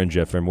on the Fringe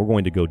FM. We're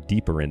going to go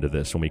deeper into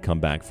this when we come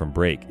back from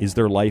break. Is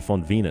there life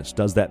on Venus?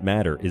 Does that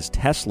matter? Is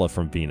Tesla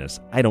from Venus?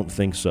 I don't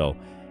think so.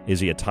 Is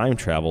he a time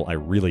travel? I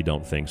really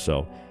don't think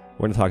so.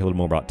 We're going to talk a little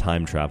more about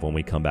time travel when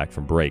we come back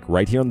from break,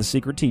 right here on The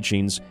Secret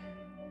Teachings,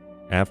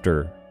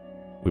 after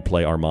we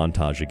play our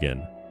montage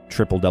again.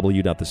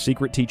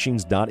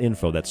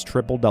 www.thesecretteachings.info. That's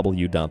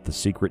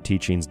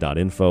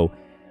www.thesecretteachings.info.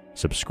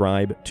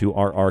 Subscribe to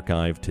our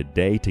archive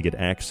today to get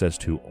access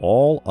to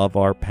all of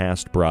our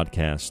past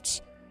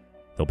broadcasts.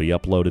 They'll be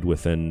uploaded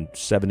within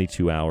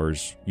 72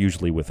 hours,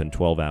 usually within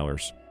 12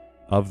 hours,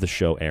 of the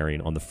show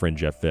airing on the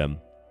Fringe FM.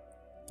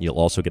 You'll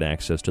also get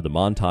access to the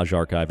montage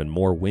archive and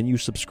more when you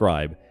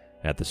subscribe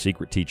at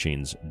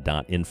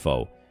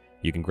thesecretteachings.info.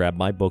 You can grab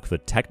my book, The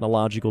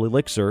Technological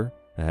Elixir.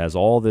 It has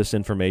all this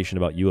information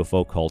about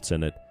UFO cults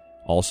in it,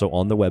 also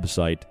on the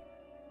website,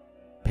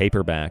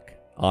 paperback,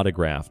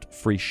 autographed,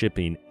 free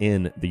shipping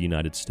in the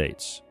United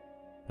States.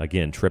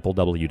 Again,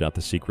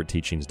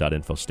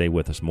 www.thesecretteachings.info. Stay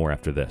with us, more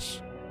after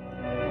this.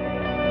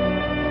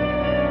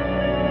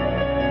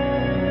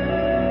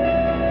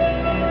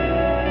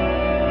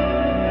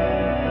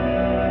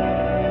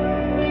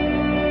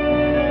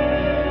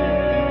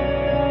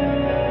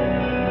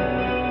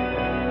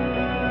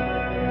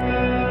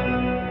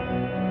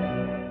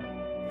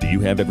 Do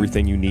you have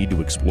everything you need to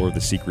explore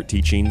the secret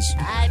teachings?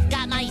 I've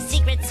got my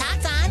secret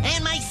socks on,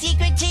 and my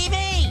secret TV,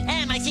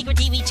 and my secret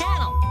TV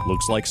channel.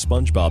 Looks like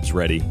SpongeBob's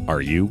ready.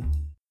 Are you?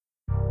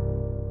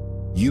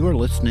 You are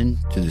listening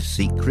to The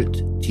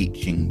Secret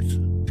Teachings.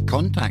 To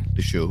contact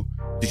the show,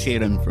 to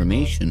share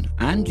information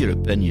and your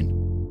opinion,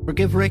 or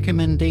give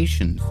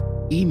recommendations,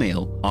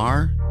 email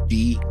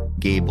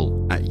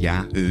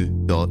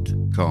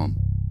rdgable@yahoo.com.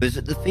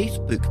 Visit the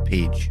Facebook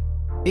page,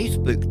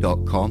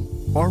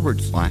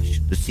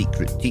 facebook.com/The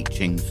Secret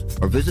Teachings,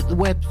 or visit the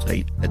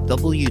website at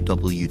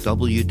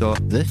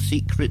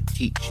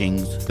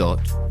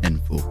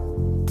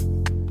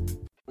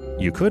www.thesecretteachings.info.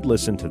 You could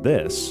listen to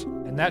this.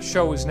 And that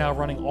show is now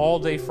running all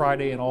day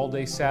Friday and all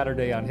day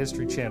Saturday on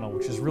History Channel,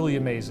 which is really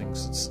amazing.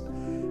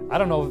 I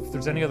don't know if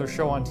there's any other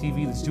show on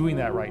TV that's doing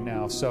that right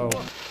now, so...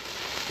 I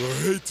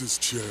hate this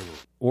channel.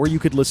 Or you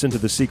could listen to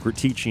The Secret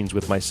Teachings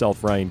with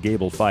myself, Ryan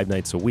Gable, 5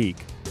 nights a week,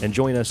 and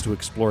join us to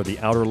explore the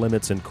outer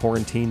limits and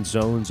quarantine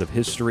zones of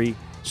history,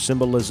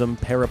 symbolism,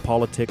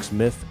 parapolitics,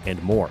 myth,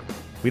 and more.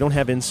 We don't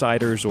have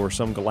insiders or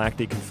some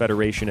galactic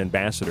confederation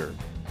ambassador,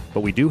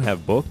 but we do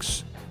have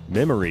books,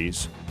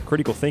 memories,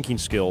 critical thinking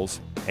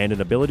skills, and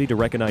an ability to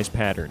recognize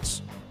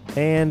patterns.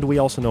 And we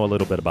also know a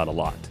little bit about a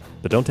lot.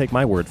 But don't take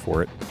my word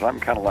for it. I'm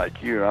kind of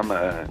like you. I'm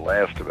the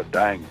last of a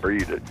dying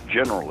breed, a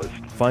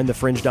generalist. Find the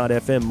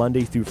Fringe.fm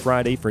Monday through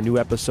Friday for new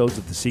episodes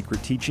of The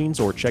Secret Teachings,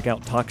 or check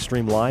out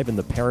TalkStream Live in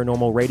the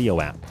Paranormal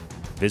Radio app.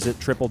 Visit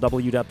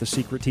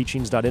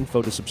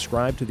www.thesecretteachings.info to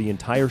subscribe to the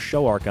entire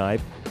show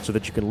archive so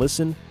that you can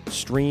listen,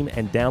 stream,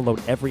 and download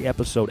every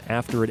episode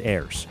after it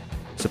airs.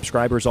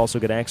 Subscribers also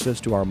get access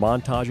to our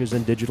montages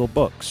and digital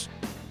books.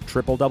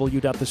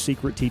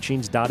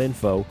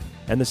 www.thesecretteachings.info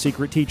and The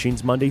Secret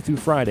Teachings Monday through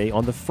Friday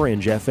on the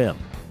Fringe FM.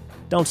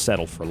 Don't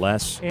settle for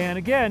less. And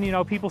again,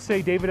 people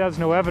say David has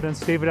no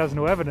evidence,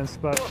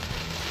 but... I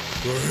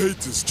hate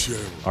this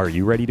channel. Are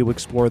you ready to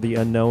explore the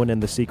unknown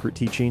and the secret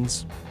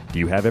teachings? Do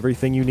you have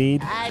everything you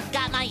need? I've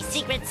got my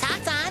secret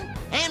socks on,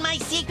 and my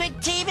secret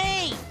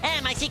TV,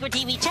 and my secret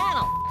TV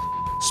channel.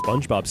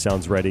 SpongeBob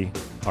sounds ready.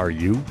 Are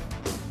you?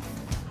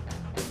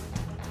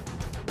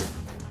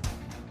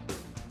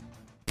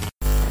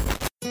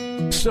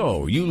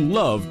 So, you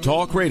love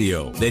talk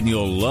radio? Then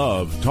you'll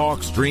love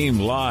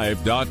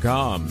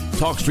TalkStreamLive.com.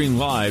 TalkStream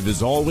Live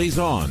is always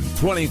on,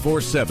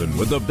 24/7,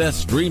 with the best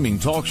streaming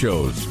talk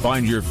shows.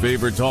 Find your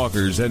favorite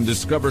talkers and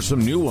discover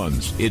some new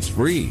ones. It's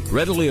free,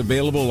 readily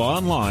available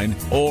online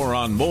or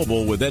on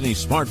mobile with any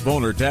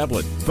smartphone or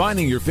tablet.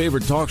 Finding your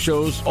favorite talk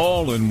shows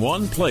all in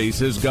one place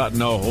has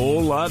gotten a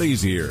whole lot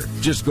easier.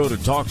 Just go to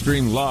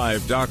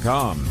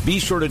TalkStreamLive.com. Be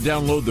sure to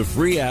download the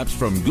free apps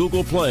from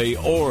Google Play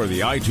or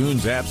the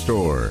iTunes App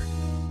Store.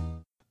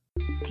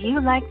 Do you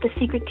like The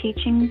Secret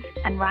Teachings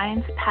and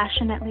Ryan's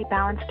passionately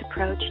balanced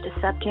approach to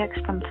subjects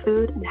from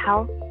food and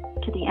health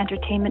to the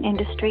entertainment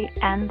industry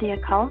and the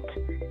occult?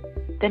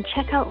 Then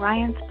check out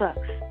Ryan's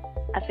books,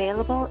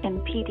 available in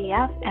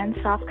PDF and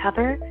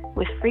softcover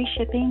with free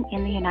shipping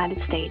in the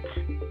United States.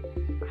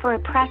 For a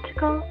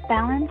practical,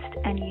 balanced,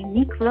 and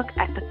unique look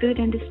at the food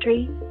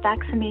industry,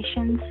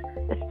 vaccinations,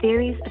 the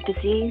theories of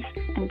disease,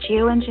 and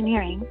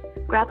geoengineering,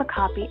 grab a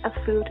copy of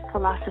Food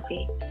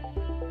Philosophy.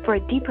 For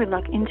a deeper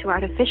look into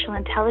artificial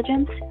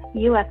intelligence,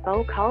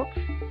 UFO cults,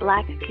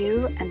 black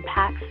goo, and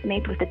pacts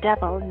made with the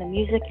devil in the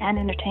music and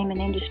entertainment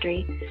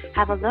industry,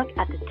 have a look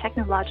at the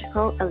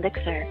technological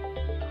elixir.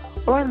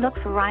 Or look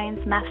for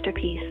Ryan's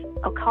masterpiece,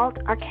 Occult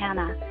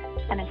Arcana,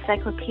 an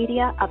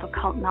encyclopedia of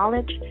occult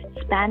knowledge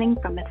spanning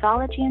from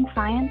mythology and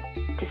science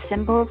to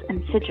symbols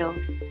and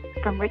sigils,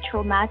 from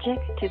ritual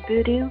magic to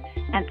voodoo,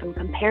 and from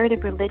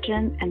comparative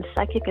religion and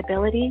psychic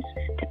abilities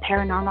to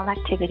paranormal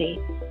activity.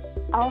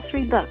 All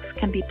 3 books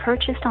can be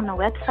purchased on the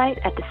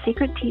website at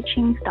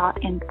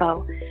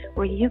thesecretteachings.info,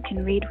 where you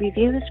can read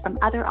reviews from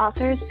other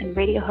authors and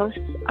radio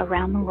hosts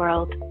around the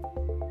world.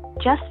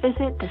 Just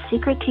visit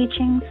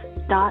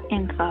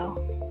thesecretteachings.info.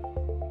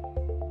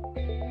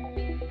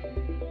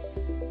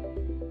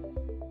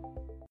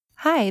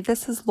 Hi,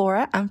 this is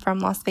Laura. I'm from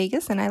Las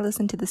Vegas, and I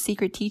listen to The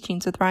Secret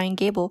Teachings with Ryan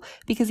Gable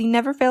because he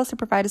never fails to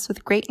provide us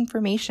with great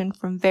information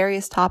from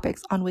various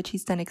topics on which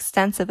he's done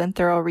extensive and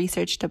thorough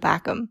research to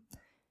back them.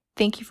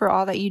 Thank you for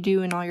all that you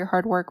do and all your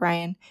hard work,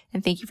 Ryan,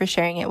 and thank you for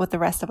sharing it with the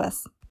rest of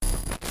us.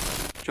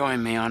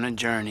 Join me on a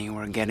journey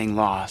where getting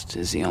lost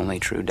is the only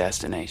true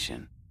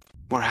destination,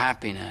 where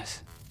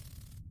happiness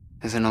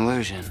is an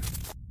illusion.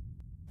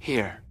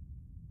 Here,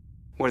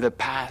 where the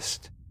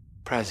past,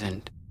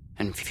 present,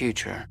 and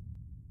future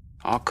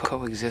all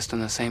coexist on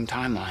the same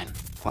timeline.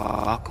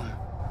 Welcome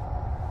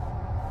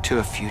to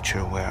a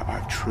future where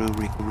our true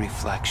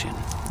reflection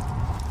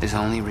is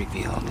only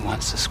revealed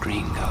once the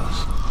screen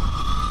goes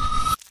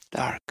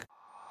dark.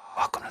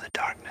 Welcome to the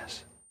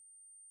darkness.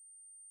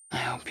 I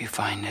hope you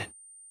find it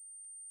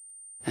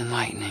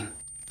enlightening.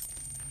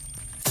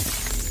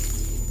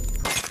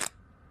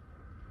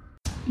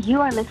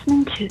 You are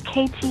listening to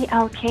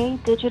KTLK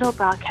Digital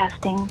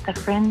Broadcasting, The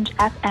Fringe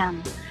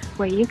FM,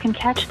 where you can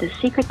catch The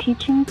Secret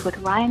Teachings with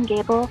Ryan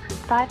Gable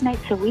 5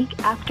 nights a week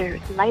after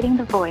Lighting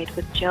the Void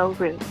with Joe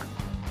Roop.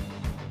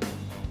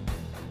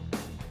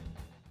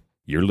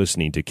 You're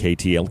listening to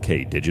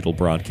KTLK Digital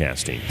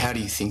Broadcasting. How do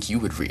you think you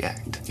would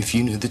react if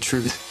you knew the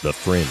truth? The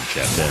Fringe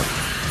FM.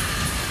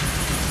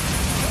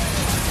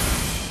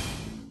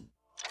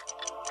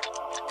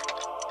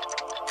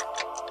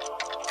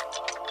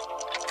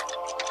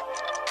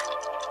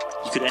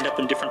 You could end up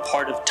in a different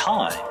part of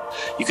time.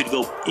 You could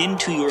go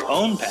into your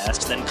own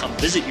past, then come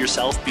visit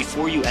yourself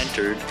before you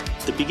entered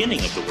the beginning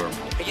of the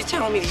wormhole. Are you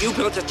telling me that you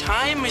built a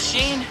time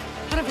machine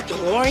out of a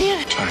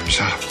DeLorean? Time's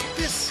up.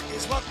 This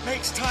is what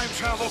makes time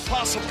travel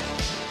possible.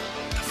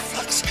 The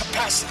flux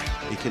capacitor.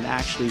 It can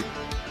actually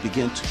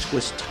begin to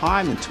twist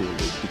time into a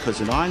loop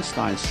because in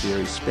Einstein's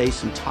theory,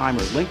 space and time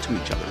are linked to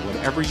each other.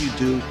 Whatever you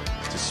do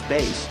to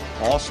space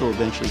also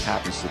eventually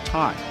happens to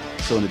time.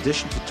 So in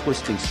addition to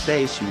twisting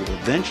space, you will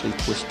eventually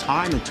twist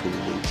time into a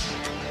loop.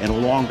 And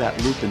along that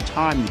loop in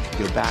time, you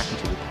can go back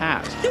into the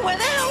past. Where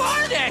the hell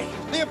are they?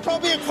 The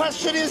appropriate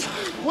question is,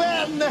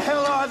 where in the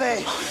hell are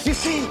they? You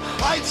see,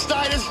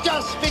 Einstein has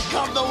just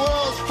become the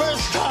world's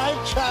first time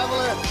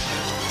traveler.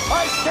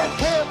 I sent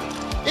him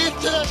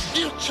into the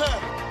future.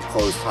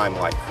 Closed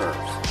time-like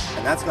curves.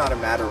 And that's not a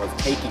matter of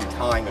taking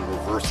time and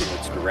reversing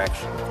its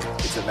direction.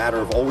 It's a matter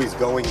of always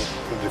going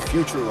into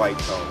future light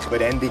cones, but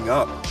ending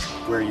up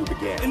where you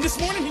began. And this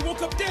morning he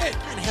woke up dead.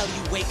 How the hell do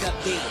you wake up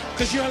dead?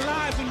 Because you're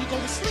alive when you go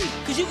to sleep.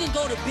 Because you can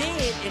go to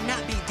bed and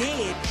not be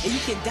dead, and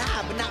you can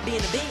die but not be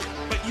in the bed.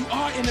 But you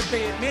are in the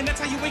bed, man. That's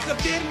how you wake up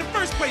dead in the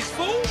first place,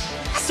 fool.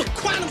 That's some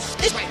quantum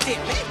shit right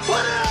there, man.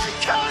 What did I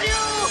tell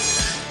you?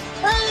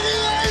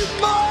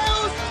 88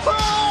 miles per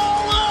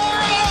hour!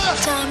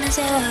 Time is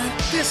up.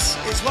 This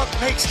is what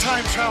makes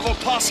time travel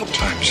possible.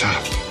 Time's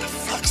up. The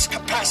flux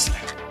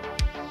capacitor.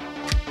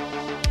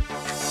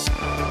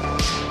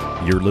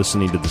 You're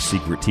listening to The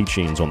Secret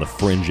Teachings on The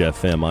Fringe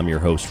FM. I'm your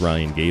host,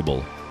 Ryan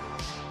Gable.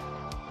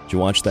 Did you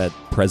watch that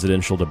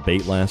presidential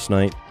debate last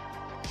night?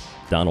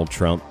 Donald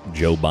Trump,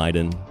 Joe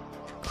Biden,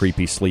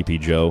 creepy sleepy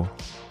Joe.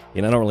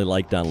 You know, I don't really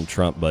like Donald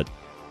Trump, but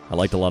I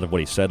liked a lot of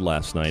what he said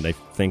last night. I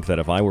think that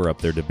if I were up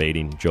there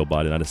debating Joe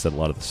Biden, I'd have said a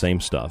lot of the same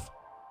stuff.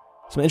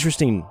 Some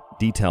interesting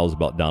details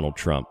about Donald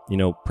Trump. You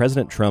know,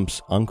 President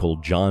Trump's uncle,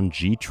 John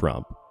G.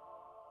 Trump,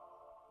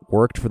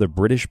 worked for the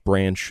British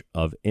branch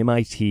of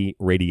MIT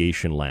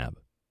Radiation Lab,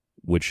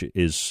 which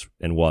is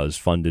and was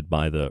funded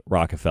by the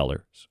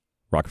Rockefeller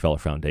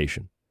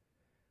Foundation.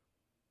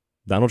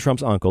 Donald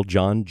Trump's uncle,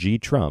 John G.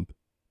 Trump,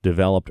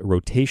 developed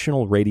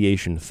rotational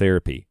radiation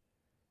therapy,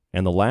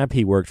 and the lab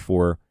he worked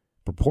for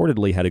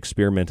purportedly had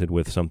experimented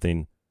with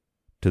something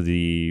to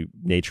the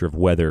nature of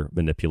weather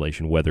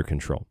manipulation, weather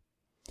control.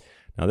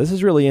 Now, this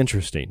is really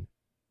interesting.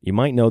 You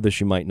might know this,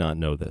 you might not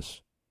know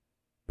this,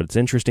 but it's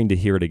interesting to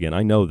hear it again.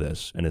 I know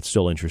this, and it's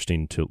still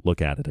interesting to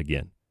look at it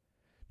again.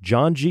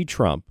 John G.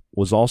 Trump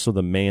was also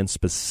the man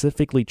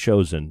specifically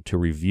chosen to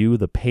review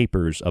the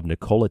papers of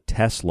Nikola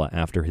Tesla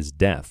after his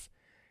death,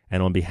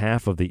 and on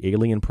behalf of the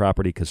Alien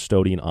Property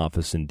Custodian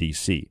Office in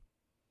D.C.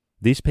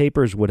 These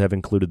papers would have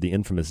included the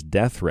infamous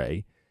death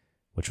ray,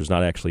 which was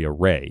not actually a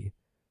ray,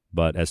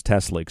 but, as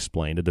Tesla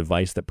explained, a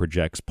device that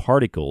projects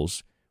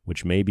particles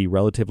which may be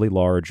relatively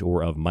large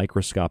or of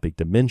microscopic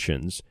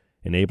dimensions,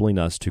 enabling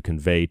us to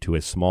convey to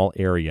a small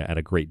area at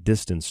a great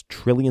distance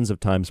trillions of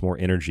times more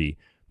energy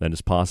than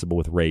is possible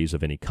with rays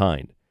of any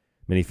kind.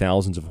 Many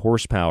thousands of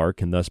horsepower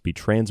can thus be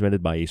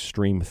transmitted by a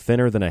stream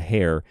thinner than a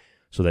hair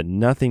so that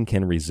nothing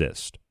can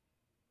resist.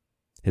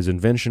 His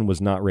invention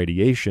was not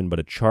radiation, but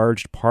a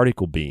charged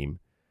particle beam,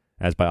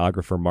 as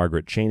biographer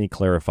Margaret Cheney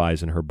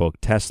clarifies in her book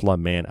Tesla,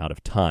 Man Out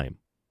of Time.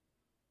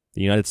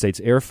 The United States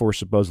Air Force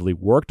supposedly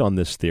worked on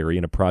this theory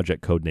in a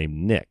project codenamed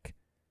NIC,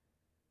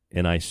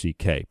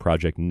 N-I-C-K,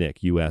 Project NIC,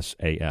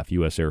 USAF,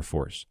 U.S. Air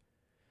Force.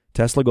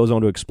 Tesla goes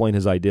on to explain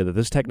his idea that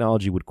this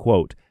technology would,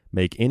 quote,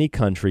 make any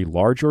country,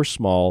 large or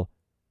small,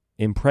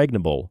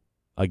 impregnable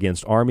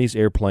against armies,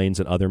 airplanes,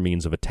 and other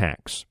means of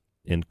attacks,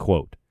 end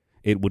quote.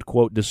 It would,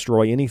 quote,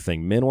 destroy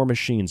anything, men or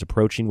machines,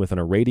 approaching within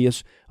a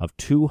radius of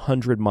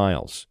 200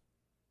 miles.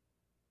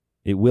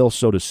 It will,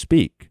 so to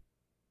speak,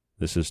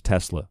 this is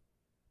Tesla,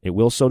 it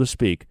will, so to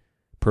speak,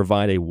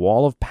 provide a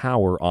wall of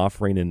power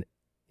offering an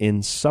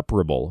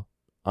insuperable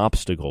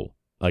obstacle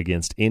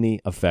against any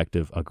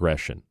effective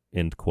aggression,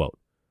 end quote.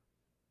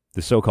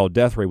 The so-called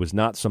death ray was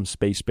not some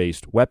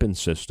space-based weapon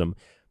system,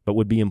 but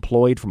would be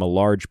employed from a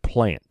large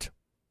plant.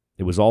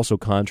 It was also,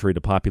 contrary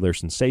to popular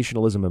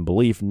sensationalism and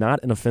belief,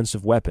 not an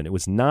offensive weapon. It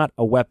was not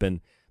a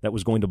weapon that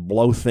was going to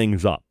blow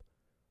things up,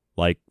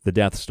 like the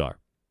Death Star.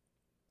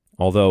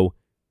 Although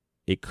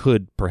it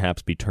could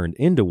perhaps be turned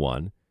into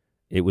one,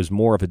 it was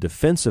more of a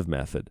defensive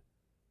method.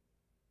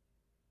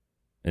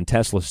 And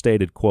Tesla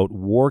stated, quote,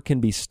 war can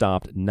be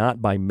stopped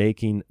not by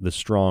making the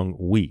strong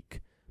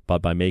weak,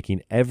 but by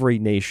making every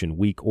nation,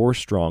 weak or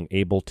strong,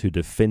 able to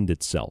defend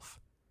itself.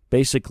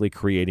 Basically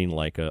creating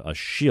like a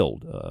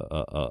shield,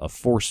 a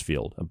force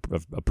field,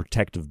 a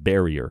protective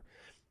barrier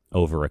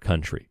over a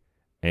country.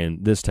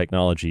 And this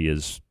technology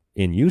is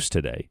in use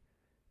today.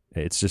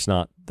 It's just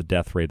not the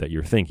death ray that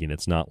you're thinking.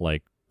 It's not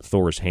like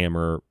Thor's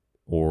hammer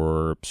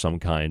or some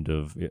kind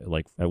of,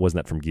 like,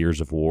 wasn't that from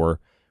Gears of War,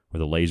 where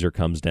the laser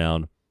comes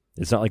down?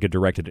 It's not like a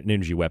directed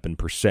energy weapon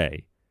per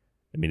se.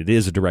 I mean, it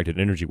is a directed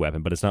energy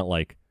weapon, but it's not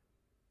like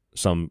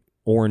some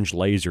orange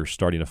laser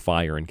starting a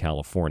fire in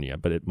California,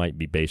 but it might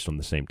be based on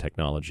the same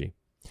technology.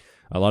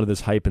 A lot of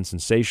this hype and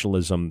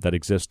sensationalism that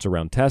exists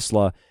around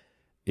Tesla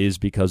is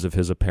because of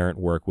his apparent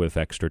work with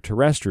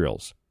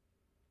extraterrestrials.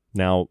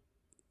 Now,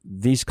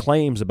 these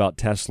claims about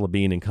Tesla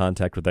being in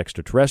contact with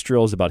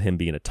extraterrestrials, about him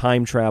being a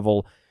time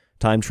traveler,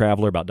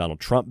 about Donald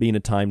Trump being a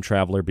time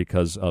traveler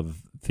because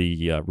of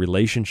the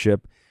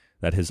relationship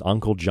that his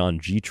uncle John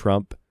G.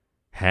 Trump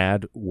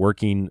had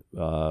working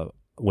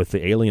with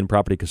the Alien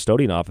Property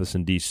Custodian Office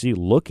in D.C.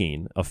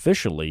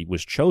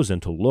 was chosen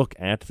to look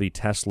at the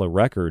Tesla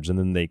records, and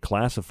then they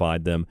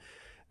classified them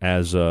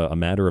as a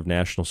matter of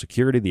national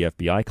security. The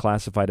FBI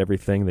classified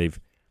everything. They've,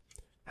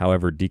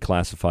 however,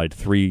 declassified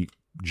 3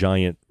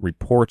 giant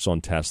reports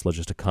on Tesla,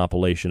 just a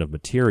compilation of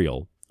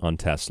material on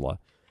Tesla,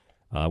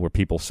 where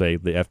people say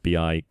the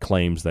FBI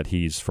claims that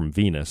he's from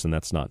Venus, and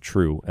that's not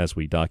true, as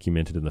we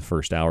documented in the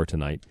first hour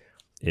tonight.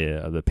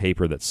 The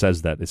paper that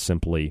says that is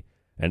simply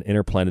an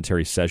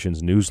Interplanetary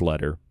Sessions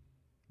newsletter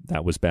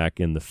that was back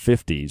in the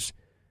 50s,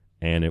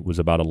 and it was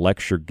about a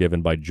lecture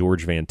given by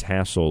George Van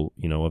Tassel,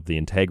 of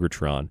the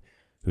Integratron,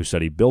 who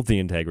said he built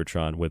the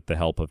Integratron with the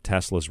help of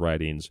Tesla's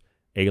writings,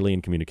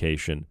 alien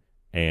communication,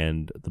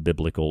 and the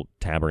biblical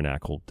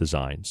tabernacle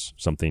designs,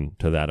 something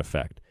to that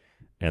effect.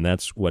 And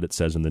that's what it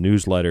says in the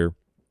newsletter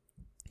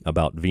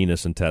about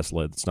Venus and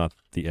Tesla. It's not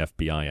the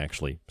FBI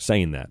actually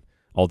saying that,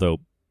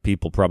 although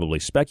people probably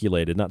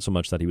speculated not so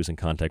much that he was in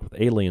contact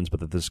with aliens, but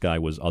that this guy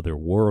was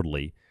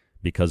otherworldly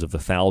because of the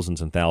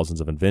thousands and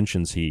thousands of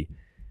inventions he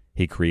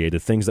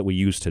created, things that we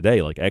use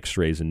today, like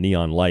X-rays and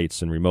neon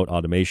lights and remote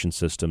automation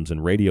systems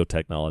and radio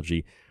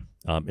technology.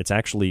 It's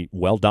actually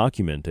well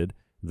documented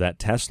that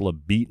Tesla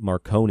beat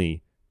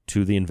Marconi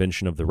to the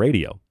invention of the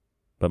radio,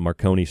 but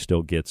Marconi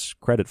still gets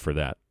credit for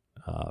that.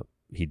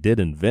 He did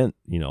invent,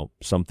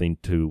 something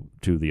to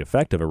the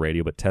effect of a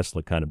radio, but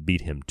Tesla kind of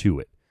beat him to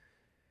it.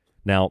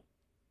 Now,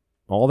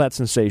 all that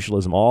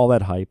sensationalism, all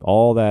that hype,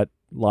 all that,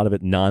 a lot of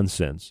it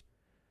nonsense.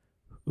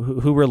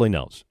 Who really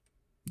knows?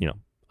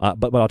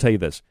 But I'll tell you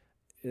this.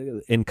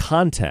 In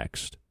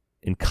context,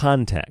 in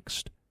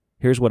context,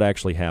 here's what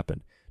actually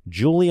happened.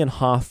 Julian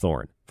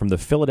Hawthorne from the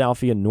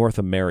Philadelphia North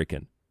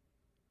American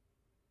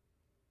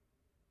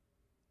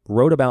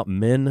wrote about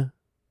men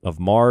of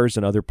Mars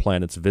and other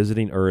planets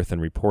visiting Earth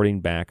and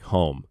reporting back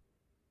home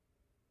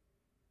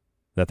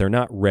that they're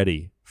not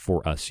ready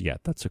for us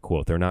yet. That's a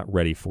quote. They're not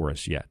ready for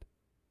us yet.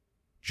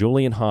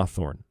 Julian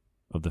Hawthorne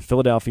of the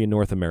Philadelphia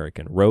North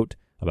American wrote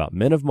about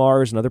men of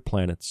Mars and other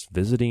planets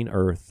visiting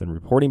Earth and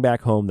reporting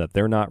back home that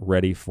they're not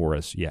ready for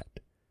us yet.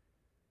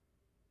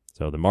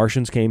 So the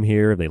Martians came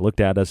here, they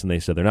looked at us, and they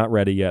said they're not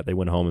ready yet. They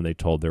went home and they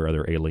told their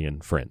other alien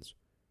friends.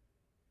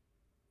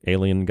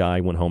 Alien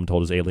guy went home,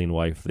 told his alien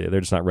wife, they're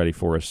just not ready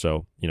for us,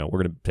 so, we're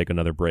going to take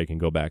another break and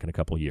go back in a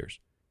couple of years.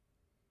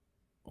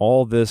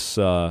 All this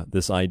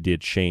idea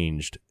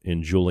changed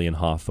in Julian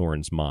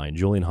Hawthorne's mind.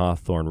 Julian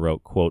Hawthorne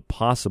wrote, quote,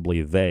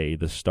 possibly they,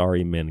 the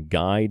starry men,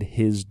 guide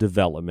his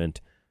development,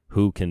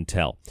 who can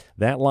tell?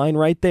 That line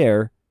right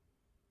there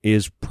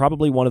is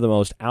probably one of the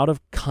most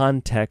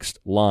out-of-context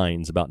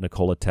lines about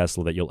Nikola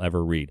Tesla that you'll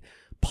ever read.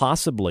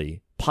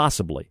 Possibly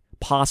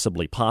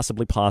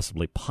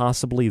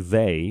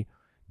they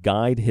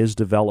guide his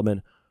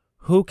development.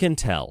 Who can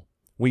tell?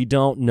 We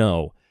don't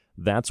know.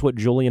 That's what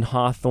Julian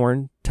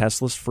Hawthorne,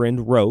 Tesla's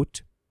friend,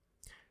 wrote.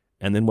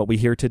 And then what we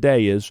hear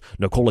today is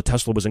Nikola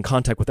Tesla was in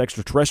contact with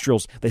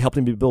extraterrestrials. They helped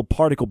him build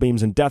particle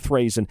beams and death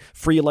rays and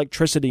free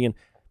electricity. And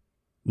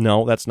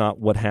no, that's not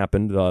what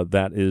happened.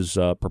 That is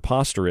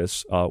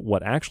preposterous.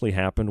 What actually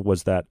happened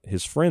was that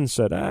his friend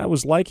said, it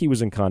was like he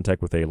was in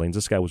contact with aliens.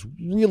 This guy was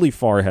really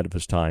far ahead of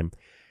his time.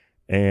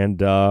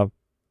 And,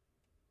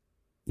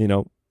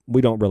 we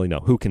don't really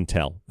know. Who can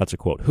tell? That's a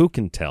quote. Who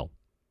can tell?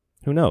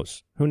 Who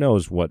knows? Who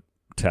knows what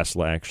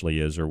Tesla actually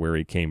is or where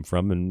he came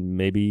from? And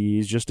maybe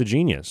he's just a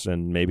genius,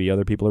 and maybe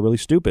other people are really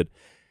stupid.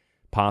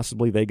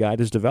 Possibly they guide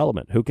his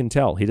development. Who can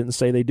tell? He didn't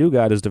say they do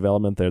guide his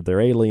development.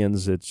 They're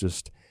aliens. It's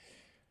just...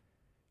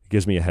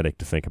 gives me a headache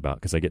to think about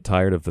because I get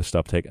tired of the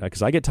stuff.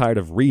 Because I get tired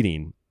of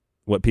reading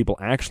what people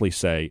actually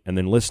say and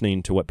then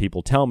listening to what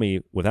people tell me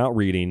without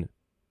reading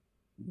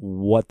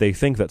what they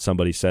think that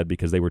somebody said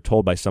because they were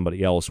told by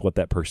somebody else what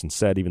that person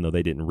said, even though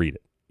they didn't read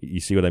it. You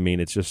see what I mean?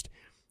 It's just,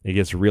 it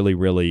gets really,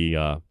 really,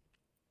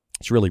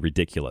 it's really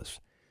ridiculous.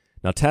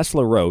 Now,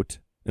 Tesla wrote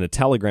in a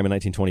telegram in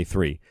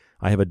 1923,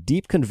 I have a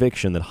deep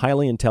conviction that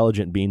highly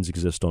intelligent beings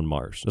exist on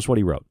Mars. That's what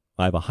he wrote.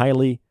 I have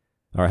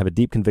a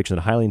deep conviction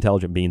that highly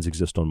intelligent beings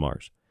exist on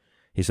Mars.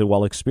 He said,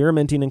 while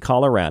experimenting in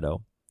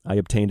Colorado, I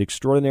obtained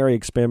extraordinary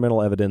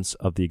experimental evidence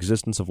of the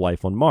existence of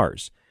life on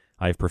Mars.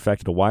 I have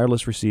perfected a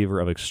wireless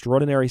receiver of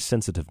extraordinary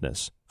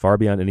sensitiveness, far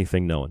beyond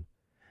anything known.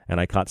 And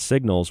I caught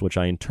signals which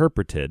I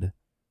interpreted,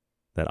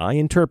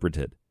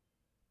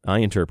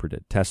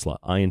 Tesla,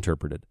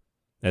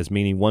 as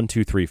meaning 1,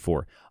 2, 3,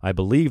 4. I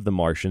believe the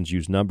Martians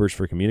use numbers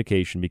for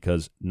communication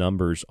because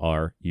numbers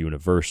are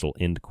universal,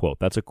 end quote.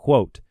 That's a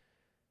quote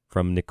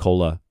from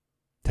Nikola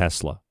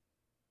Tesla.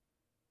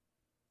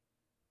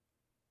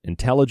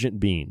 Intelligent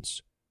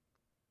beings.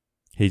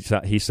 He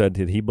said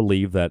that he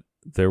believed that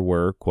there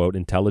were, quote,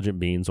 intelligent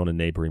beings on a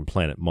neighboring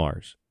planet,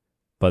 Mars,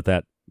 but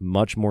that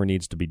much more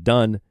needs to be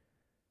done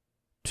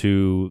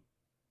to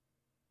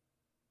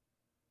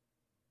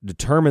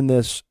determine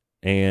this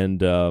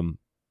and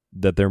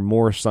that they're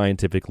more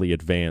scientifically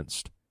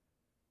advanced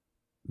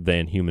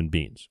than human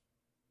beings.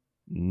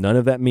 None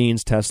of that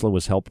means Tesla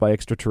was helped by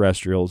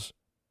extraterrestrials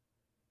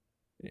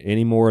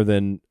any more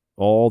than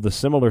all the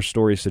similar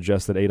stories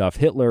suggest that Adolf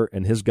Hitler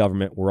and his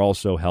government were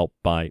also helped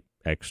by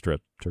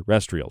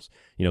extraterrestrials,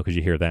 because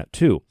you hear that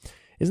too.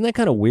 Isn't that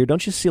kind of weird?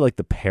 Don't you see like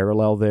the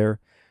parallel there?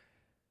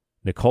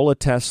 Nikola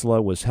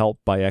Tesla was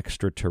helped by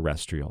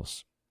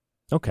extraterrestrials.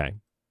 Okay.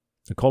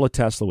 Nikola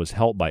Tesla was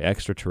helped by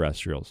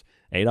extraterrestrials.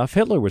 Adolf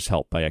Hitler was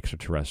helped by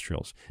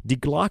extraterrestrials. Die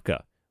Glocke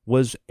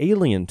was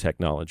alien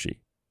technology.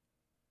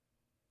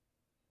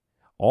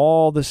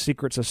 All the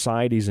secret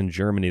societies in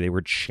Germany, they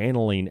were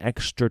channeling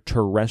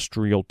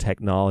extraterrestrial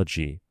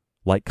technology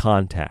like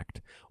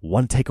Contact.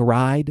 Want to take a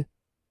ride?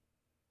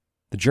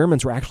 The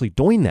Germans were actually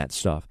doing that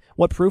stuff.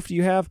 What proof do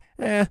you have?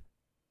 I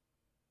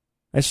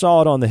saw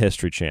it on the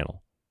History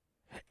Channel.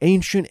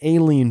 Ancient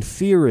alien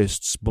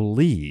theorists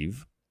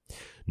believe,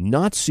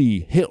 Nazi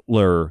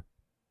Hitler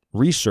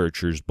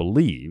researchers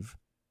believe,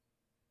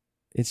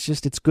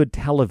 it's good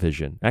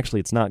television. Actually,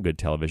 it's not good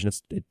television.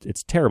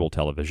 It's terrible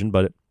television,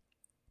 but it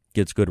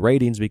gets good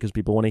ratings because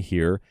people want to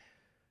hear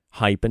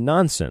hype and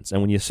nonsense.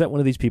 And when you set one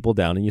of these people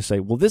down and you say,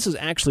 well, this is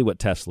actually what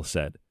Tesla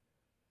said,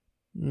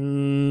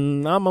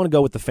 I'm going to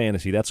go with the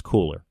fantasy. That's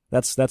cooler.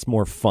 That's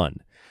more fun.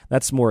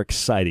 That's more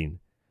exciting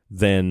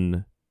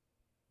than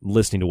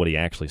listening to what he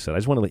actually said. I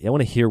want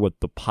to hear what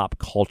the pop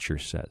culture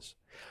says.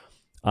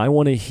 I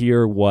want to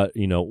hear what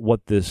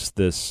this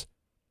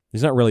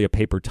he's not really a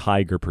paper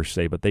tiger per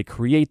se, but they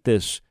create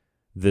this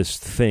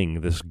thing,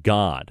 this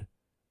god.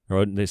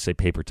 Or they say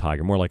paper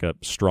tiger, more like a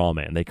straw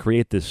man. They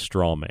create this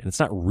straw man. It's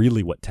not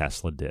really what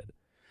Tesla did.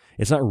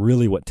 It's not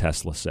really what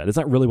Tesla said. It's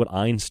not really what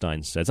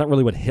Einstein said. It's not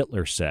really what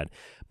Hitler said.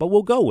 But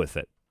we'll go with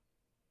it.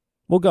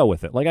 We'll go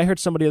with it. Like I heard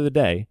somebody the other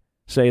day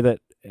say that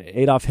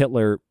Adolf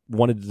Hitler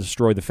wanted to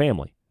destroy the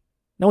family.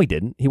 No, he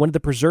didn't. He wanted to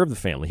preserve the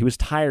family. He was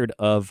tired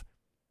of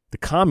the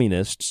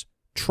communists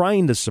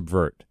trying to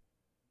subvert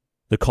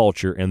the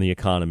culture and the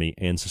economy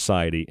and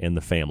society and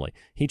the family.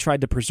 He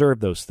tried to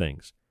preserve those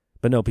things.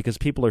 But no, because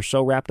people are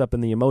so wrapped up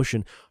in the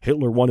emotion,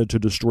 Hitler wanted to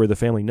destroy the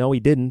family. No, he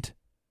didn't.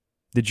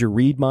 Did you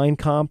read Mein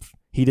Kampf?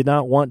 He did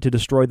not want to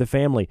destroy the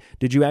family.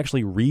 Did you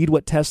actually read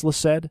what Tesla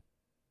said?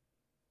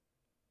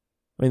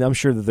 I mean, I'm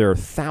sure that there are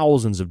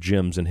thousands of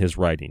gems in his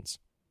writings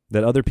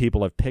that other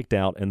people have picked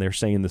out, and they're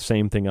saying the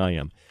same thing I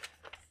am.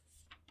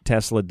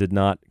 Tesla did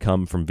not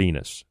come from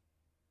Venus.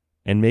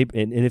 And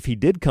if he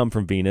did come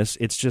from Venus,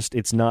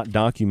 it's not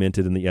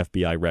documented in the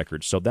FBI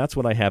records. So that's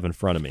what I have in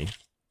front of me.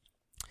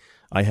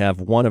 I have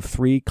one of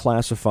 3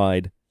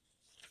 classified,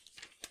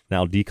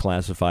 now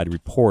declassified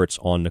reports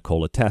on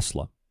Nikola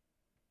Tesla.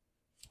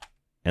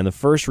 And the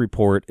first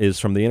report is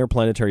from the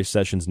Interplanetary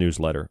Sessions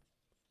newsletter.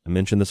 I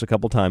mentioned this a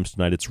couple times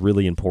tonight. It's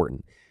really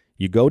important.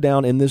 You go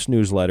down in this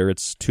newsletter,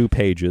 it's 2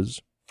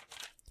 pages,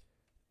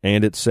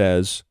 and it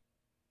says,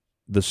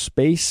 the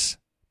space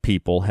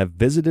people have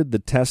visited the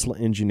Tesla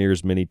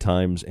engineers many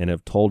times and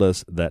have told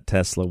us that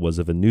Tesla was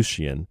a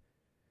Venusian,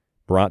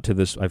 brought to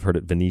this, I've heard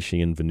it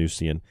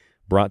Venusian,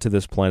 brought to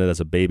this planet as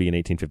a baby in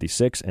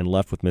 1856 and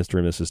left with Mr.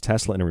 and Mrs.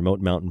 Tesla in a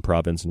remote mountain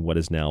province in what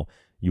is now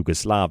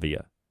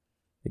Yugoslavia.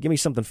 Hey, give me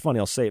something funny,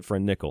 I'll say it for a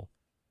nickel.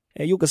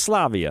 Hey,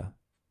 Yugoslavia.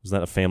 Was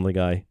that a Family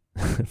Guy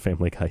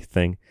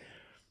thing?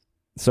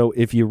 So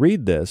if you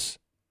read this,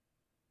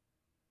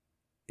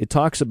 it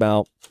talks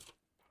about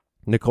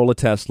Nikola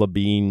Tesla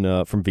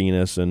being from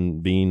Venus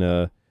and being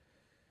a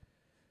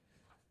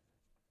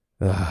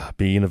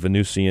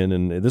Venusian,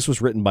 and this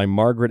was written by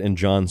Margaret and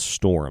John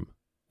Storm,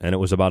 and it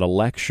was about a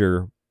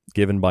lecture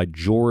given by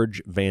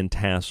George Van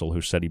Tassel, who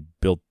said he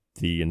built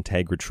the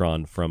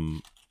Integratron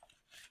from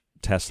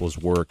Tesla's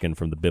work and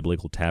from the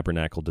biblical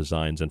tabernacle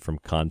designs and from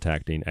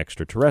contacting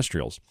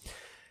extraterrestrials.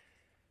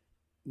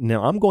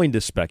 Now, I'm going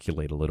to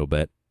speculate a little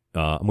bit.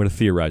 I'm going to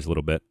theorize a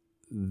little bit.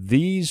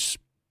 These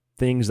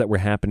things that were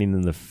happening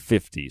in the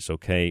 50s,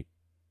 okay?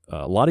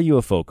 A lot of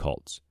UFO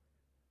cults.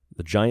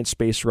 The giant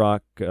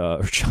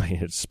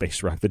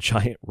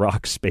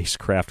rock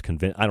spacecraft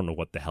convention. I don't know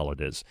what the hell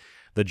it is.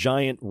 The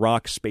giant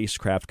rock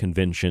spacecraft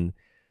convention,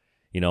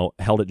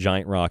 held at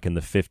Giant Rock in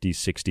the 50s,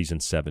 60s,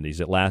 and 70s.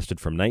 It lasted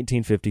from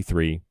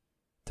 1953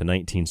 to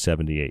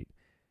 1978.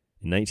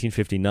 In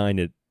 1959,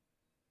 it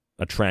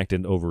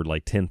attracted over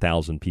like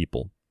 10,000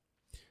 people,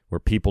 where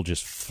people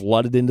just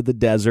flooded into the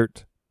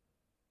desert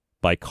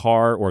by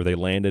car, or they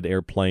landed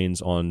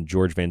airplanes on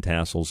George Van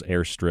Tassel's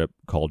airstrip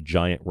called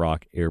Giant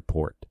Rock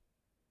Airport.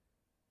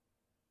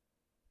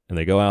 And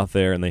they go out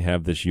there and they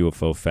have this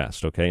UFO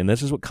fest, okay? And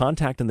this is what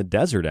Contact in the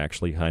Desert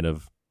actually kind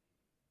of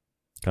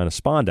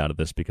spawned out of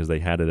this, because they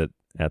had it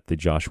at the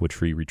Joshua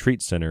Tree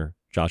Retreat Center,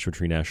 Joshua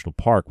Tree National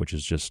Park, which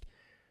is just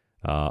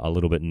a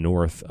little bit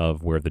north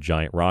of where the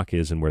Giant Rock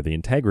is and where the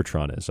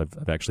Integratron is.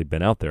 I've actually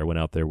been out there. I went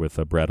out there with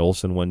Brad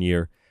Olson one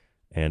year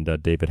and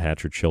David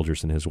Hatcher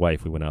Childress and his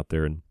wife. We went out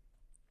there and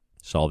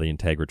saw the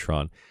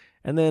Integratron.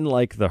 And then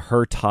like the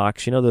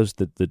Hertocs, those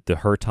the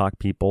Hertoc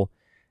people,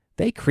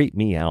 they creep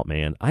me out,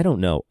 man. I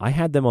don't know. I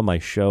had them on my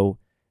show,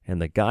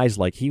 and the guy's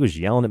like, he was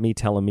yelling at me,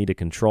 telling me to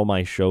control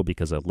my show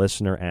because a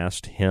listener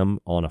asked him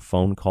on a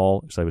phone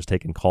call, because I was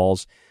taking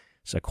calls.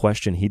 It's a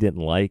question he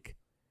didn't like.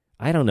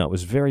 I don't know. It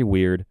was very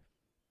weird.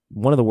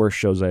 One of the worst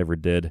shows I ever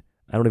did.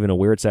 I don't even know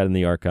where it's at in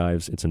the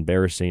archives. It's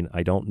embarrassing.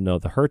 I don't know.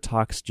 The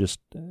Hertocs just,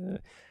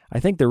 I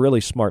think they're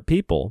really smart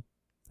people.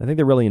 I think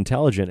they're really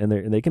intelligent,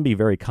 and they can be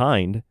very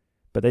kind,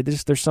 but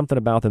there's something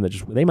about them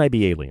that they might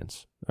be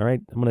aliens. All right?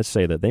 I'm going to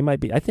say that. They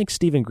might be. I think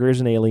Stephen Greer's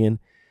an alien.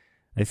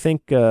 I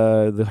think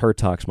the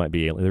Hertocs might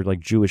be alien. They're like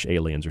Jewish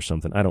aliens or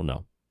something. I don't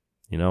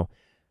know.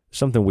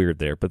 Something weird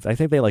there. But I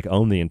think they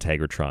own the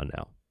Integratron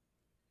now.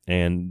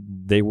 And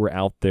they were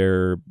out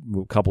there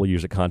a couple of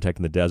years at Contact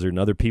in the Desert, and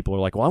other people are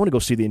like, well, I want to go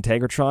see the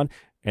Integratron.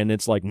 And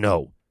it's like,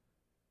 no,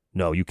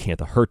 you can't.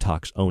 The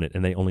Hertocs own it,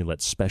 and they only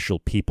let special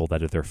people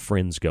that are their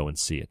friends go and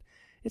see it.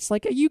 It's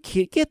like, you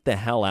can't get the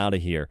hell out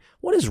of here.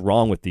 What is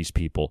wrong with these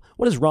people?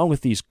 What is wrong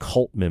with these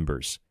cult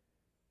members?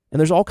 And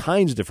there's all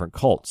kinds of different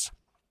cults.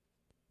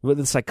 With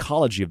the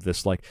psychology of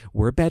this, like,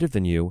 we're better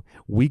than you.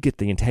 We get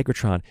the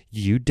Integratron.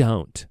 You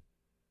don't.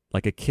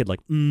 Like a kid,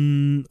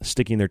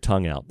 sticking their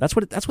tongue out. That's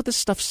what this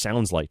stuff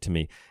sounds like to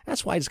me.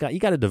 That's why you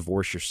got to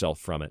divorce yourself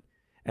from it.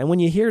 And when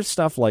you hear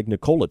stuff like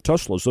Nikola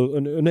Tesla's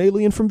an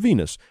alien from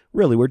Venus,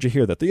 really, where'd you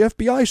hear that? The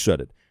FBI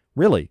said it.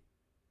 Really?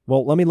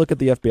 Well, let me look at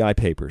the FBI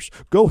papers.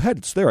 Go ahead,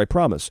 it's there, I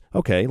promise.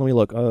 Okay, let me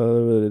look.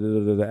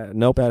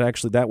 Nope,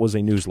 that was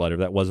a newsletter.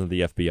 That wasn't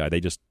the FBI. They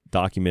just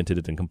documented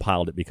it and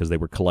compiled it because they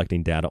were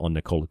collecting data on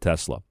Nikola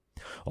Tesla.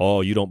 Oh,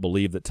 you don't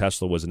believe that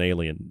Tesla was an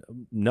alien?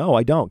 No,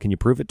 I don't. Can you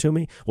prove it to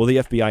me? Well, the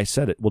FBI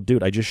said it. Well,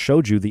 dude, I just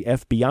showed you the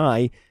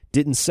FBI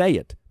didn't say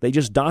it. They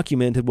just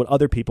documented what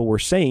other people were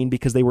saying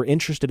because they were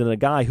interested in a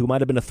guy who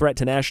might have been a threat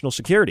to national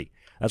security.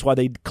 That's why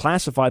they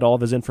classified all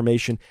of his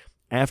information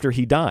after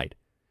he died.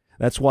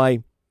 That's why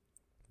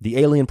the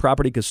Alien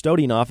Property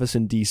Custodian Office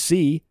in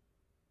D.C.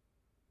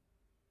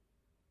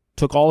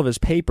 took all of his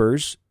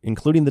papers,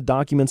 including the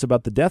documents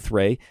about the death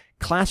ray,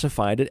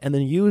 classified it, and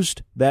then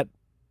used that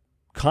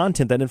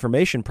content, that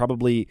information,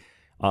 probably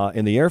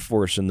in the Air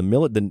Force and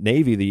the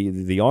Navy,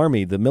 the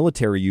Army, the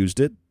military used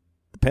it.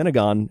 The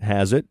Pentagon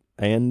has it,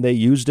 and they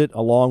used it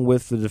along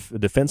with the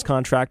defense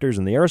contractors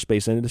and the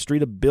aerospace industry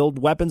to build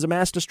weapons of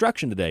mass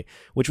destruction today,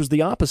 which was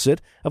the opposite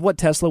of what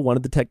Tesla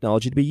wanted the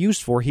technology to be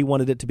used for. He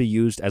wanted it to be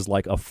used as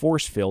like a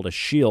force field, a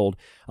shield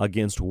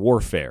against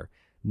warfare,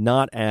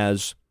 not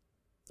as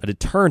a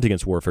deterrent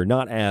against warfare,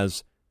 not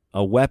as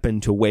a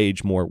weapon to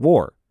wage more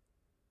war.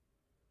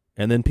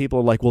 And then people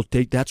are like, well,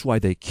 that's why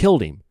they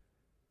killed him.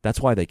 That's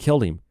why they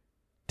killed him.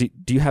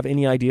 Do you have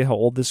any idea how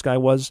old this guy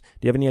was?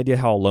 Do you have any idea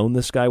how alone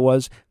this guy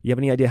was? Do you have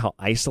any idea how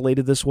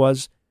isolated this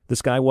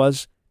guy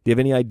was? Do you have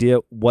any idea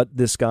what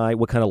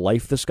kind of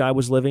life this guy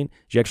was living?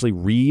 Did you actually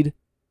read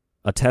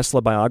a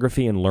Tesla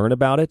biography and learn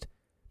about it?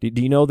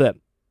 Do you know that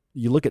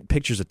you look at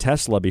pictures of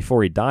Tesla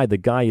before he died, the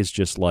guy is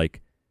just like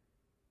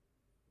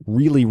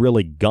really,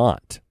 really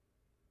gaunt.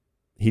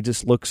 He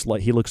just looks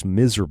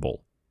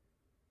miserable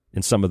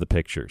in some of the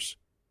pictures,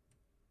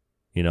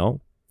 you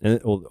know? And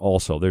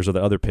also, there's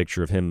the other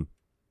picture of him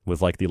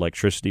with like the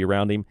electricity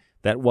around him.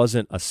 That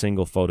wasn't a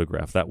single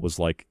photograph. That was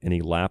like an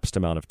elapsed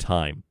amount of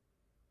time.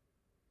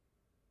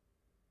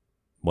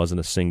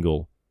 Wasn't a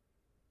single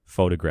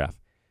photograph.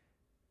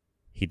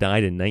 He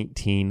died in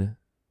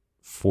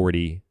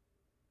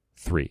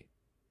 1943.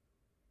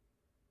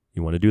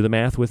 You want to do the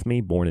math with me?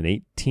 Born in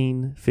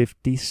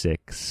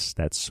 1856.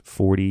 That's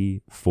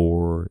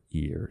 44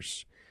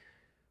 years.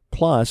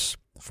 Plus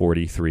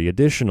 43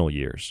 additional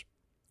years.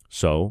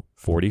 So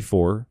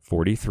 44,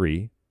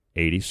 43,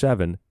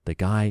 87. The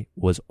guy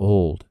was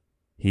old.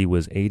 He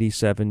was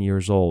 87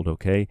 years old,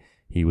 okay?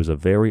 He was a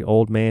very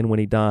old man when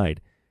he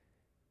died.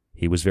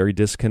 He was very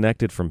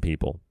disconnected from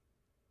people,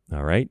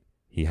 all right?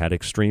 He had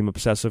extreme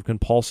obsessive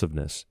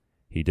compulsiveness.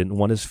 He didn't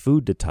want his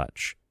food to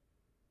touch,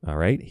 all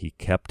right? He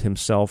kept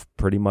himself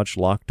pretty much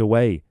locked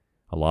away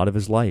a lot of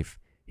his life.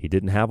 He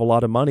didn't have a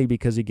lot of money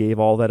because he gave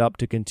all that up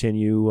to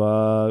continue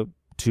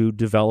to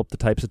develop the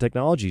types of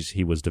technologies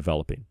he was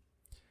developing.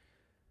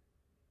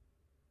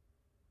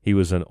 He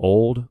was an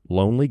old,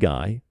 lonely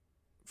guy,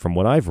 from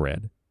what I've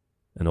read,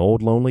 an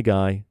old, lonely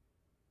guy,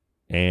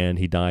 and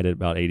he died at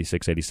about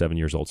 86, 87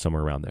 years old,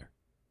 somewhere around there.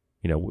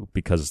 You know,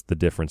 because the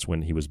difference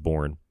when he was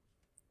born,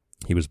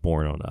 he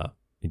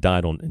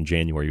died in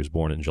January, he was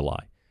born in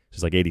July. So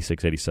it's like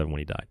 86, 87 when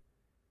he died.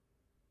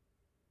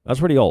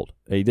 That's pretty old.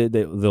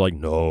 They're like,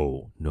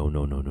 no.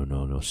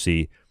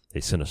 See,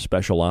 they sent a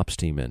special ops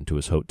team in to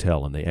his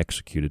hotel, and they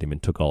executed him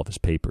and took all of his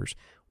papers.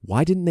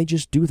 Why didn't they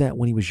just do that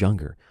when he was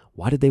younger?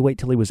 Why did they wait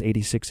till he was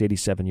 86,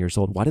 87 years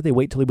old? Why did they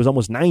wait till he was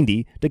almost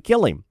 90 to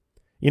kill him?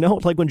 You know,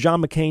 like when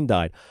John McCain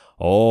died.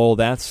 Oh,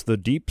 that's the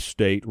deep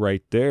state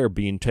right there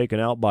being taken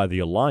out by the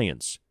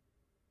alliance.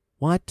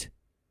 What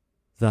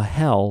the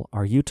hell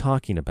are you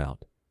talking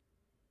about?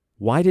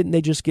 Why didn't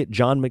they just get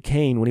John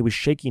McCain when he was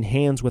shaking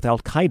hands with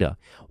Al-Qaeda?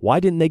 Why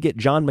didn't they get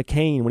John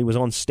McCain when he was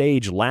on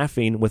stage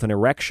laughing with an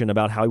erection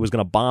about how he was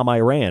going to bomb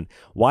Iran?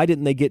 Why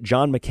didn't they get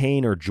John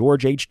McCain or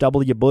George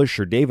H.W. Bush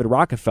or David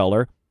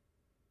Rockefeller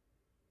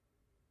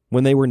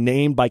when they were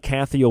named by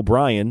Kathy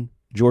O'Brien,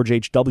 George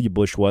H.W.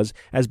 Bush was,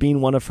 as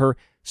being one of her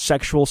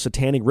sexual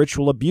satanic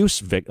ritual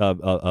abusers?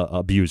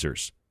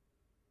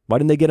 Why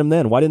didn't they get him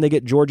then? Why didn't they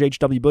get George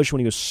H.W. Bush when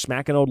he was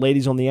smacking old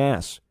ladies on the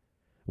ass?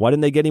 Why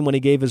didn't they get him when he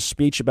gave his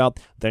speech about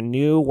the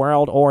New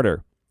World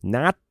Order?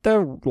 Not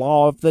the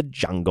law of the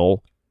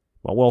jungle,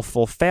 but will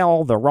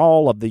fulfill the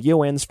role of the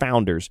UN's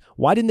founders.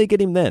 Why didn't they get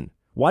him then?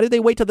 Why did they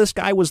wait till this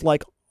guy was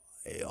like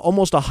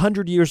almost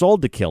 100 years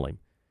old to kill him?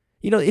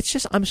 You know, it's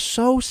just, I'm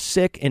so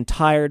sick and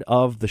tired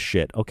of the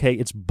shit, okay?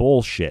 It's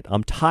bullshit.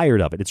 I'm tired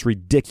of it. It's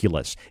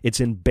ridiculous. It's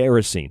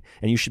embarrassing.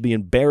 And you should be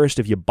embarrassed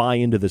if you buy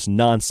into this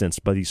nonsense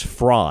by these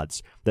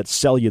frauds that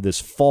sell you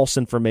this false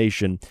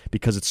information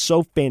because it's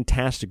so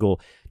fantastical.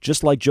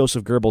 Just like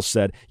Joseph Goebbels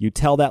said, you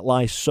tell that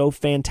lie so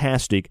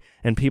fantastic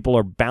and people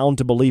are bound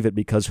to believe it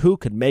because who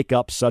could make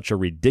up such a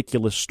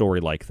ridiculous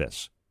story like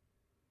this?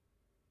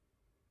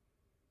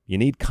 You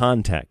need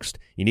context.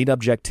 You need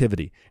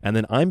objectivity. And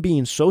then I'm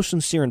being so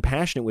sincere and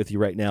passionate with you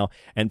right now,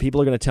 and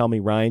people are going to tell me,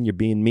 Ryan, you're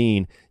being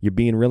mean. You're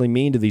being really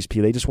mean to these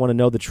people. They just want to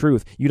know the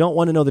truth. You don't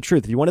want to know the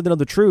truth. If you wanted to know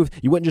the truth,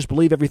 you wouldn't just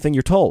believe everything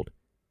you're told.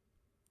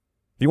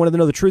 If you wanted to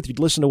know the truth, you'd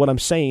listen to what I'm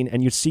saying,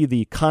 and you'd see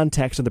the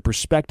context and the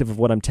perspective of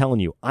what I'm telling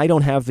you. I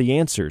don't have the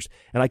answers,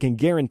 and I can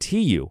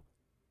guarantee you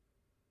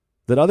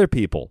that other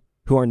people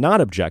who are not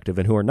objective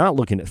and who are not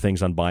looking at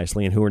things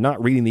unbiasedly and who are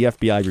not reading the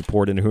FBI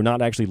report and who are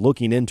not actually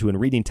looking into and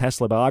reading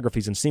Tesla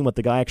biographies and seeing what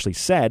the guy actually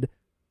said,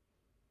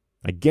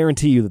 I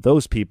guarantee you that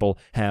those people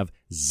have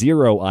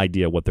zero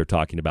idea what they're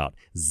talking about.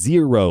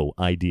 Zero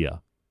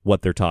idea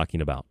what they're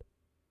talking about.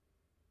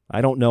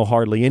 I don't know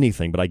hardly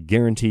anything, but I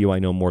guarantee you I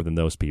know more than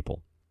those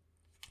people.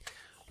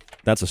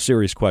 That's a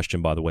serious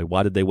question, by the way.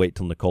 Why did they wait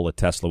till Nikola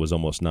Tesla was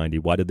almost 90?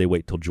 Why did they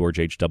wait till George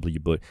H.W.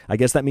 Bush? I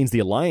guess that means the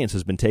Alliance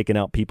has been taking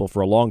out people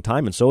for a long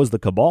time, and so has the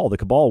Cabal. The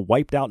Cabal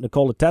wiped out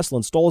Nikola Tesla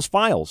and stole his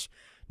files.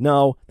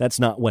 No, that's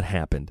not what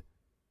happened.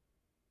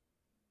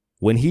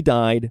 When he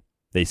died,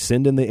 they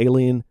send in the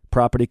Alien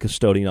Property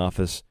Custodian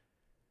Office.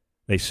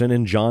 They sent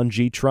in John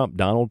G. Trump,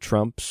 Donald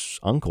Trump's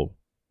uncle.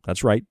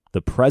 That's right,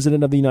 the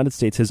President of the United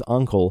States, his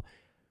uncle,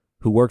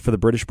 who worked for the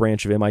British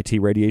branch of MIT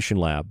Radiation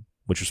Lab,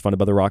 which was funded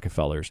by the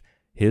Rockefellers.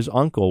 His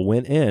uncle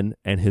went in,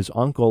 and his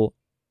uncle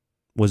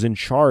was in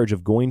charge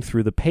of going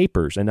through the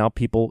papers. And now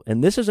people,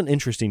 and this is an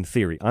interesting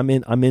theory. I'm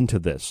into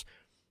this,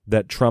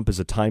 that Trump is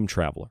a time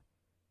traveler.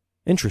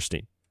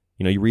 Interesting.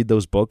 You know, you read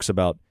those books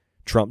about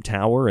Trump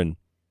Tower and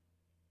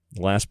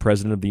the last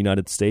president of the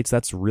United States.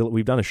 That's real.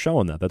 We've done a show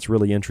on that. That's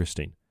really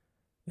interesting.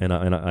 And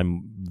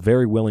I'm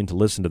very willing to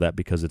listen to that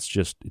because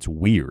it's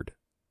weird.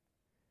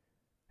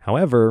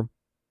 However,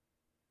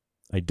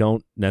 I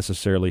don't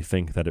necessarily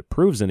think that it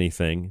proves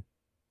anything.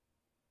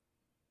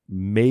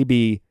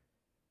 Maybe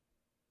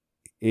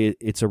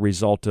it's a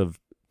result of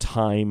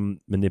time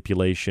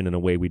manipulation in a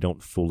way we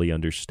don't fully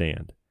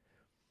understand.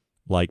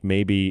 Like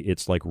maybe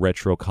it's like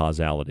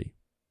retrocausality.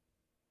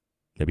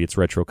 Maybe it's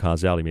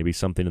retrocausality. Maybe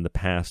something in the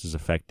past is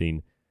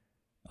affecting,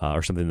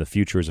 or something in the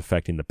future is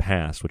affecting the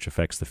past, which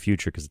affects the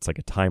future because it's like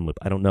a time loop.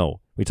 I don't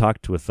know. We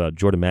talked with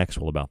Jordan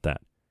Maxwell about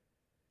that.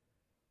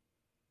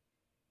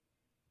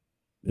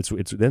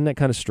 Isn't that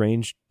kind of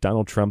strange?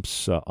 Donald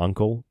Trump's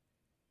uncle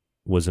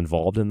was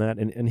involved in that.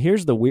 And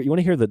here's the weird. You want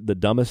to hear the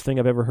dumbest thing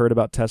I've ever heard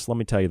about Tesla? Let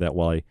me tell you that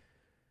while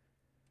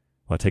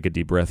I take a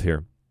deep breath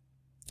here.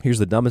 Here's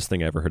the dumbest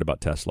thing I ever heard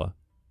about Tesla.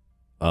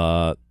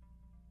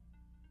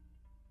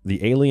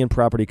 The Alien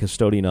Property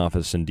Custodian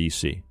Office in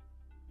D.C.,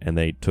 and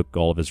they took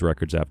all of his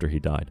records after he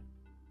died.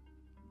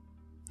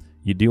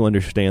 You do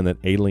understand that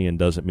alien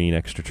doesn't mean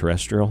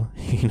extraterrestrial?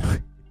 You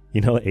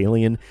know,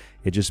 alien,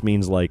 it just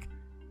means like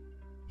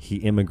he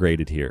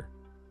immigrated here,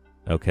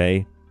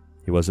 okay?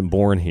 He wasn't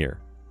born here.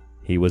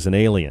 He was an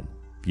alien.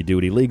 If you do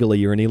it illegally,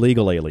 you're an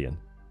illegal alien,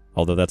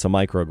 although that's a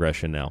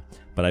microaggression now.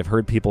 But I've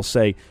heard people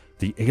say,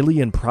 the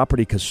Alien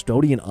Property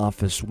Custodian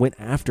Office went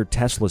after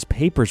Tesla's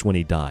papers when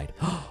he died.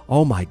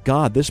 Oh my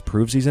God, this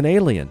proves he's an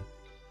alien.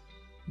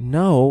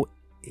 No,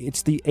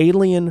 it's the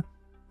Alien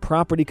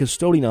Property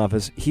Custodian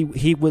Office.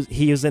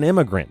 He is an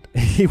immigrant.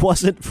 He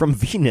wasn't from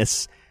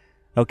Venus,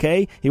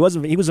 okay? He was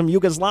from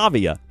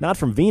Yugoslavia, not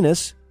from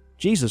Venus.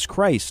 Jesus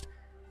Christ.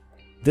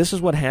 This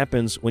is what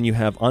happens when you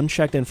have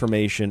unchecked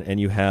information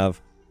and you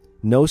have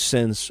no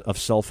sense of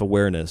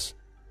self-awareness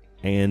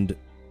and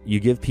you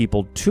give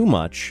people too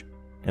much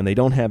and they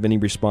don't have any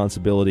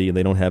responsibility and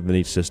they don't have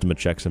any system of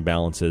checks and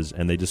balances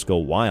and they just go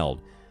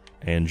wild.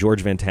 And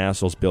George Van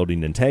Tassel's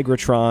building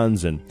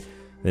Integratrons, and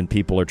then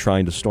people are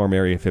trying to storm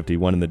Area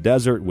 51 in the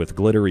desert with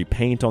glittery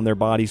paint on their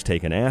bodies,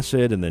 taking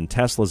acid, and then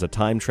Tesla's a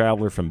time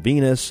traveler from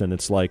Venus, and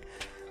it's like,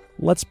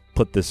 let's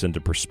put this into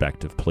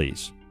perspective,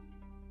 please.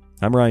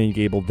 I'm Ryan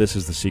Gable. This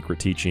is The Secret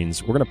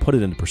Teachings. We're going to put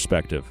it into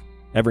perspective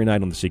every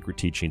night on The Secret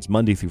Teachings,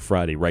 Monday through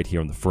Friday, right here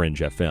on The Fringe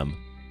FM.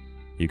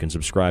 You can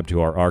subscribe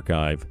to our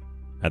archive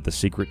at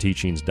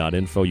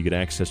thesecretteachings.info. You get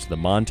access to the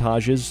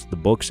montages, the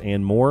books,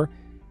 and more.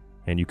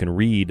 And you can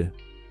read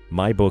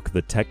my book,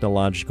 The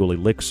Technological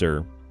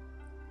Elixir.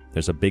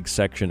 There's a big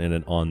section in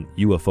it on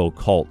UFO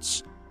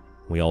cults.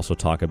 We also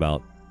talk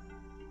about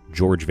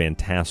George Van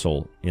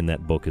Tassel in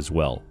that book as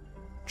well.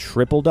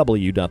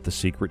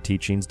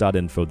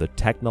 www.thesecretteachings.info, The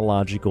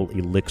Technological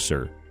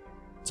Elixir.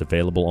 It's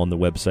available on the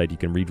website. You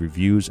can read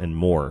reviews and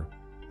more.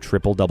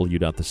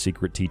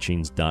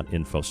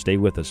 www.thesecretteachings.info. Stay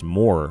with us.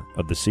 More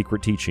of The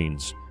Secret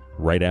Teachings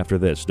right after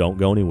this. Don't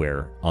go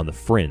anywhere on The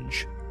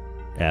Fringe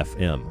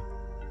FM.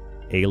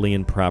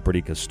 Alien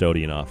Property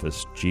Custodian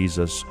Office.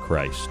 Jesus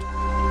Christ.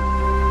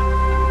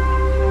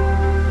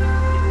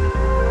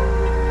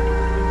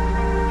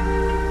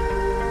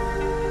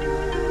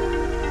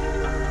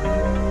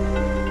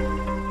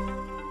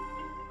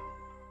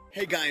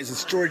 Hey guys,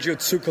 it's Giorgio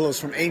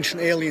Tsoukalos from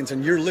Ancient Aliens,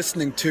 and you're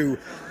listening to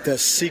The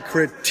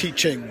Secret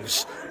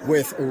Teachings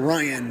with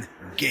Ryan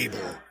Gable.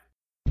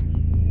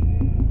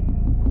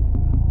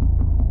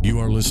 You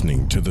are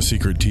listening to The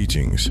Secret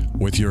Teachings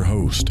with your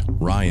host,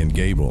 Ryan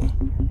Gable.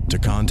 To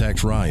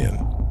contact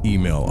Ryan,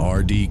 email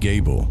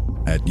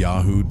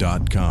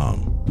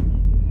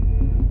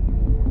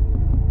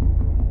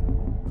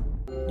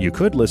rdgable@yahoo.com. You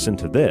could listen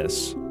to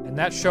this. And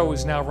that show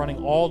is now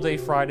running all day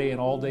Friday and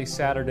all day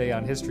Saturday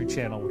on History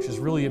Channel, which is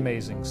really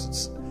amazing.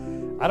 Since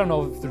I don't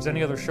know if there's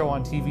any other show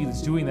on TV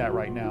that's doing that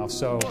right now,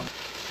 so... I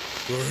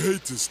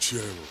hate this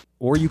channel.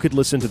 Or you could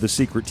listen to The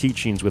Secret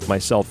Teachings with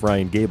myself,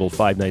 Ryan Gable,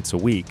 5 nights a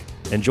week,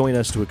 and join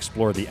us to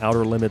explore the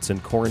outer limits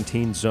and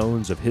quarantine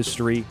zones of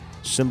history,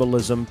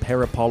 symbolism,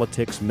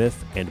 parapolitics,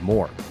 myth, and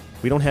more.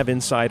 We don't have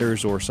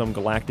insiders or some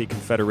galactic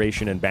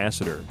confederation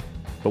ambassador,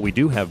 but we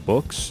do have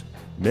books,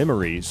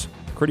 memories,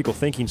 critical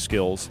thinking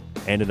skills,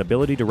 and an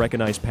ability to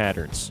recognize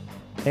patterns.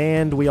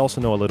 And we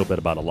also know a little bit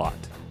about a lot.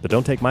 But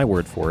don't take my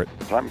word for it.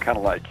 I'm kind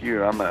of like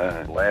you. I'm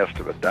the last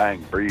of a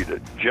dying breed, a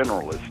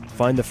generalist.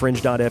 Find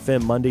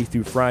thefringe.fm Monday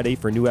through Friday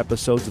for new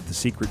episodes of The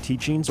Secret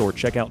Teachings, or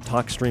check out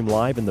TalkStream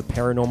Live in the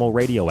Paranormal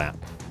Radio app.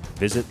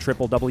 Visit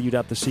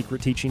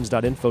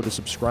www.thesecretteachings.info to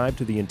subscribe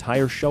to the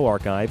entire show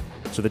archive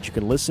so that you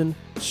can listen,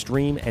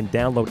 stream, and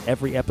download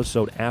every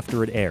episode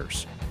after it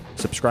airs.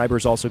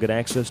 Subscribers also get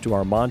access to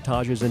our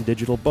montages and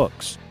digital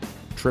books.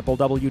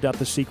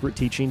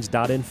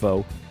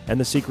 www.thesecretteachings.info and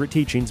The Secret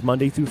Teachings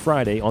Monday through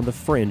Friday on The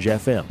Fringe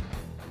FM.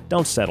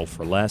 Don't settle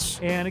for less.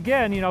 And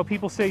again,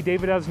 people say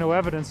David has no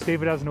evidence,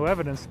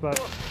 but...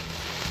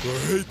 I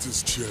hate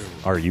this channel.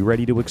 Are you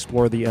ready to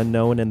explore the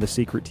unknown and the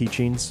secret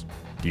teachings?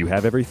 Do you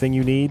have everything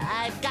you need?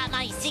 I've got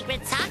my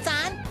secret socks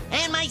on,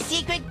 and my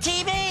secret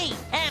TV,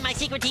 and my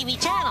secret TV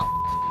channel.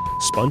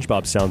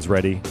 SpongeBob sounds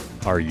ready.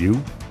 Are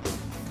you?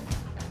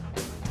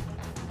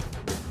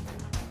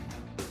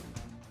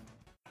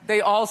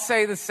 They all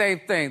say the same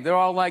thing. They're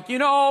all like,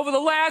 over the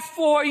last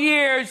 4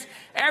 years,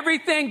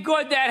 everything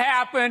good that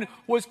happened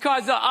was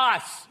because of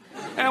us.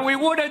 And we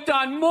would have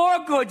done more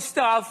good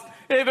stuff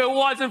if it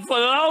wasn't for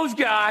those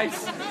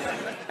guys.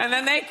 And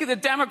then the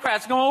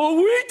Democrats go, oh,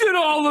 we did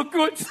all the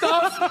good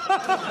stuff.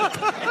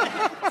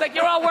 It's like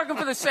you're all working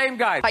for the same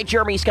guy. Hi,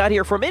 Jeremy Scott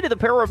here from Into the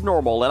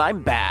Paranormal, and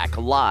I'm back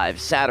live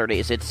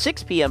Saturdays at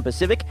 6 p.m.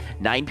 Pacific,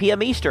 9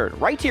 p.m. Eastern,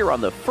 right here on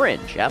The Fringe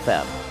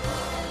FM.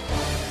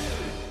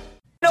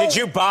 Did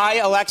you buy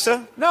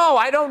Alexa? No,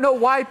 I don't know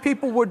why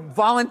people would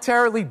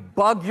voluntarily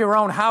bug your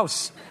own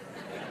house.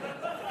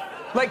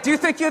 Like, do you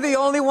think you're the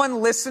only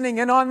one listening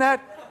in on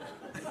that?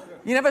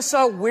 You never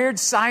saw Weird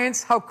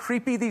Science, how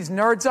creepy these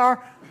nerds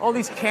are? All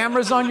these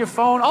cameras on your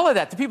phone, all of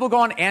that. The people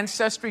go on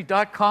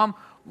Ancestry.com.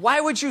 Why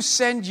would you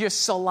send your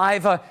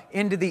saliva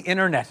into the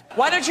internet?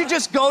 Why don't you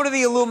just go to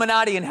the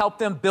Illuminati and help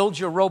them build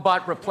your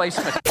robot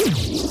replacement?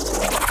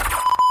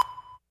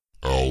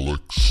 Alex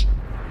Exum.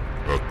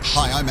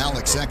 Hi, I'm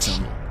Alex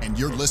Exum, and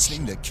you're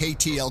listening to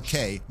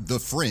KTLK, The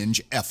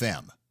Fringe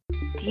FM.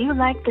 Do you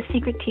like The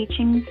Secret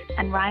Teachings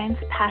and Ryan's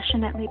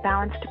passionately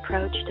balanced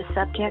approach to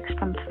subjects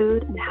from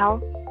food and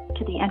health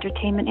to the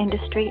entertainment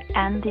industry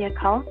and the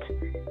occult?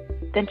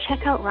 Then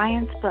check out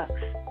Ryan's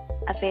books,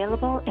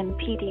 available in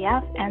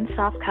PDF and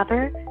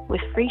softcover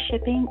with free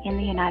shipping in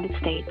the United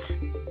States.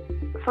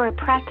 For a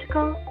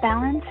practical,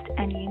 balanced,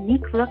 and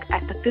unique look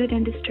at the food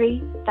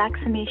industry,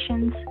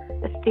 vaccinations,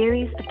 the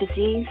theories of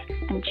disease,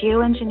 and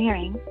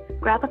geoengineering,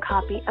 grab a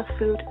copy of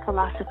Food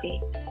Philosophy.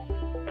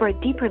 For a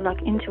deeper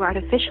look into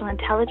artificial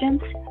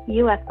intelligence,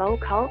 UFO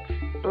cults,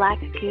 black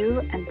goo,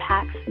 and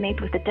pacts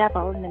made with the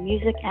devil in the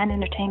music and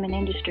entertainment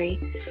industry,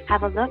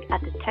 have a look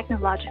at the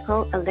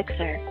Technological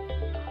Elixir.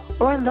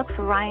 Or look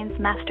for Ryan's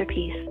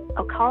masterpiece,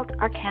 Occult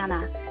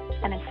Arcana,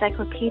 an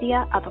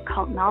encyclopedia of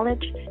occult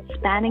knowledge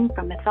spanning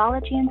from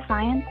mythology and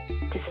science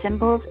to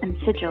symbols and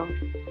sigils,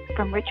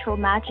 from ritual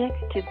magic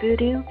to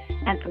voodoo,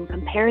 and from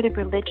comparative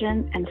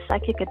religion and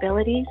psychic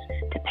abilities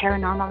to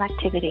paranormal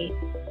activity.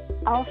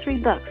 All 3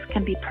 books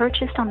can be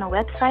purchased on the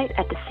website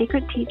at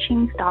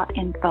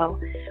thesecretteachings.info,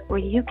 where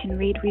you can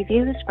read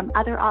reviews from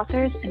other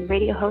authors and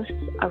radio hosts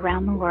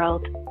around the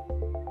world.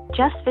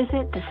 Just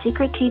visit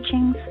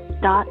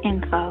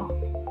thesecretteachings.info.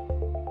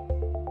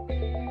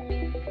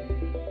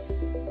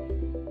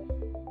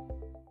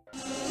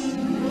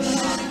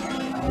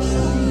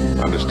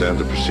 Understand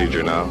the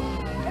procedure now?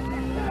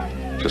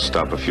 Just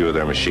stop a few of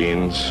their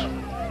machines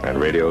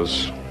and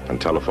radios and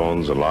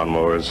telephones and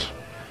lawnmowers.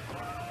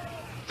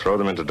 Throw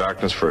them into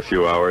darkness for a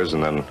few hours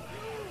and then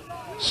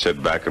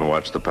sit back and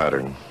watch the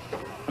pattern.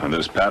 And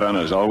this pattern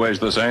is always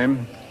the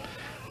same?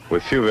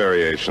 With few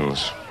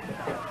variations.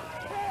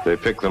 They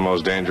pick the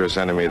most dangerous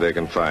enemy they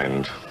can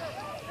find,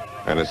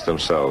 and it's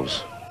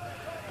themselves.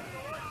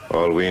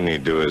 All we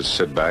need to do is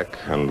sit back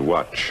and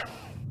watch.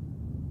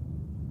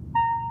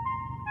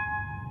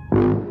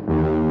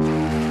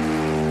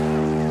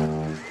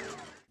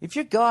 If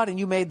you're God and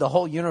you made the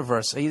whole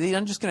universe, are you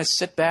then just going to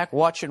sit back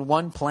watching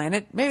one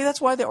planet? Maybe that's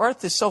why the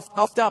Earth is so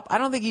fucked up. I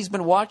don't think he's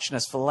been watching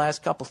us for the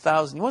last couple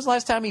thousand. When was the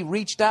last time he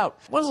reached out?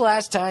 When was the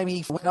last time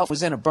he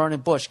was in a burning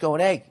bush going,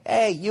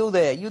 hey, you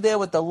there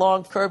with the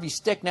long curvy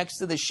stick next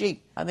to the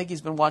sheep? I think he's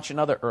been watching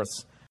other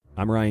Earths.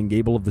 I'm Ryan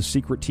Gable of the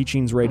Secret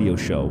Teachings Radio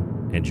Show,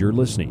 and you're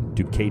listening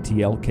to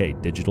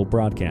KTLK Digital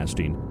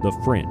Broadcasting, The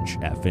Fringe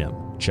FM.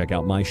 Check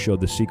out my show,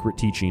 The Secret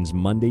Teachings,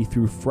 Monday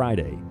through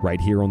Friday, right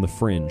here on The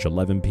Fringe,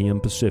 11 p.m.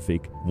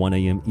 Pacific, 1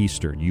 a.m.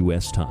 Eastern,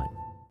 U.S. time.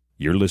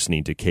 You're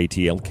listening to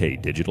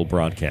KTLK Digital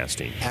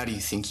Broadcasting. How do you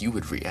think you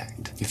would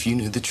react if you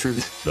knew the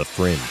truth? The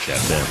Fringe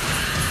FM.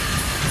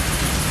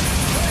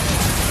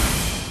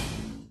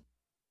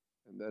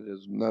 That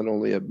is not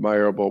only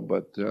admirable,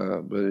 but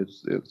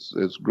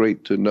it's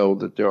great to know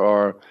that there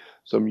are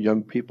some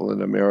young people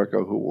in America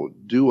who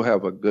do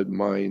have a good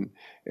mind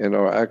and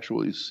are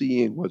actually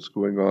seeing what's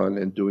going on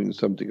and doing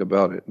something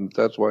about it. And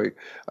that's why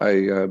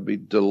I'd be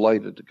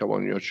delighted to come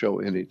on your show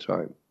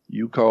anytime.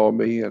 You call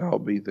me and I'll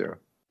be there.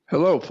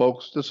 Hello,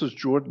 folks. This is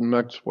Jordan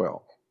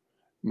Maxwell.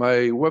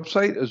 My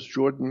website is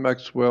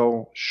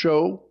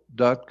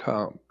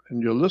jordanmaxwellshow.com,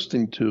 and you're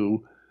listening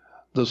to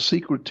The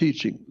Secret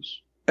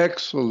Teachings.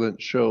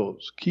 Excellent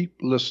shows. Keep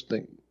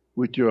listening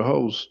with your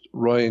host,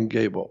 Ryan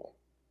Gable.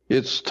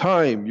 It's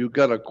time you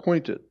got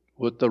acquainted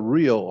with the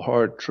real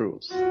hard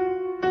truth.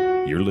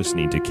 You're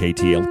listening to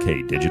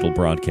KTLK Digital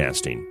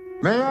Broadcasting.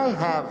 May I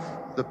have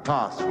the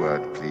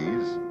password,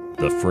 please?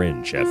 The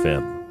Fringe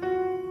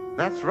FM.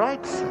 That's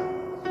right, sir.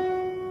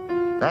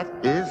 That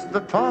is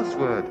the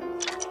password.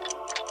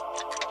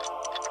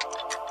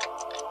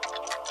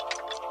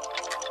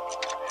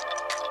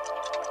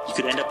 You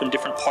could end up in a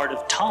different part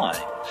of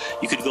time.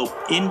 You could go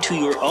into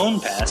your own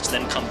past,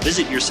 then come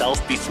visit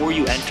yourself before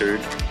you entered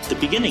the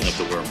beginning of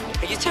the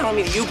wormhole. Are you telling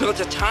me that you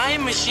built a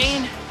time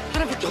machine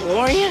out of a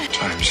DeLorean?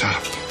 Time's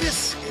up.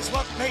 This is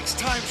what makes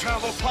time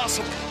travel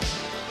possible.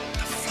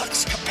 The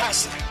flux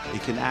capacitor.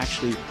 It can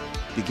actually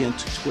begin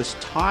to twist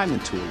time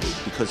into a loop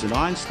because in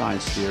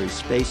Einstein's theory,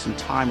 space and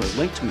time are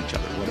linked to each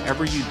other.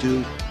 Whatever you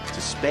do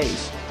to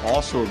space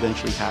also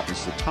eventually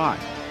happens to time.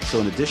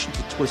 So in addition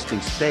to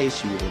twisting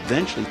space, you will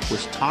eventually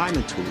twist time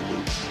into a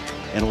loop.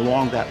 And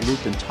along that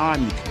loop in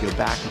time, you can go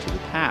back into the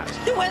past.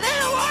 Where the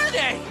hell are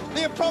they?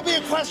 The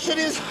appropriate question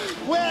is,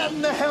 where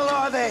in the hell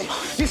are they?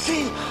 You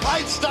see,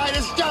 Einstein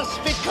has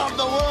just become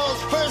the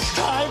world's first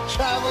time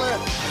traveler.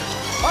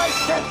 I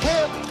sent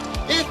him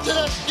into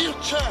the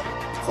future.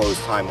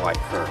 Closed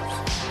timeline curves.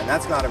 And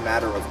that's not a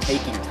matter of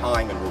taking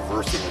time and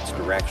reversing its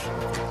direction.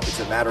 It's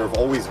a matter of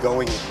always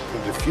going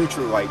into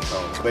future light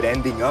cones, but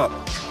ending up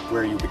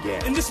where you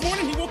began. And this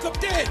morning he woke up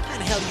dead. How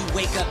the hell do you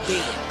wake up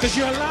dead? Because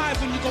you're alive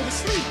when you go to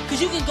sleep.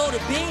 Because you can go to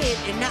bed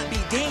and not be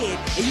dead,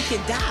 and you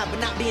can die but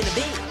not be in the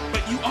bed.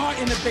 But you are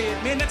in the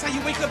bed, man. That's how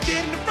you wake up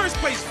dead in the first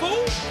place,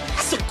 fool.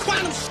 That's some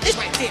quantum shit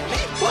right there,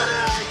 man. What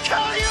did I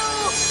tell you?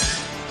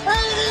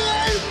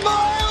 88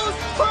 miles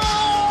per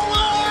hour!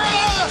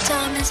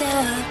 Time is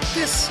up.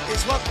 This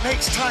is what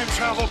makes time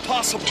travel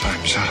possible.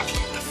 Time's up.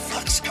 The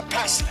flux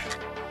capacitor.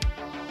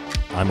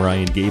 I'm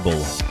Ryan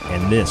Gable,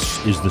 and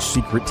this is The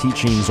Secret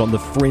Teachings on the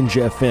Fringe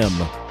FM,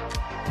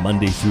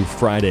 Monday through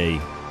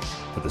Friday,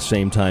 at the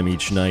same time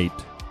each night.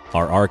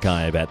 Our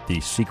archive at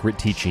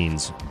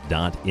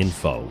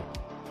thesecretteachings.info.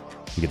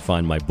 You can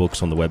find my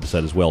books on the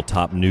website as well,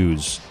 top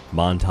news,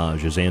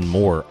 montages, and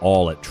more,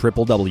 all at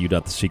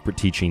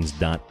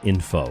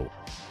www.thesecretteachings.info.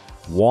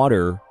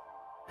 Water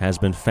has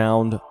been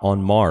found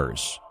on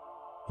Mars.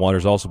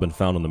 Water's also been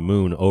found on the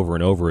moon over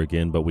and over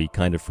again, but we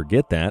kind of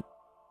forget that.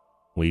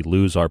 We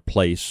lose our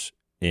place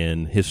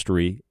in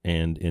history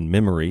and in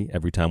memory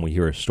every time we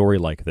hear a story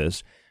like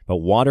this. But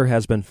water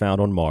has been found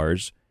on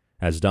Mars,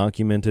 as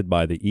documented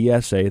by the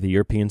ESA, the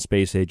European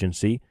Space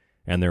Agency,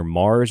 and their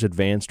Mars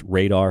Advanced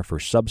Radar for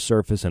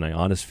Subsurface and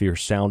Ionosphere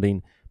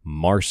Sounding,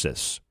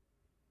 MARSIS.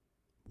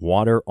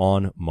 Water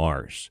on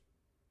Mars.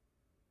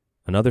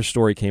 Another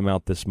story came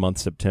out this month,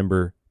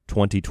 September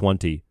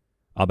 2020,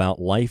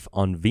 about life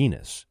on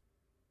Venus.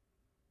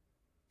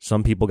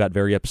 Some people got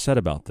very upset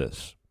about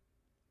this.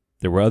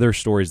 There were other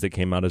stories that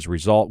came out as a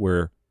result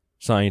where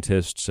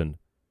scientists and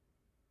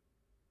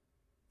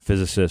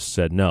physicists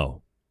said,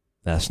 no,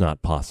 that's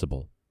not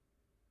possible.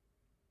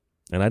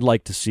 And I'd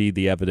like to see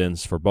the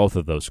evidence for both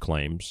of those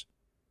claims.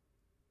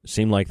 It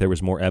seemed like there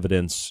was more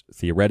evidence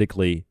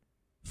theoretically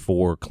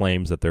for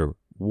claims that there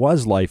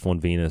was life on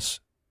Venus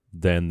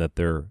than that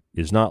there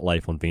is not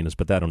life on Venus,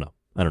 but I don't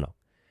know.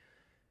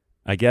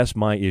 I guess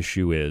my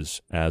issue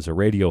is, as a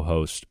radio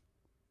host,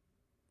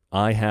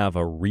 I have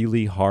a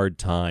really hard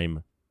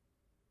time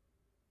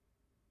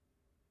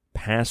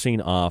passing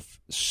off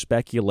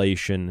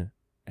speculation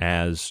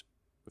as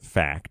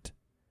fact,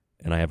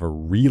 and I have a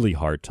really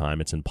hard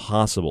time, it's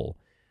impossible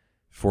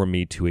for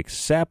me to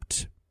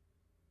accept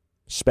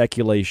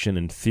speculation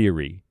and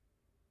theory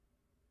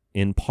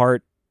in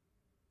part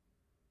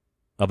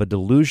of a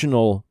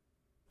delusional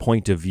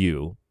point of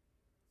view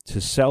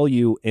to sell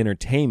you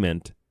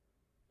entertainment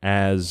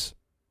as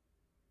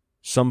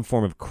some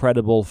form of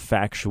credible,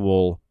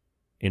 factual,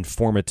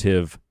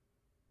 informative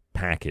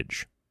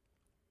package.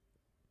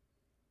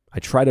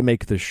 I try to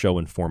make this show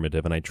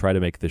informative, and I try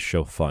to make this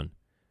show fun.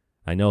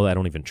 I know I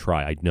don't even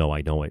try. I know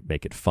I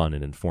make it fun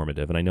and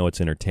informative, and I know it's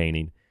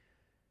entertaining.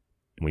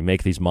 And we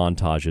make these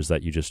montages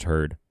that you just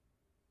heard.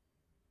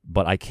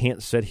 But I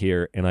can't sit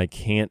here and I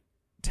can't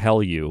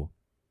tell you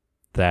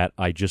that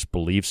I just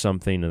believe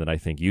something and that I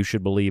think you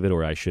should believe it,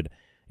 or I should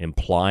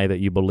imply that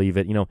you believe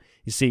it. You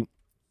see,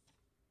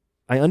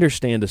 I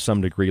understand to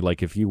some degree,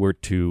 like if you were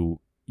to,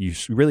 you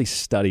really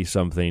study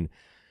something,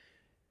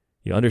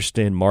 you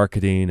understand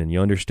marketing and you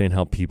understand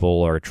how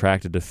people are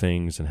attracted to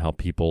things and how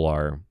people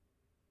are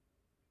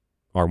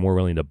more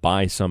willing to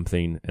buy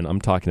something, and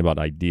I'm talking about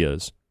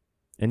ideas,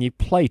 and you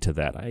play to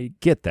that. I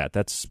get that.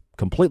 That's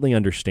completely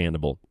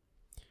understandable.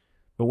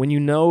 But when you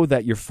know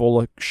that you're full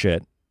of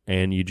shit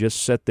and you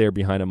just sit there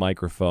behind a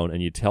microphone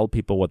and you tell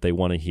people what they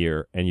want to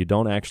hear and you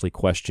don't actually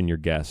question your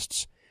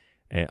guests,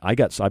 and I've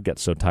got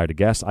so tired of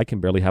guests, I can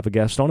barely have a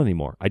guest on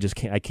anymore. I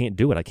can't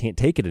do it. I can't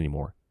take it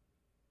anymore.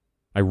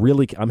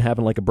 I'm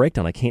having like a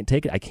breakdown. I can't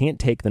take it. I can't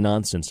take the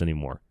nonsense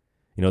anymore.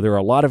 There are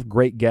a lot of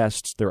great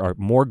guests. There are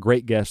more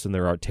great guests than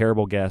there are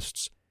terrible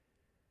guests.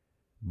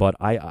 But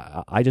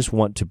I just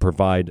want to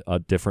provide a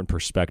different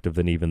perspective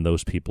than even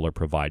those people are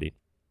providing.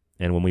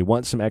 And when we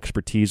want some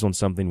expertise on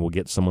something, we'll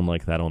get someone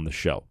like that on the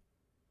show.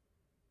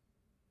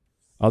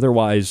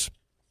 Otherwise,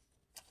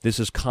 this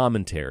is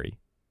commentary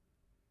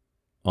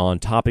on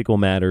topical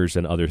matters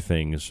and other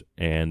things,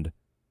 and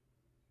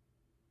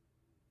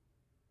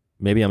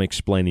maybe I'm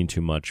explaining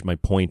too much. My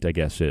point, I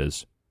guess,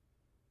 is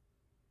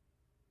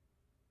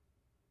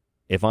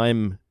if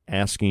I'm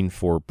asking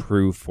for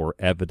proof or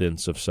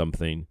evidence of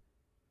something,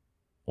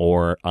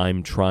 or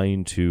I'm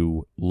trying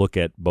to look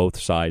at both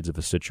sides of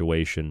a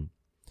situation,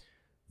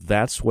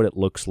 that's what it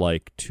looks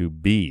like to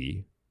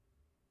be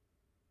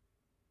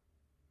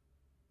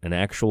an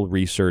actual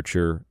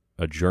researcher,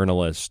 a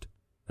journalist.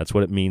 That's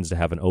what it means to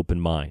have an open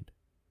mind.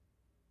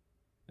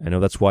 I know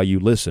that's why you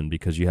listen,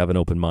 because you have an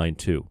open mind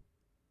too.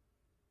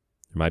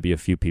 There might be a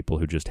few people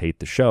who just hate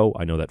the show.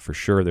 I know that for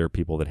sure. There are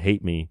people that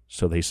hate me,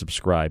 so they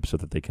subscribe so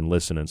that they can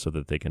listen and so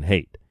that they can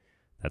hate.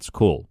 That's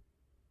cool.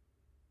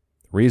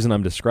 The reason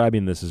I'm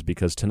describing this is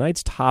because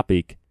tonight's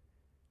topic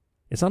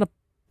is not a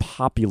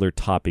popular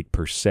topic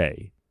per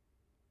se,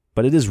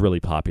 but it is really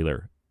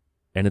popular.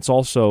 And it's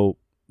also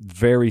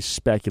very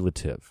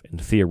speculative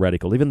and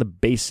theoretical. Even the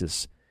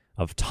basis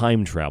of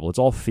time travel, it's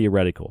all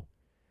theoretical.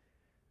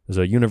 There's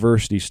a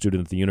university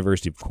student at the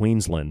University of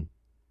Queensland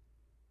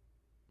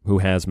who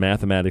has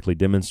mathematically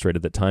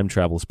demonstrated that time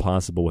travel is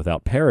possible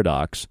without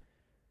paradox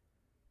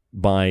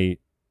by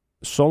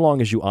so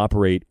long as you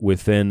operate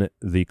within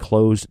the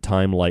closed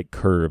time-like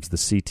curves, the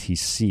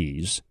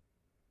CTCs,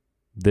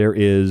 there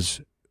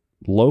is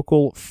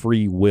local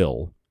free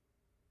will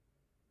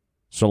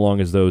so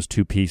long as those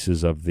two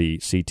pieces of the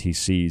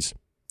CTCs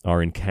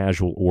are in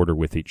casual order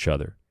with each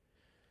other.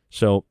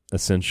 So,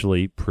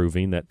 essentially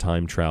proving that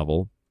time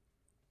travel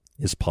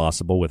is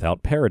possible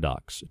without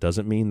paradox. It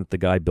doesn't mean that the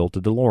guy built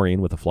a DeLorean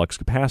with a flux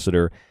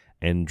capacitor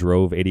and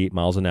drove 88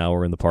 miles an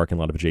hour in the parking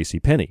lot of a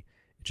JCPenney.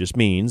 It just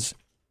means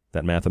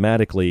that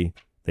mathematically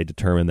they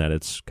determine that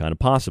it's kind of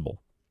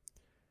possible.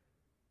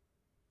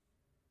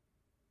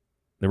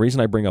 The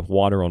reason I bring up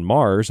water on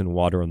Mars and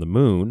water on the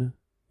moon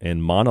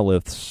and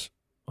monoliths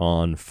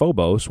on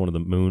Phobos, one of the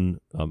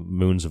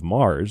moons of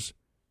Mars,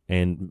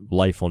 and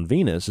life on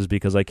Venus is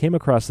because I came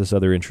across this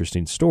other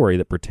interesting story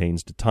that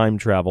pertains to time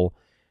travel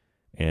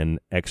and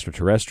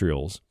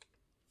extraterrestrials.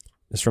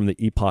 It's from the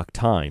Epoch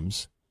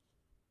Times,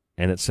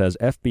 and it says,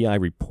 FBI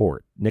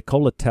report,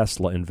 Nikola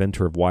Tesla,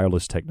 inventor of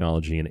wireless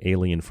technology, an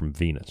alien from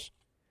Venus.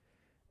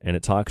 And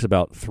it talks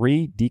about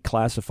 3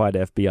 declassified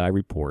FBI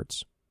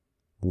reports.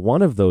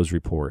 One of those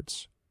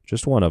reports,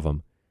 just one of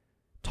them,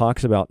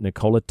 talks about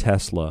Nikola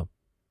Tesla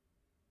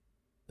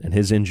and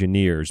his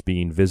engineers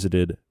being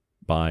visited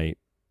by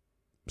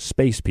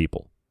space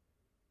people,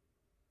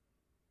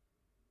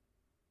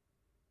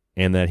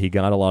 and that he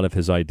got a lot of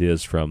his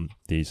ideas from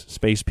these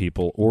space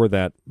people, or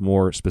that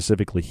more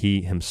specifically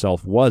he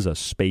himself was a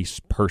space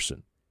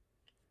person.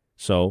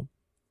 So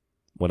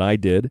what I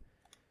did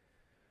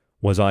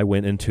was I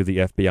went into the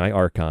FBI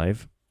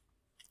archive.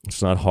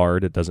 It's not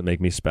hard. It doesn't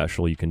make me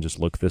special. You can just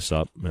look this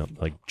up.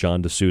 Like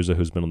John D'Souza,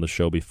 who's been on the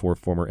show before,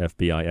 former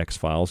FBI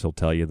X-Files, he'll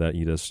tell you that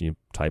you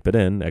type it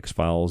in,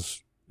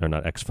 X-Files, or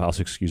not X-Files,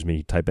 excuse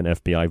me, type in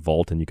FBI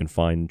Vault, and you can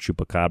find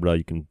Chupacabra,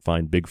 you can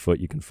find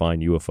Bigfoot, you can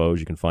find UFOs,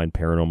 you can find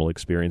paranormal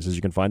experiences,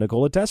 you can find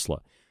Nikola Tesla.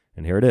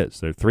 And here it is.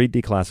 There are 3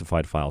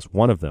 declassified files.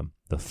 One of them,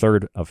 the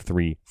third of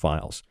 3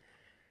 files.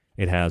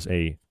 It has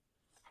a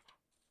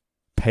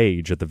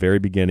page at the very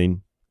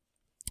beginning,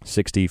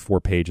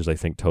 64 pages, I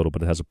think, total,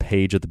 but it has a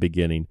page at the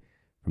beginning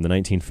from the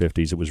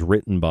 1950s. It was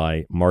written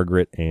by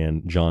Margaret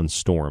and John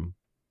Storm.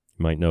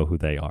 You might know who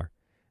they are.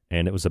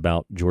 And it was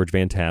about George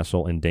Van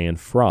Tassel and Dan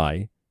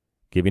Fry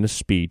giving a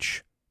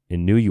speech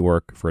in New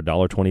York for a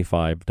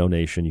 $1.25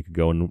 donation. You could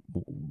go and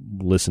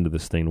listen to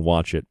this thing and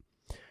watch it.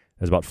 It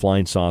was about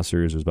flying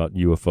saucers, it was about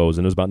UFOs, and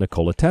it was about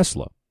Nikola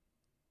Tesla.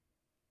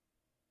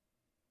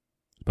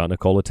 About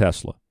Nikola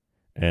Tesla.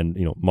 And,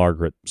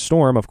 Margaret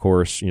Storm, of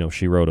course,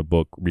 she wrote a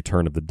book,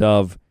 Return of the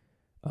Dove,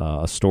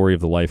 a story of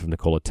the life of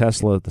Nikola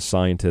Tesla, the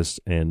scientist,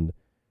 and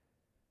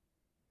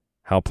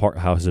how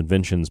his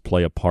inventions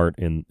play a part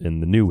in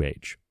the New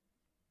Age.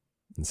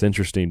 It's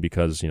interesting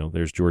because,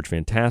 there's George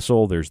Van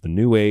Tassel, there's the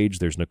New Age,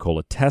 there's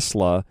Nikola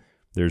Tesla,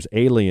 there's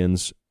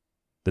aliens.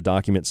 The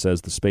document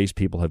says the space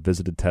people have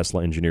visited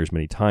Tesla engineers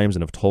many times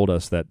and have told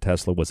us that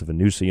Tesla was a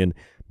Venusian,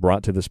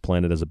 brought to this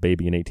planet as a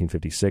baby in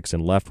 1856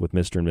 and left with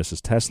Mr. and Mrs.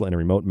 Tesla in a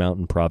remote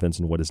mountain province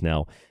in what is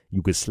now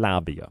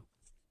Yugoslavia.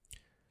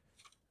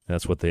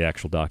 That's what the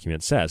actual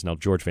document says. Now,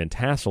 George Van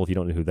Tassel, if you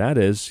don't know who that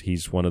is,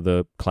 he's one of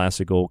the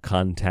classical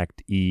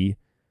contactee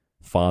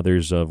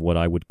fathers of what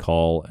I would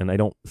call, and I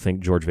don't think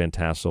George Van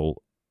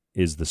Tassel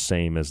is the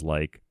same as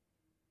like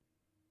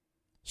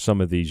some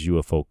of these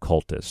UFO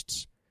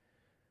cultists,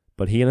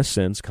 but he in a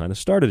sense kind of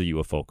started a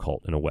UFO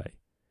cult in a way.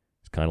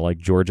 It's kind of like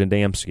George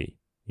Adamski,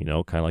 kind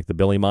of like the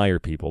Billy Meyer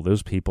people.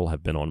 Those people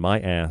have been on my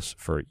ass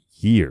for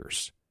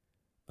years.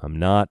 I'm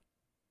not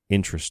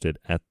interested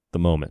at the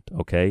moment,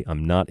 okay?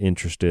 I'm not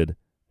interested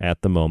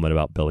at the moment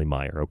about Billy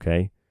Meyer,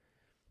 okay?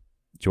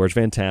 George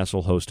Van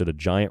Tassel hosted a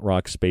giant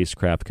rock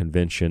spacecraft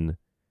convention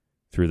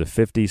through the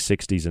 50s,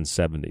 60s, and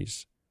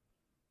 70s.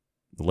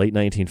 The late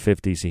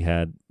 1950s, he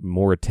had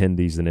more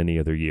attendees than any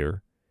other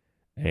year.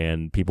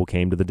 And people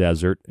came to the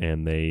desert,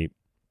 and they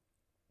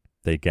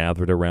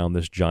gathered around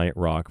this giant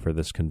rock for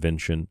this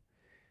convention.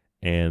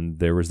 And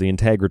there was the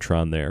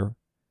Integratron there,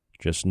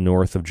 just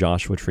north of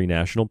Joshua Tree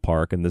National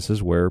Park. And this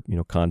is where,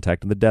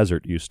 Contact in the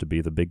Desert used to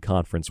be, the big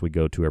conference we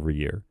go to every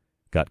year.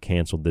 got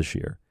canceled this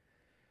year.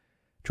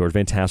 George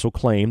Van Tassel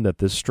claimed that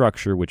this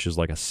structure, which is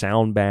like a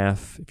sound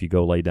bath, if you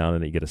go lay down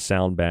in it, you get a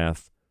sound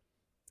bath,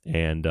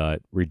 and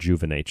it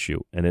rejuvenates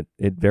you. And it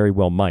very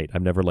well might.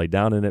 I've never laid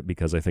down in it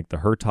because I think the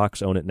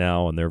Hertogs own it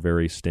now, and they're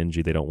very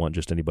stingy. They don't want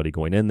just anybody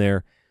going in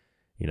there,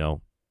 you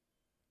know.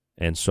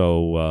 And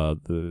so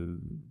the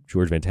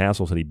George Van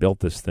Tassel said he built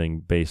this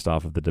thing based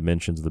off of the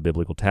dimensions of the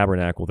biblical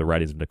tabernacle, the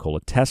writings of Nikola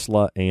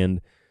Tesla,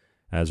 and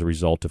as a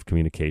result of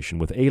communication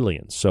with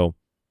aliens. So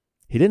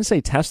he didn't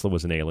say Tesla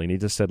was an alien. He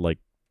just said, like,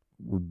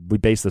 we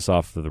base this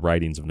off of the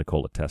writings of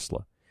Nikola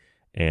Tesla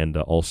and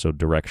also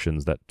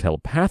directions that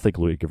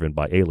telepathically are given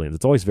by aliens.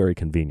 It's always very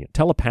convenient.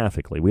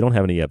 Telepathically, we don't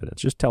have any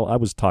evidence. Just I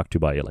was talked to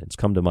by aliens.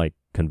 Come to my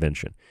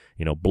convention.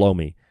 You know, blow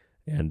me,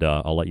 and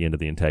I'll let you into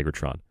the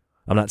Integratron.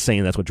 I'm not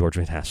saying that's what George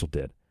Van Tassel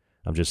did.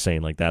 I'm just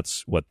saying, like,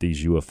 that's what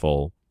these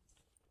UFO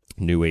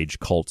New Age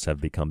cults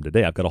have become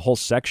today. I've got a whole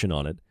section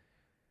on it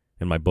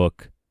in my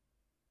book,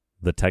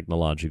 The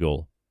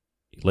Technological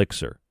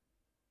Elixir.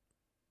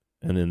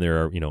 And then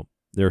there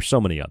are so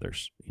many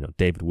others. You know,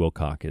 David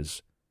Wilcock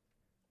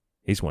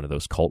he's one of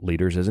those cult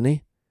leaders, isn't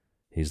he?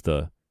 He's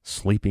the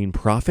sleeping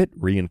prophet,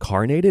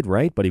 reincarnated,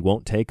 right? But he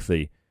won't take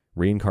the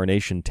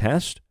reincarnation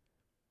test.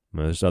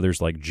 There's others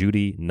like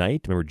Judy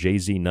Knight. Remember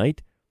J.Z.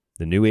 Knight,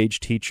 the New Age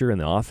teacher and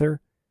the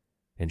author?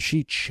 And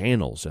she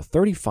channels a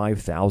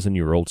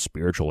 35,000-year-old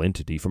spiritual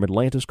entity from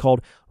Atlantis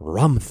called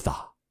Ramtha.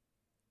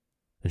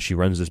 And she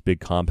runs this big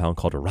compound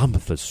called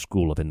Ramtha's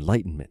School of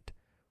Enlightenment.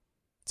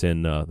 It's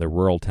in the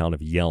rural town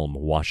of Yelm,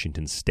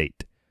 Washington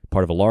State,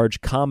 part of a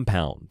large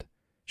compound.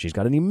 She's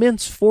got an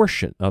immense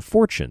fortune,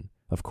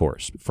 of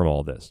course, from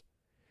all this.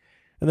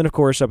 And then, of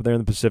course, up there in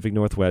the Pacific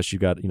Northwest,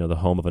 you've got, the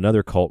home of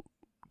another cult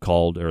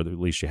called, or at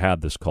least you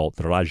had this cult,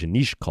 the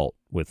Rajneesh cult,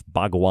 with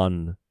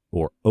Bhagwan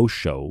or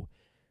Osho,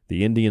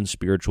 the Indian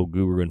spiritual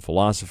guru and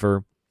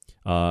philosopher.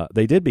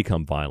 They did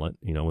become violent,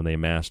 when they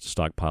amassed a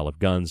stockpile of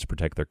guns to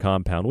protect their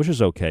compound, which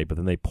is okay, but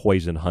then they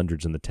poisoned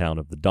hundreds in the town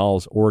of the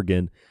Dalles,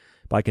 Oregon,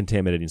 by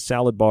contaminating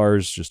salad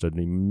bars, just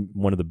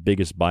one of the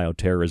biggest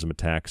bioterrorism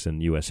attacks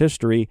in U.S.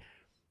 history,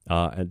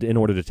 and in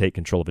order to take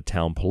control of a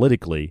town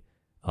politically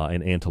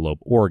in Antelope,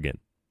 Oregon.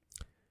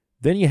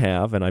 Then you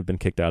have, and I've been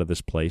kicked out of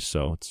this place,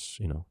 so it's,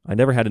 I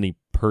never had any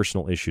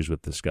personal issues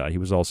with this guy. He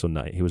was also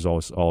nice. He was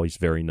always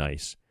very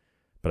nice.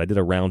 But I did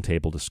a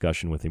roundtable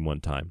discussion with him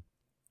one time.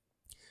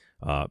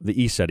 The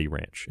Esetti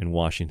Ranch in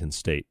Washington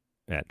State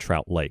at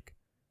Trout Lake.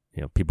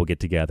 People get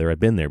together. I've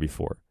been there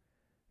before.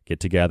 Get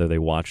together, they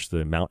watch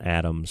the Mount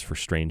Adams for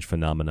strange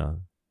phenomena,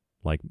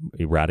 like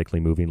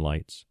erratically moving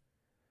lights.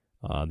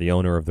 The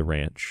owner of the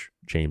ranch,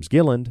 James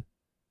Gilland,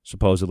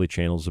 supposedly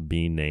channels a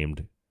being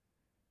named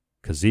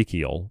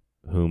Kazekiel,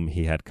 whom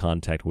he had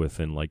contact with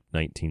in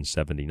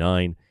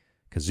 1979.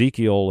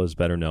 Kazekiel is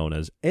better known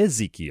as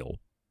Ezekiel,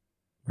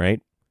 right?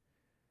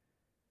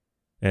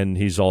 And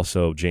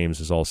James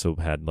has also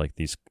had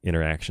these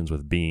interactions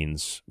with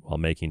beings while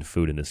making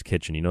food in his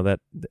kitchen. You know that?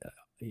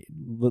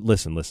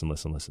 Listen.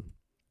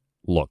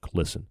 Look,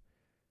 listen.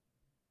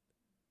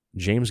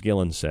 James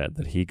Gilland said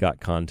that he got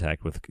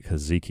contact with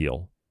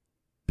Ezekiel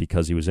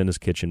because he was in his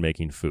kitchen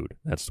making food.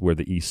 That's where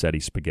the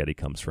Esetti spaghetti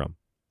comes from.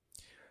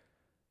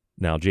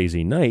 Now,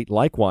 J.Z. Knight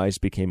likewise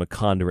became a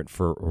conduit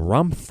for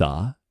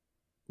Ramtha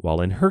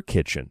while in her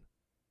kitchen.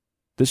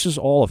 This is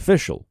all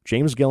official.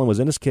 James Gilland was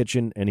in his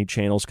kitchen and he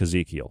channels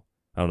Ezekiel.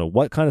 I don't know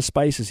what kind of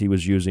spices he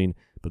was using,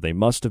 but they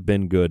must have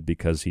been good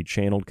because he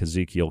channeled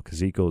Ezekiel.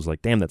 Ezekiel was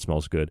like, damn, that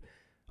smells good.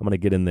 I'm going to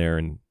get in there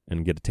and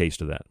get a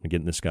taste of that. I'm going to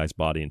get in this guy's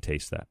body and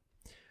taste that.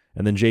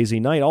 And then J.Z.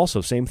 Knight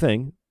also, same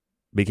thing,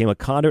 became a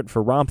conduit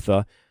for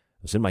Ramtha. I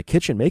was in my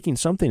kitchen making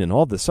something, and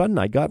all of a sudden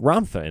I got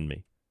Ramtha in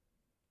me.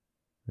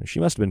 And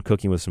she must have been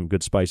cooking with some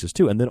good spices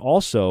too. And then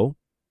also,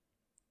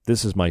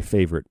 this is my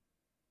favorite,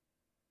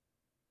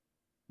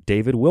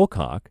 David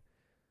Wilcock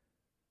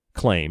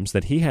claims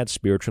that he had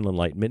spiritual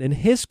enlightenment in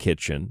his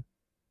kitchen.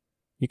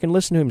 You can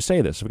listen to him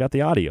say this. I've got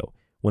the audio.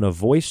 When a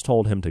voice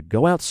told him to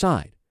go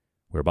outside,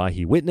 whereby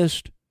he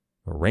witnessed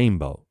a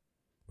rainbow,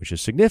 which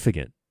is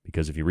significant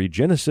because if you read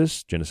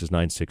Genesis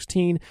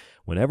 9:16,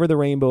 whenever the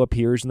rainbow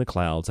appears in the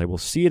clouds, I will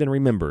see it and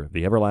remember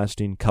the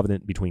everlasting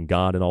covenant between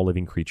God and all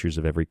living creatures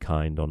of every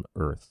kind on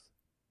earth.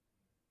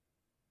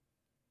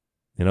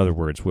 In other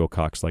words,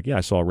 Wilcock's like, yeah,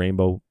 I saw a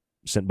rainbow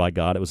sent by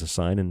God. It was a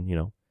sign,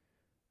 and,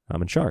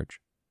 I'm in charge.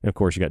 And, of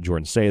course, you got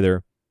Jordan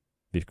Sather.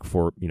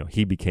 Before,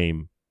 he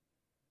became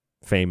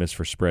famous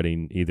for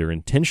spreading either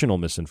intentional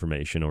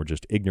misinformation or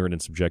just ignorant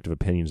and subjective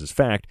opinions as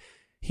fact.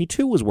 He,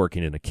 too, was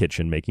working in a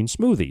kitchen making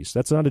smoothies.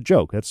 That's not a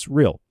joke. That's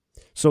real.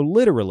 So,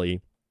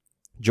 literally,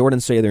 Jordan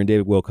Sather and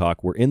David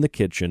Wilcock were in the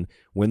kitchen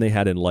when they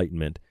had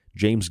enlightenment.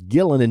 James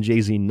Gilland and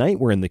J.Z.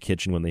 Knight were in the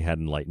kitchen when they had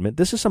enlightenment.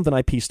 This is something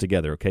I pieced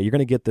together, okay? You're going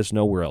to get this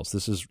nowhere else.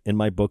 This is in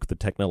my book, The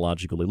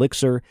Technological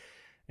Elixir,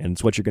 and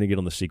it's what you're going to get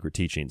on the Secret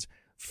Teachings.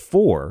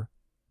 4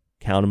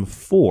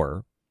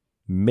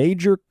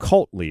 major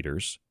cult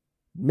leaders,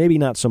 maybe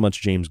not so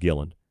much James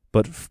Gilland,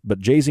 but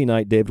J.Z.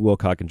 Knight, David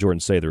Wilcock, and Jordan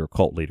Sather are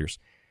cult leaders.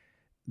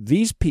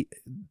 These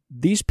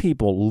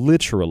people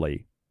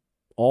literally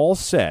all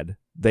said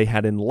they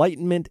had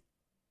enlightenment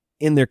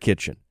in their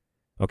kitchen.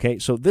 Okay,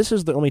 so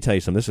let me tell you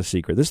something. This is a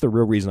secret. This is the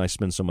real reason I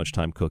spend so much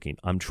time cooking.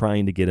 I'm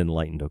trying to get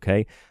enlightened,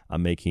 okay?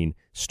 I'm making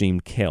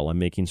steamed kale. I'm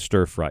making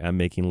stir fry. I'm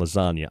making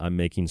lasagna. I'm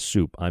making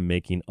soup. I'm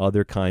making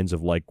other kinds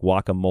of like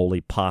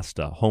guacamole,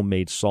 pasta,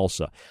 homemade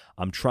salsa.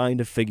 I'm trying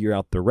to figure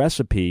out the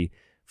recipe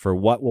for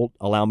what will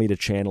allow me to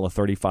channel a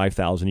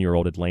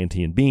 35,000-year-old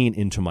Atlantean being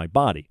into my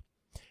body.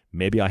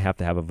 Maybe I have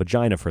to have a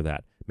vagina for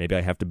that. Maybe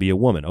I have to be a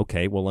woman.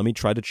 Okay, well, let me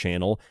try to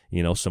channel,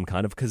 some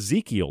kind of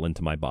Ezekiel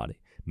into my body.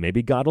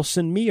 Maybe God will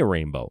send me a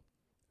rainbow.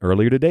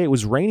 Earlier today, it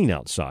was raining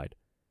outside.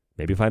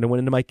 Maybe if I had went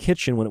into my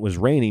kitchen when it was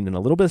raining and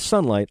a little bit of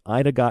sunlight,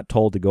 I'd have got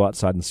told to go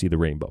outside and see the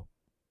rainbow.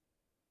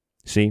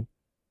 See,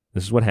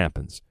 this is what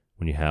happens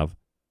when you have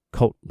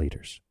cult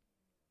leaders.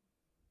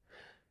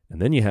 And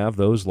then you have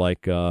those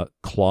like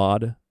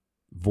Claude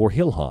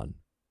Vorhilhan,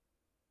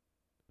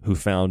 who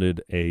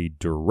founded a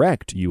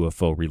direct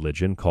UFO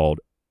religion called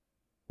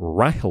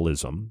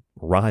Rahilism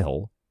in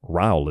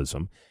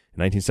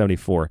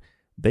 1974.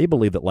 They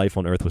believe that life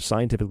on Earth was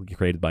scientifically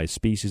created by a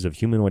species of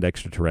humanoid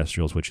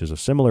extraterrestrials, which is a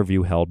similar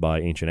view held by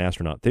ancient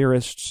astronaut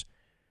theorists,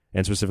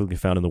 and specifically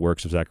found in the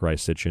works of Zecharia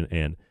Sitchin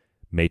and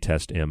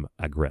Maytest M.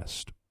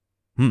 Agrest.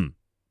 The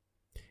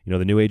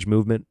New Age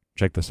movement?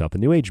 Check this out. The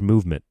New Age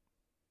movement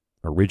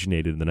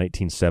originated in the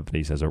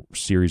 1970s as a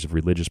series of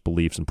religious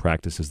beliefs and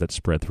practices that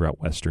spread throughout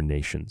Western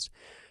nations.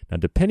 Now,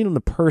 depending on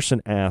the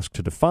person asked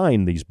to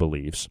define these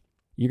beliefs,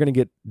 you're going to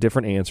get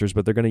different answers,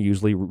 but they're going to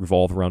usually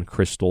revolve around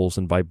crystals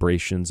and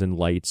vibrations and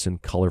lights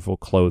and colorful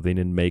clothing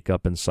and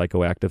makeup and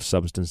psychoactive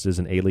substances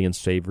and alien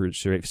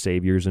saviors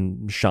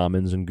and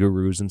shamans and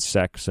gurus and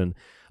sects and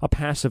a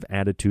passive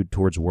attitude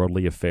towards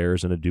worldly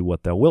affairs and a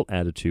do-what-thou-wilt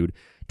attitude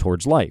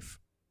towards life.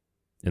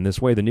 In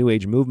this way, the New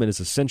Age movement is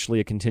essentially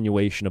a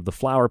continuation of the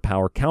flower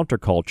power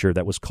counterculture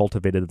that was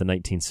cultivated in the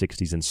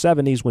 1960s and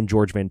 70s when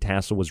George Van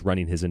Tassel was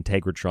running his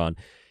Integratron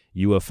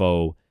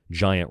UFO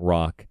giant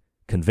rock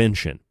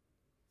convention,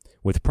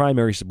 with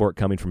primary support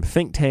coming from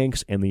think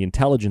tanks and the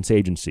intelligence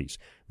agencies.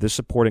 This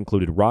support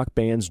included rock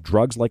bands,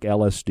 drugs like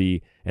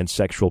LSD, and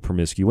sexual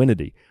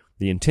promiscuity.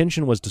 The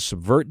intention was to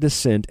subvert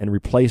dissent and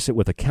replace it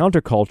with a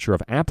counterculture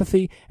of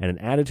apathy and an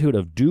attitude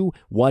of do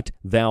what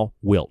thou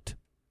wilt.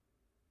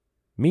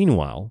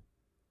 Meanwhile,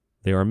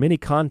 there are many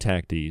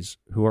contactees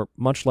who are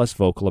much less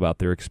vocal about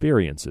their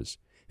experiences,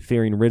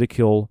 fearing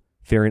ridicule,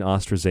 fearing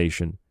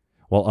ostracization,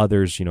 while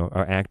others,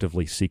 are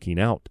actively seeking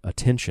out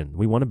attention.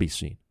 We want to be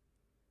seen.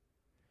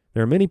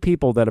 There are many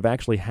people that have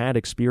actually had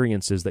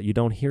experiences that you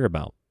don't hear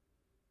about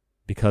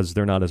because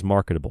they're not as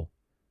marketable.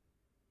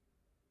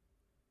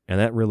 And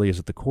that really is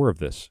at the core of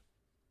this.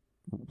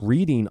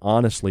 Reading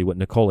honestly what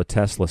Nikola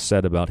Tesla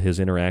said about his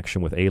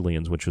interaction with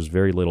aliens, which was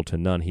very little to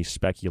none, he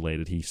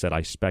speculated. He said,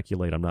 I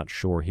speculate, I'm not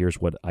sure. Here's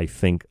what I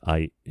think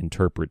I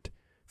interpret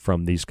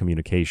from these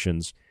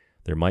communications.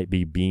 There might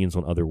be beings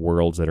on other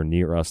worlds that are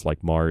near us,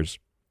 like Mars.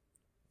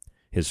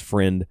 His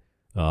friend,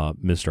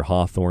 Mr.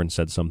 Hawthorne,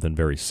 said something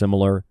very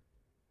similar.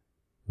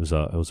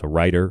 It was a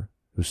writer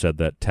who said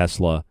that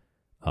Tesla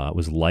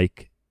was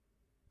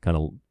kind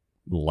of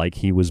like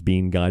he was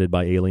being guided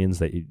by aliens.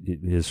 That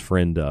his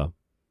friend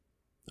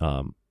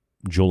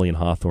Julian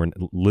Hawthorne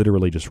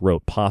literally just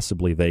wrote,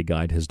 possibly they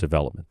guide his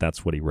development.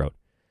 That's what he wrote.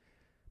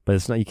 But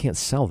it's not. You can't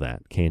sell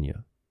that, can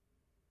you?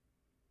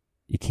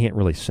 You can't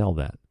really sell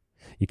that.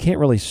 You can't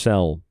really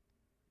sell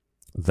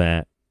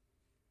that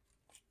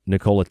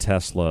Nikola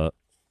Tesla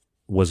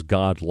was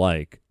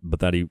godlike, but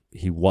that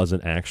he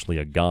wasn't actually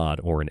a god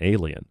or an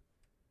alien.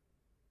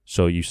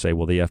 So you say,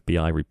 well, the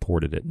FBI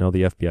reported it. No,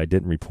 the FBI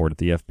didn't report it.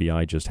 The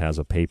FBI just has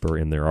a paper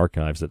in their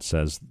archives that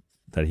says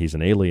that he's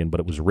an alien, but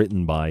it was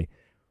written by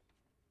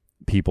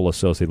people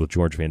associated with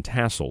George Van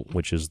Tassel,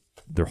 which is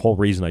the whole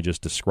reason I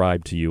just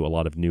described to you a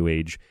lot of New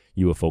Age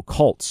UFO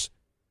cults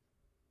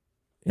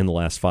in the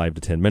last 5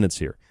 to 10 minutes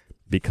here.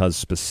 Because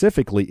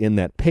specifically in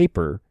that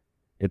paper,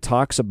 it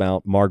talks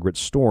about Margaret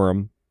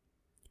Storm,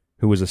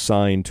 who was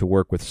assigned to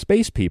work with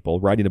space people,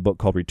 writing a book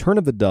called Return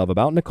of the Dove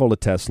about Nikola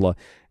Tesla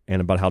and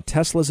about how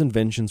Tesla's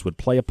inventions would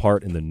play a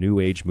part in the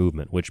New Age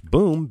movement, which,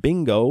 boom,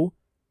 bingo,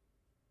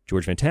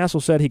 George Van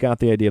Tassel said he got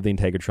the idea of the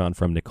Integratron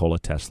from Nikola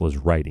Tesla's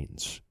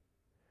writings.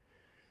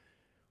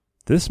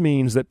 This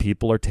means that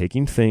people are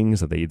taking things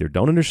that they either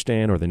don't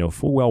understand or they know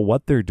full well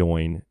what they're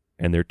doing,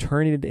 and they're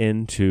turning it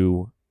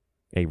into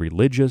a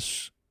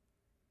religious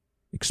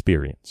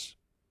experience.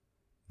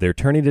 They're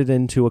turning it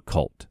into a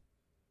cult,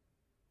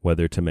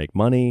 whether to make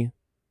money,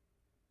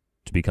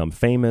 to become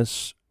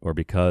famous, or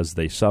because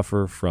they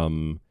suffer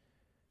from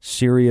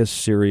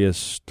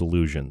serious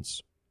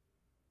delusions.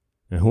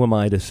 And who am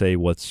I to say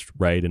what's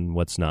right and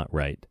what's not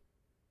right?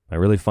 I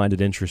really find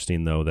it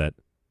interesting, though, that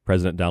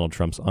President Donald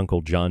Trump's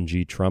uncle, John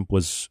G. Trump,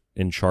 was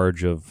in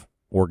charge of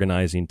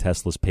organizing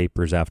Tesla's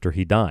papers after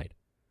he died.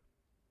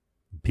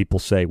 People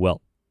say,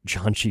 well,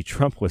 John G.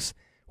 Trump was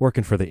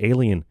working for the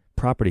Alien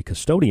Property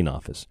Custodian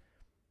Office.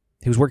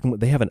 He was working with,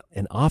 they have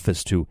an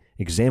office to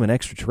examine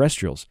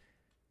extraterrestrials.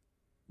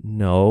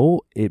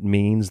 No, it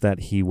means that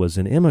he was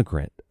an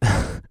immigrant.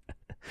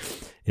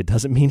 It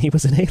doesn't mean he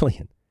was an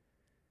alien.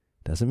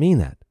 Doesn't mean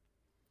that.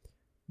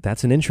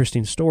 That's an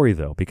interesting story,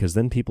 though, because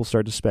then people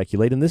start to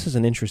speculate, and this is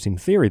an interesting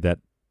theory that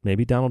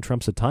maybe Donald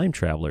Trump's a time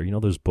traveler. You know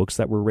those books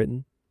that were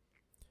written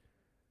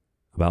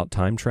about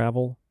time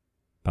travel,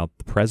 about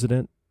the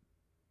president,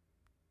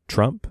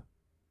 Trump,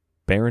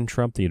 Barron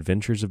Trump, the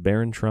adventures of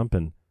Barron Trump,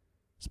 and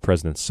his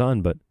president's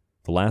son, but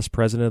the last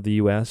president of the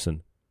U.S.,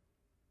 and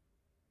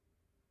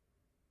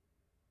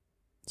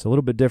it's a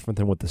little bit different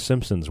than what The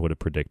Simpsons would have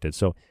predicted.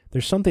 So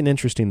there's something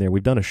interesting there.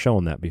 We've done a show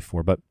on that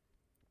before, but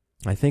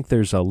I think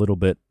there's a little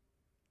bit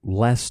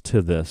less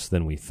to this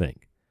than we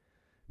think.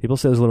 People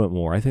say there's a little bit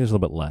more. I think there's a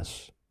little bit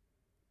less.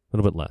 A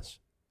little bit less.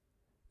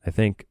 I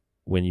think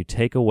when you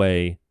take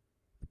away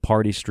the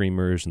party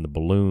streamers and the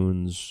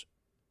balloons,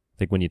 I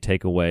think when you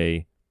take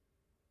away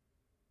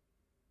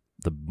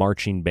the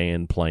marching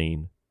band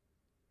playing,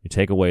 you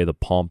take away the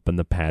pomp and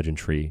the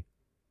pageantry,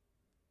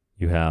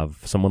 you have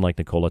someone like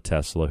Nikola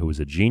Tesla, who is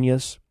a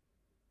genius.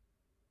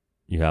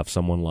 You have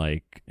someone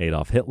like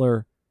Adolf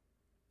Hitler,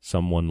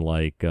 someone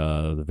like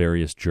the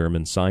various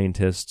German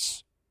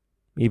scientists,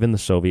 even the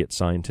Soviet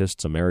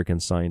scientists, American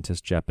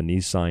scientists,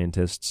 Japanese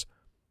scientists.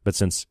 But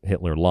since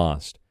Hitler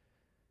lost,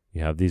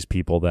 you have these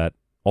people that,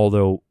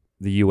 although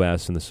the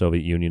U.S. and the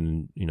Soviet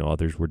Union and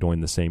others were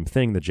doing the same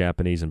thing, the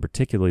Japanese and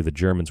particularly the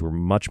Germans were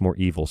much more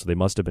evil, so they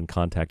must have been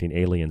contacting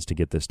aliens to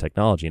get this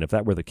technology. And if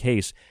that were the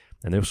case,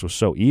 and this was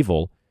so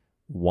evil,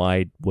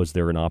 why was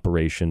there an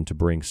operation to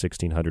bring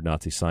 1,600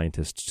 Nazi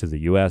scientists to the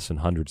U.S. and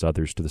hundreds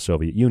others to the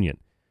Soviet Union?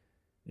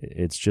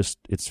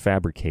 It's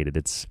fabricated.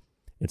 It's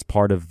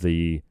part of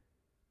the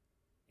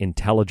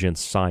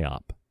intelligence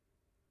psyop.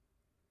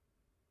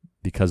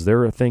 Because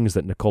there are things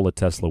that Nikola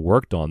Tesla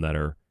worked on that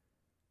are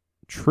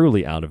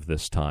truly out of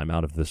this time,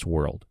 out of this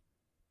world.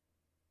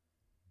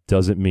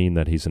 Doesn't mean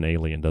that he's an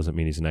alien, doesn't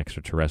mean he's an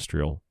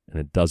extraterrestrial, and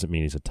it doesn't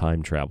mean he's a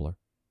time traveler.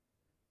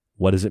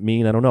 What does it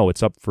mean? I don't know.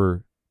 It's up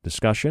for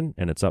discussion,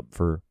 and it's up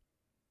for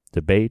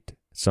debate.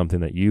 It's something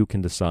that you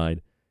can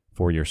decide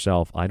for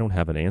yourself. I don't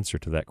have an answer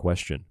to that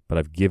question, but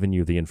I've given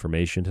you the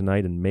information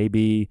tonight, and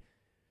maybe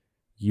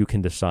you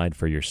can decide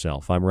for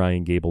yourself. I'm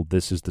Ryan Gable.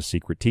 This is The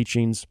Secret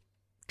Teachings.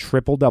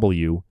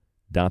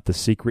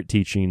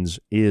 www.thesecretteachings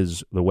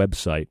is the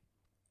website.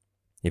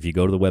 If you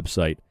go to the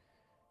website,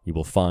 you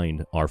will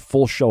find our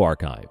full show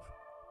archive.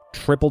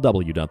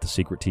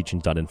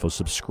 www.thesecretteachings.info.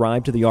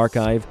 Subscribe to the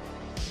archive.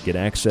 Get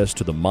access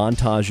to the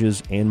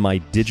montages and my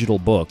digital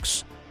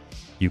books.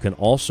 You can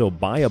also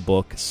buy a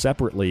book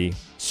separately,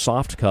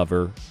 soft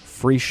cover,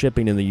 free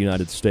shipping in the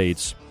United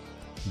States.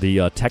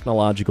 The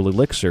Technological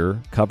Elixir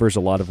covers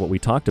a lot of what we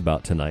talked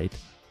about tonight.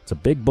 It's a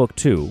big book,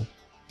 too.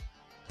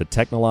 The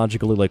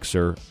Technological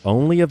Elixir,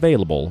 only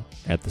available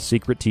at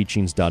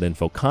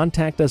thesecretteachings.info.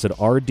 Contact us at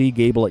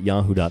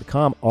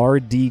rdgable@yahoo.com,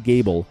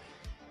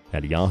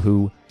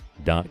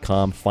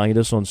 rdgable@yahoo.com. Find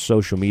us on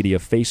social media,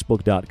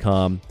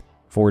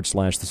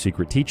 facebook.com/The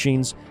Secret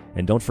Teachings.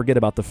 And don't forget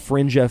about the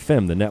Fringe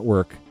FM, the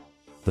network,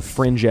 the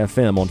Fringe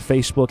FM on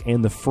Facebook,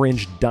 and the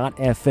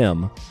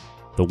Fringe.fm,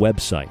 the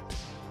website.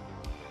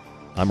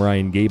 I'm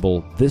Ryan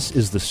Gable. This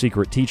is The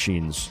Secret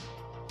Teachings.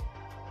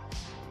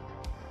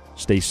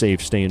 Stay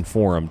safe, stay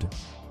informed,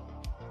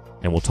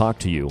 and we'll talk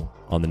to you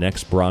on the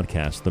next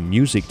broadcast. The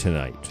music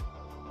tonight,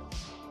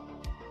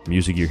 the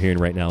music you're hearing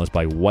right now is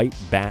by White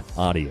Bat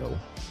Audio.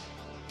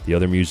 The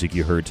other music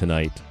you heard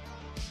tonight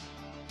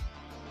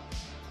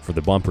for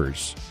the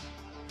bumpers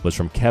was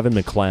from Kevin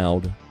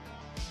MacLeod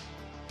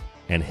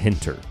and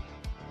Hinter.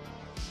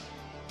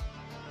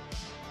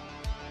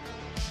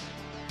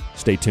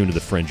 Stay tuned to the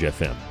Fringe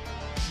FM.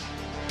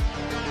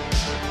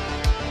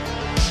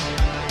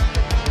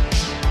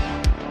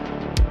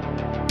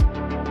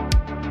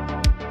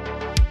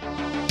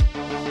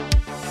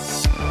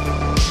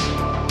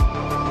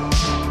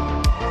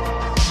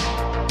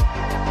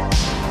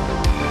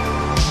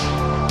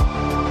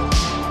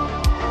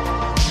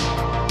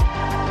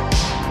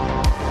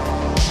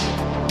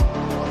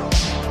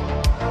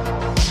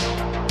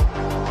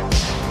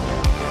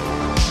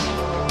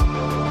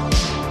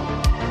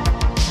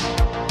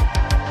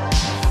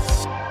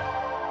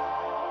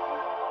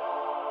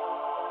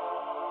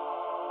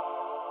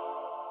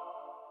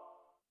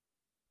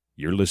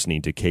 You're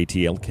listening to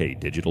KTLK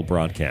Digital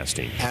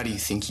Broadcasting. How do you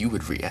think you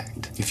would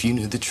react if you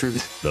knew the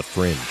truth? The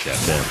Fringe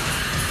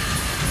FM.